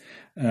assets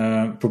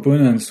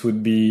proponents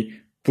would be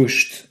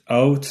pushed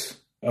out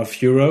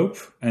of Europe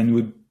and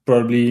would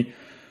probably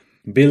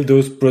build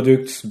those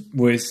products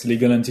with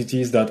legal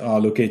entities that are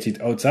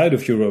located outside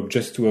of Europe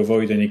just to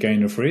avoid any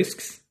kind of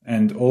risks.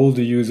 And all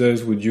the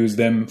users would use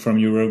them from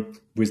Europe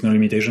with no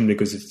limitation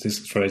because it's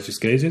decentralized use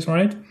cases,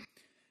 right?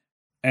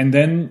 And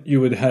then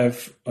you would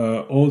have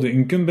all the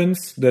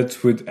incumbents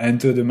that would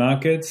enter the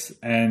markets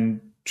and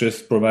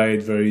just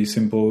provide very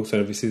simple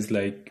services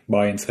like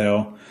buy and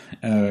sell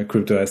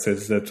crypto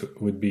assets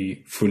that would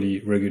be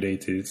fully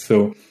regulated.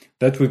 So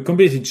that would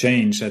completely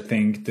change, I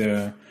think,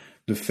 the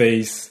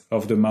face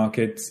of the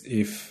market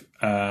if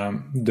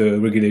the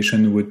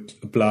regulation would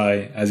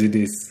apply as it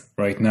is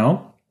right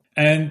now.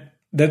 And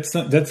that's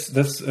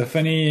a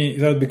funny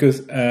thought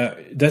because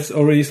that's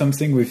already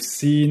something we've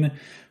seen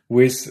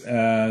with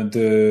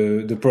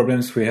the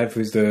problems we have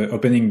with the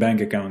opening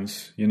bank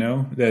accounts. You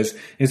know,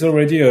 it's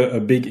already a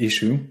big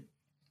issue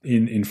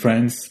in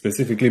France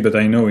specifically, but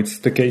I know it's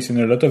the case in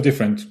a lot of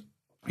different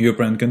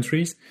European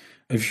countries.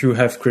 If you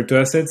have crypto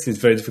assets, it's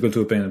very difficult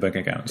to open a bank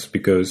account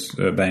because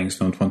banks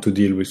don't want to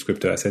deal with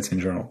crypto assets in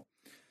general.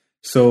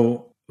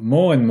 So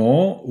more and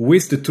more,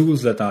 with the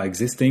tools that are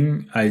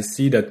existing, I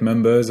see that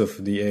members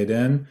of the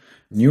ADN,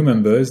 new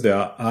members, they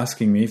are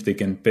asking me if they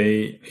can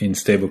pay in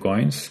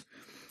stablecoins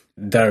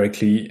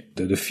directly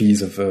the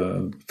fees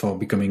for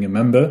becoming a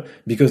member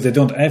because they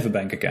don't have a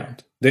bank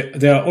account.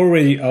 They are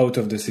already out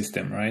of the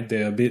system, right?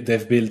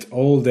 They've built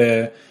all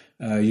their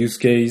use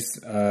case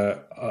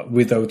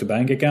without a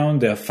bank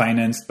account. They are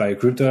financed by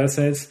crypto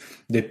assets.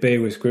 They pay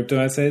with crypto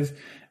assets,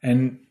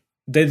 and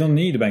they don't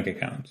need a bank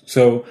account.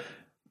 So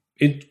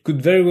it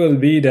could very well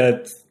be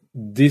that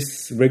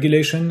this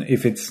regulation,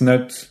 if it's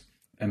not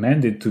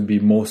amended to be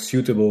more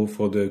suitable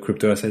for the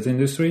crypto asset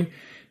industry,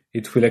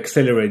 it will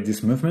accelerate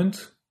this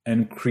movement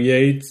and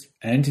create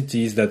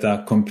entities that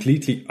are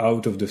completely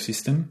out of the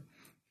system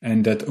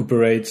and that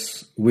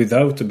operates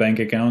without a bank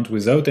account,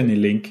 without any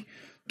link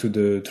to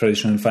the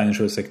traditional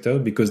financial sector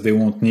because they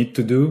won't need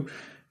to do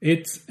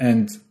it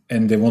and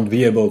they won't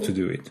be able to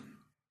do it.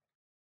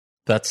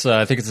 That's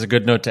I think it's a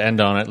good note to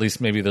end on. At least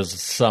maybe there's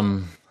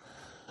some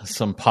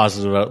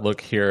positive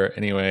outlook here.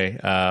 Anyway,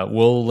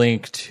 we'll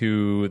link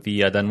to the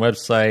ADN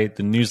website,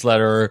 the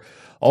newsletter.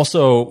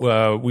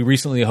 Also, we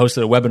recently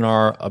hosted a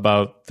webinar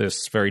about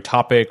this very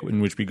topic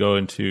in which we go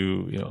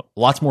into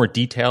lots more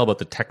detail about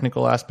the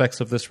technical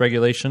aspects of this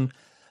regulation,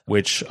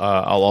 which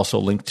I'll also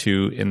link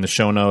to in the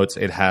show notes.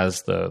 It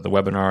has the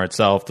webinar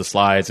itself, the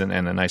slides, and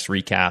a nice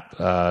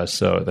recap.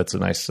 So that's a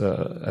nice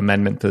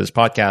amendment to this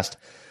podcast.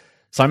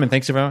 Simon,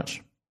 thanks very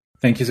much.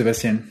 Thank you,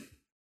 Sebastian.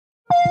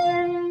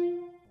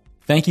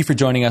 Thank you for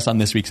joining us on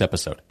this week's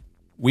episode.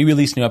 We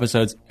release new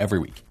episodes every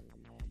week.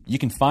 You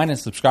can find and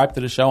subscribe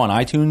to the show on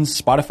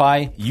iTunes,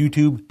 Spotify,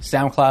 YouTube,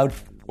 SoundCloud,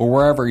 or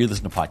wherever you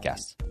listen to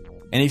podcasts.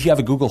 And if you have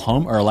a Google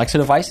Home or Alexa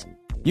device,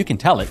 you can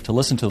tell it to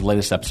listen to the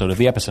latest episode of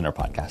the Epicenter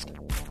podcast.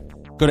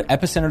 Go to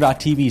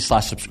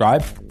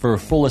epicenter.tv/subscribe for a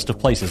full list of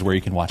places where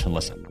you can watch and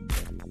listen.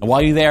 And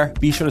while you're there,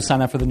 be sure to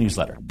sign up for the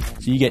newsletter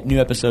so you get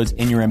new episodes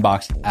in your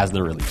inbox as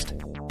they're released.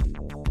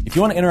 If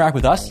you want to interact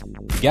with us,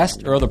 the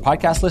guests, or other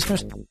podcast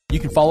listeners, you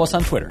can follow us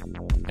on Twitter.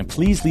 And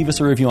please leave us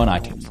a review on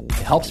iTunes.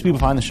 It helps people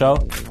find the show,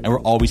 and we're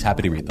always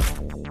happy to read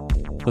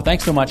them. So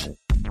thanks so much,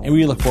 and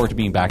we look forward to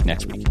being back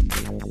next week.